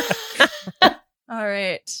 All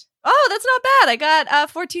right. Oh, that's not bad. I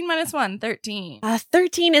got 14 minus 1, 13.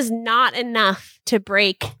 13 is not enough to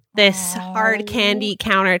break this hard candy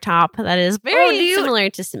countertop that is very similar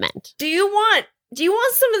to cement. Do you want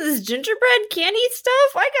some of this gingerbread candy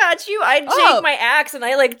stuff? I got you. I Oh. take my axe and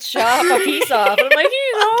I like chop a piece off. And I'm like, here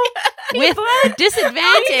you go. With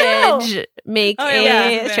disadvantage, make Oh, a yeah,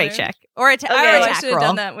 strength disadvantage. check or Okay. Oh, I attack should have roll.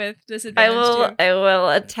 done that with disadvantage. I will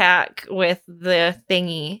attack with the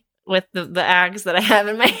thingy, with the axe that I have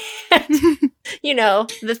in my hand. You know,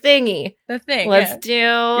 the thingy. The thing. Let's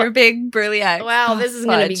yeah. do. Your big burly axe. Wow, this is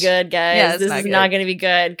going to be Fudge. good, guys. Yeah, it's this not is good. not going to be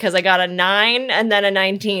good because I got a 9 and then a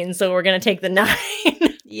 19. So we're going to take the 9.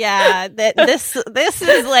 Yeah, this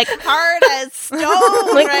is like hard as stone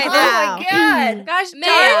Like, right oh now. my God. Gosh Man.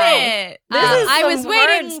 darn it. This is I some was hard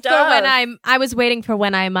waiting for stuff. I was waiting for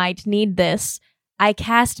when I might need this. I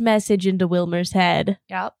cast message into Wilmer's head.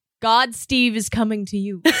 Yep. God, Steve is coming to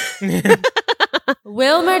you.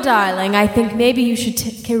 Wilmer, darling, I think maybe you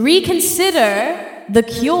should reconsider the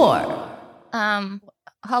cure.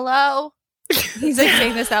 Hello? He's like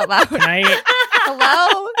saying this out loud. Can I-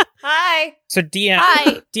 Hello? Hi. so DM,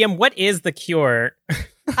 Hi. DM, what is the cure?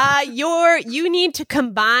 You need to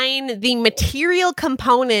combine the material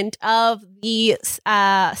component of the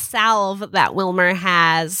salve that Wilmer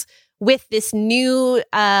has with this new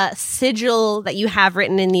sigil that you have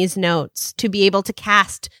written in these notes to be able to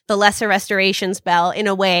cast the Lesser Restoration spell in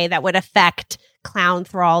a way that would affect Clown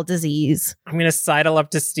Thrall disease. I'm going to sidle up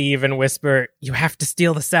to Steve and whisper, you have to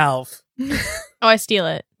steal the salve. Oh, I steal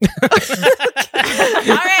it. All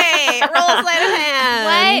right, roll sleight of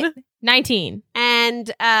hand. What? 19.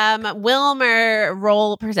 And Wilmer,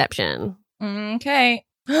 roll perception. Okay.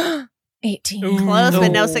 18. Ooh. Close,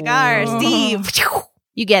 but no cigar. Ooh. Steve,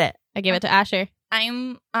 you get it. I give it to Asher.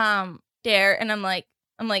 I'm there and I'm like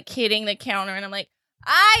hitting the counter and I'm like,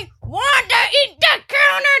 I want to eat the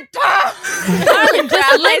countertop. Darling, just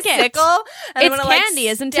Grab my lick it. sickle, and It's I'm gonna, candy,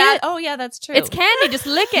 isn't stab- it? Oh yeah, that's true. It's candy. Just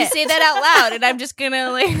lick You it. say that out loud, and I'm just gonna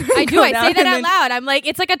like. I do. go I down say that and out then, loud. I'm like,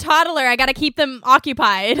 it's like a toddler. I got to keep them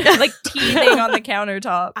occupied. like teething on the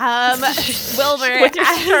countertop. Wilmer, With your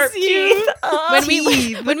as sharp you-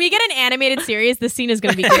 teeth. when we get an animated series, this scene is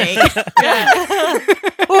going to be great.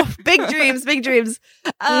 Oof, big dreams, big dreams.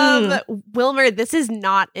 Wilmer, this is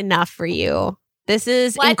not enough for you. This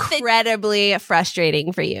is What the- incredibly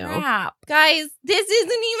frustrating for you. Crap, guys, this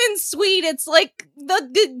isn't even sweet. It's like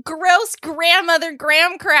the gross grandmother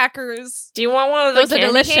graham crackers. Do you want one of the Those are candy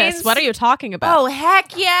delicious. canes? What are you talking about? Oh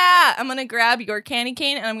heck yeah! I'm gonna grab your candy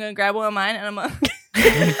cane and I'm gonna grab one of mine and I'm gonna.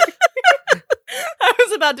 I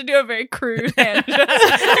was about to do a very crude hand gesture,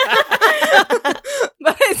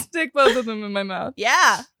 but I stick both of them in my mouth.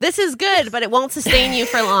 Yeah, this is good, but it won't sustain you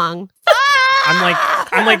for long.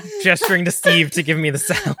 I'm like gesturing to Steve to give me the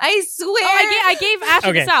salve. I swear. Oh, I gave Asher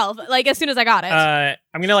Okay. the salve, like, as soon as I got it.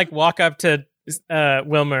 I'm gonna like walk up to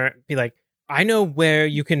Wilmer, be like, I know where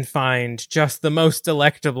you can find just the most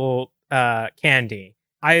delectable candy.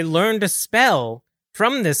 I learned a spell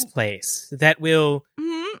from this place that will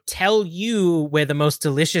Mhm. tell you where the most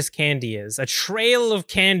delicious candy is. A trail of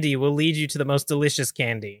candy will lead you to the most delicious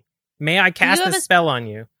candy. May I cast have a a- spell on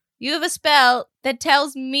you? You have a spell that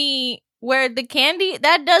tells me where the candy,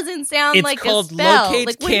 that doesn't sound It's like called a spell. locate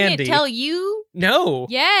Like, wouldn't candy. it tell you? No.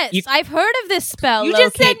 Yes, You- I've heard of this spell. You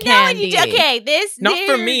just said locate no, and you candy. okay. This Not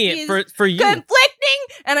for there me, is for you. conflicting,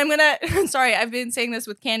 and I'm gonna. Sorry, I've been saying this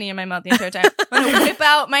with candy in my mouth the entire time. I'm gonna whip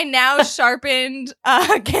out my now sharpened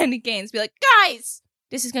candy canes. Be like, guys,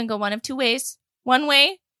 this is gonna go one of two ways. One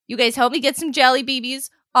way, you guys help me get some jelly BBs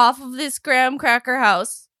off of this graham cracker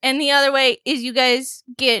house. And the other way is you guys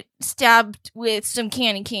get stabbed with some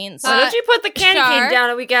candy canes. Why don't you put the candy Char? cane down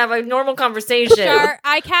and we can have a normal conversation? Char,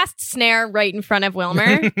 I cast snare right in front of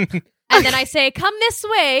Wilmer. And then I say, come this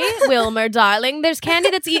way, Wilmer, darling. There's candy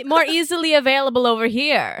that's more easily available over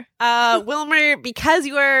here. Wilmer, because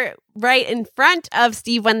you are right in front of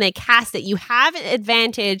Steve when they cast it, you have an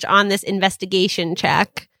advantage on this investigation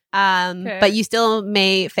check. Okay. But you still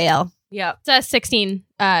may fail. Yep. It's a 16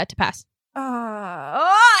 to pass.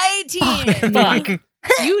 18. Fuck.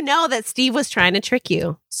 You know that Steve was trying to trick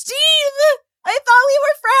you. Steve, I thought we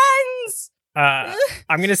were friends.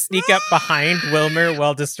 I'm going to sneak up behind Wilmer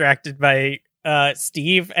while distracted by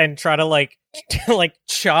Steve and try to like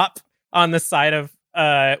chop on the side of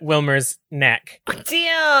Wilmer's neck.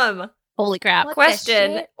 Damn. Holy crap. What the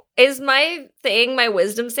Question. shit? Is my thing my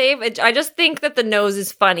wisdom save? I just think that the nose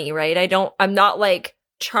is funny, right? I'm not like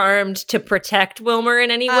charmed to protect Wilmer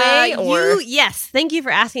in any way, or Yes, thank you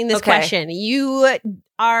for asking this Okay. question. You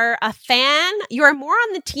are a fan. You are more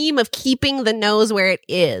on the team of keeping the nose where it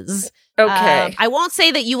is. okay. I won't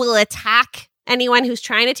say that you will attack anyone who's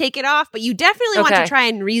trying to take it off, but you definitely want Okay. to try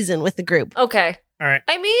and reason with the group. Okay. All right.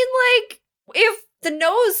 I mean, like, if the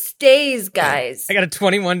nose stays, guys, I got a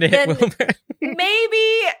 21 to hit Then- Wilmer.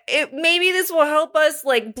 maybe this will help us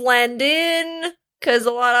like blend in, because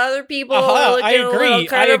a lot of other people are Uh-huh, looking I a little agree.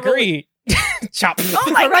 kind I of- agree. Chop.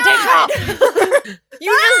 Oh my god!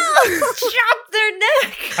 You just chopped their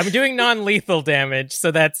neck. I'm doing non-lethal damage,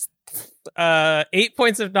 so that's 8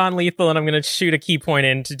 points of non-lethal, and I'm going to shoot a key point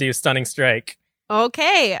in to do stunning strike.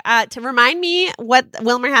 Okay. To remind me what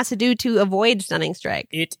Wilmer has to do to avoid stunning strike.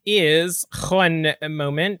 It is, one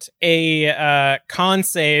moment, a con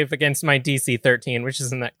save against my DC 13, which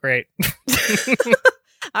isn't that great.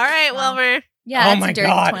 All right, Wow. Wilmer. Yeah, Oh that's my a dirty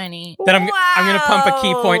God. 20. Then I'm going to pump a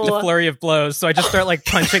key point to Wow. flurry of blows, so I just start like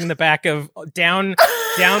punching the back of down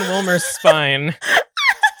Wilmer's spine.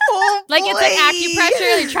 Like it's like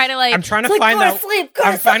acupressure. You're trying to like. I'm trying to Like, find go to that. sleep, go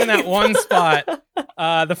I'm to finding that sleep. one spot.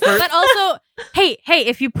 The first. But also, hey,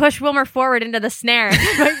 if you push Wilmer forward into the snare,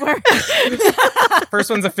 it might work. First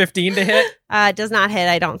one's a 15 to hit. Does not hit,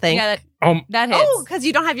 I don't think. Yeah, Oh, that hits. Oh, because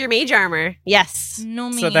you don't have your mage armor. Yes. No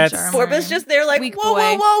mage So that's- armor. Forba's just there, like Weak whoa, boy.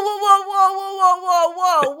 whoa, whoa, whoa, whoa, whoa, whoa,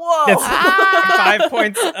 whoa, whoa, whoa. That's 5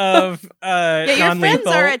 points of Yeah, your friends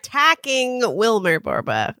non-lethal. are attacking Wilmer,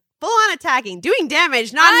 Borba. Full on attacking. Doing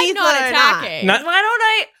damage, not I'm lethal not or attacking. Not- Why don't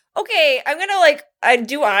I? Okay, I'm gonna like.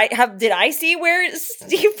 Did I see where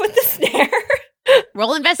Steve put the snare? not.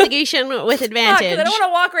 Roll investigation with Because advantage. I don't want to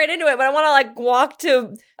walk right into it, but I want to like walk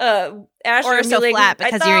to Asher Or and so be like, flat I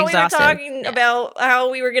because thought you're we were exhausted. talking about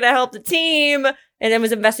how we were gonna help the team, and it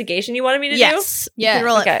was investigation you wanted me to do. Yes. Yeah. You can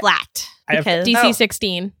roll Okay. it flat. I have Because, DC Oh.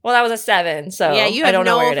 16. Well, that was a 7, so yeah, you I have don't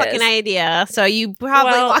know no where it fucking is. idea. So you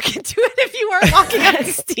probably Well- walk into it if you weren't walking up to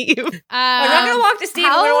Steve. I'm not gonna walk to Steve.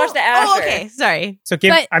 I'm gonna watch the Asher. Oh, okay. Sorry. So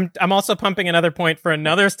give. But- I'm also pumping another point for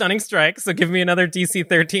another stunning strike. So give me another DC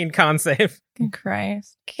 13 con save. Good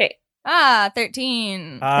Christ. Okay.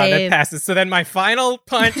 13. That Save. passes. So then my final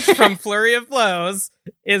punch from flurry of blows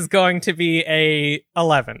is going to be a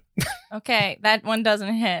 11. Okay, that one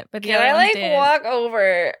doesn't hit, but the Can other I one like did. walk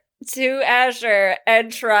over to Asher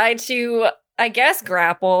and try to, I guess,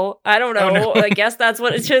 grapple? I don't know. Oh, no. I guess that's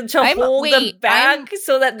what to I'm- hold them wait, back I'm-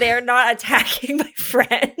 so that they're not attacking my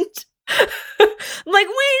friend. I'm like,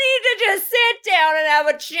 we need to just sit down and have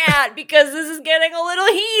a chat because this is getting a little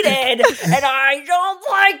heated and I don't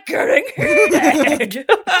like getting heated.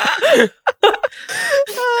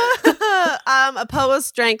 Oppose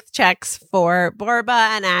strength checks for Borba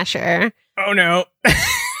and Asher. Oh no.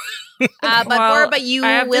 But Well, Borba, you I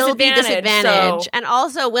have will be disadvantage, disadvantaged. so- And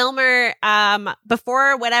also, Wilmer,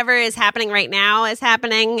 before whatever is happening right now is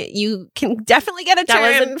happening, you can definitely get a That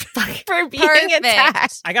turn wasn't for being Perfect.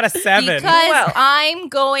 attacked. I got a 7. Because Well. I'm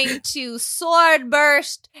going to sword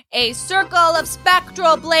burst a circle of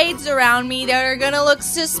spectral blades around me that are gonna look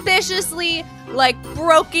suspiciously like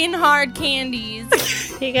broken hard candies.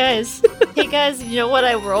 Hey guys, you know what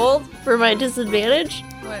I rolled for my disadvantage?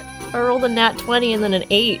 What? I rolled a nat 20 and then an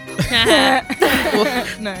 8.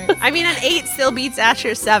 Nice. I mean, an 8 still beats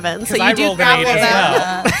Asher's 7, so 'Cause you I do rolled an 8 grapple as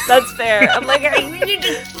that. well. That's fair. I'm like, hey,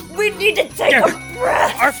 we need to take a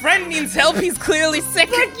breath. Our friend needs help. He's clearly sick.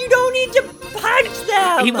 But you don't need to punch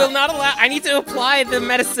them. He will not allow. I need to apply the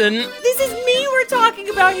medicine. This is me we're talking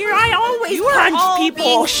about here. I always You are punch all people.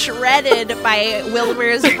 being shredded by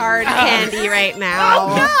Wilmer's hard candy right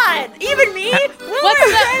now. Oh God! Even me?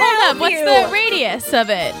 What's the radius of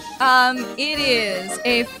it? It is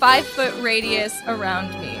a 5-foot radius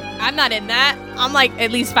around me. I'm not in that. I'm like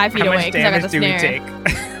at least 5 feet How away much because I got the damage do we snare. take?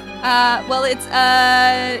 Well, it's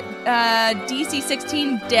DC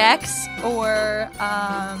 16 Dex or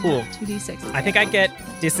Cool. 2d6. I think I get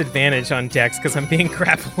disadvantage on Dex because I'm being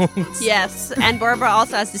grappled. Yes, and Barbara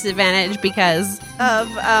also has disadvantage because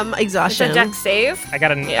of Is a exhaustion. dex save? I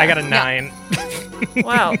got a 9.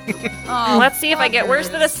 Wow. Oh, Let's see if I get worse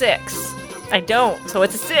than a 6. I don't, so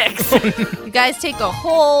it's a 6. You guys take a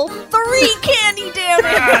whole 3 candy damage.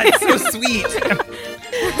 Ah, it's so sweet.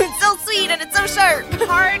 It's so sweet and it's so sharp.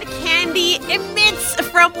 Hard candy emits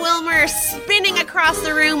from Wilmer, spinning across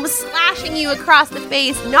the room, slashing you across the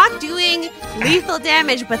face, not doing lethal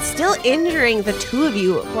damage, but still injuring the two of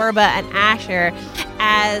you, Borba and Asher,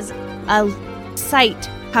 as a sight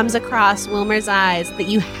comes across Wilmer's eyes that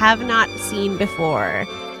you have not seen before,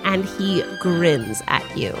 and he grins at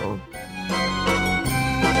you.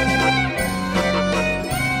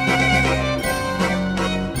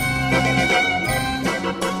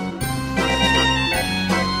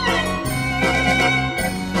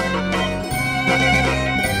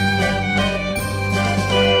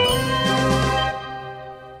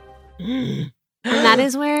 And that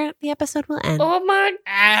is where the episode will end. Oh my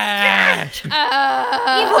Ah.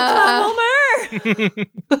 Evil Clown Wilmer!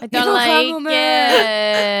 I don't like it.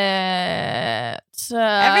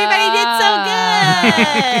 Everybody did so good.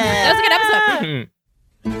 That was a good episode.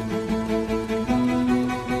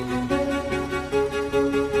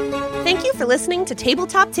 Thank you for listening to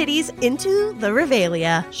Tabletop Titties Into the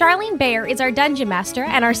Revelia. Charlene Bayer is our dungeon master,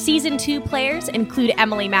 and our season 2 players include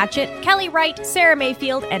Emily Matchett, Kelly Wright, Sarah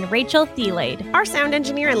Mayfield, and Rachel Thielade. Our sound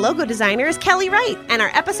engineer and logo designer is Kelly Wright, and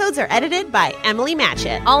our episodes are edited by Emily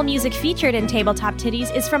Matchett. All music featured in Tabletop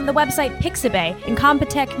Titties is from the website Pixabay,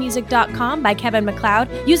 Incompetechmusic.com by Kevin MacLeod,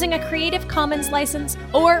 using a Creative Commons license,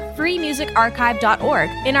 or freemusicarchive.org.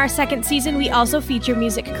 In our second season, we also feature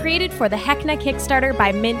music created for the Heckna Kickstarter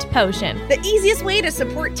by Mint Potion. The easiest way to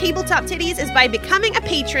support Tabletop Titties is by becoming a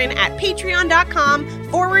patron at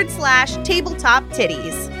patreon.com/Tabletop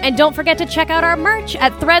Titties. And don't forget to check out our merch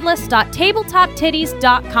at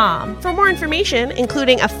threadless.tabletoptitties.com. For more information,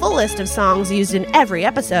 including a full list of songs used in every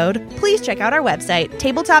episode, please check out our website,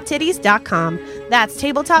 tabletoptitties.com. That's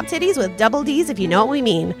Tabletop Titties with double D's if you know what we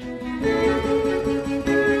mean.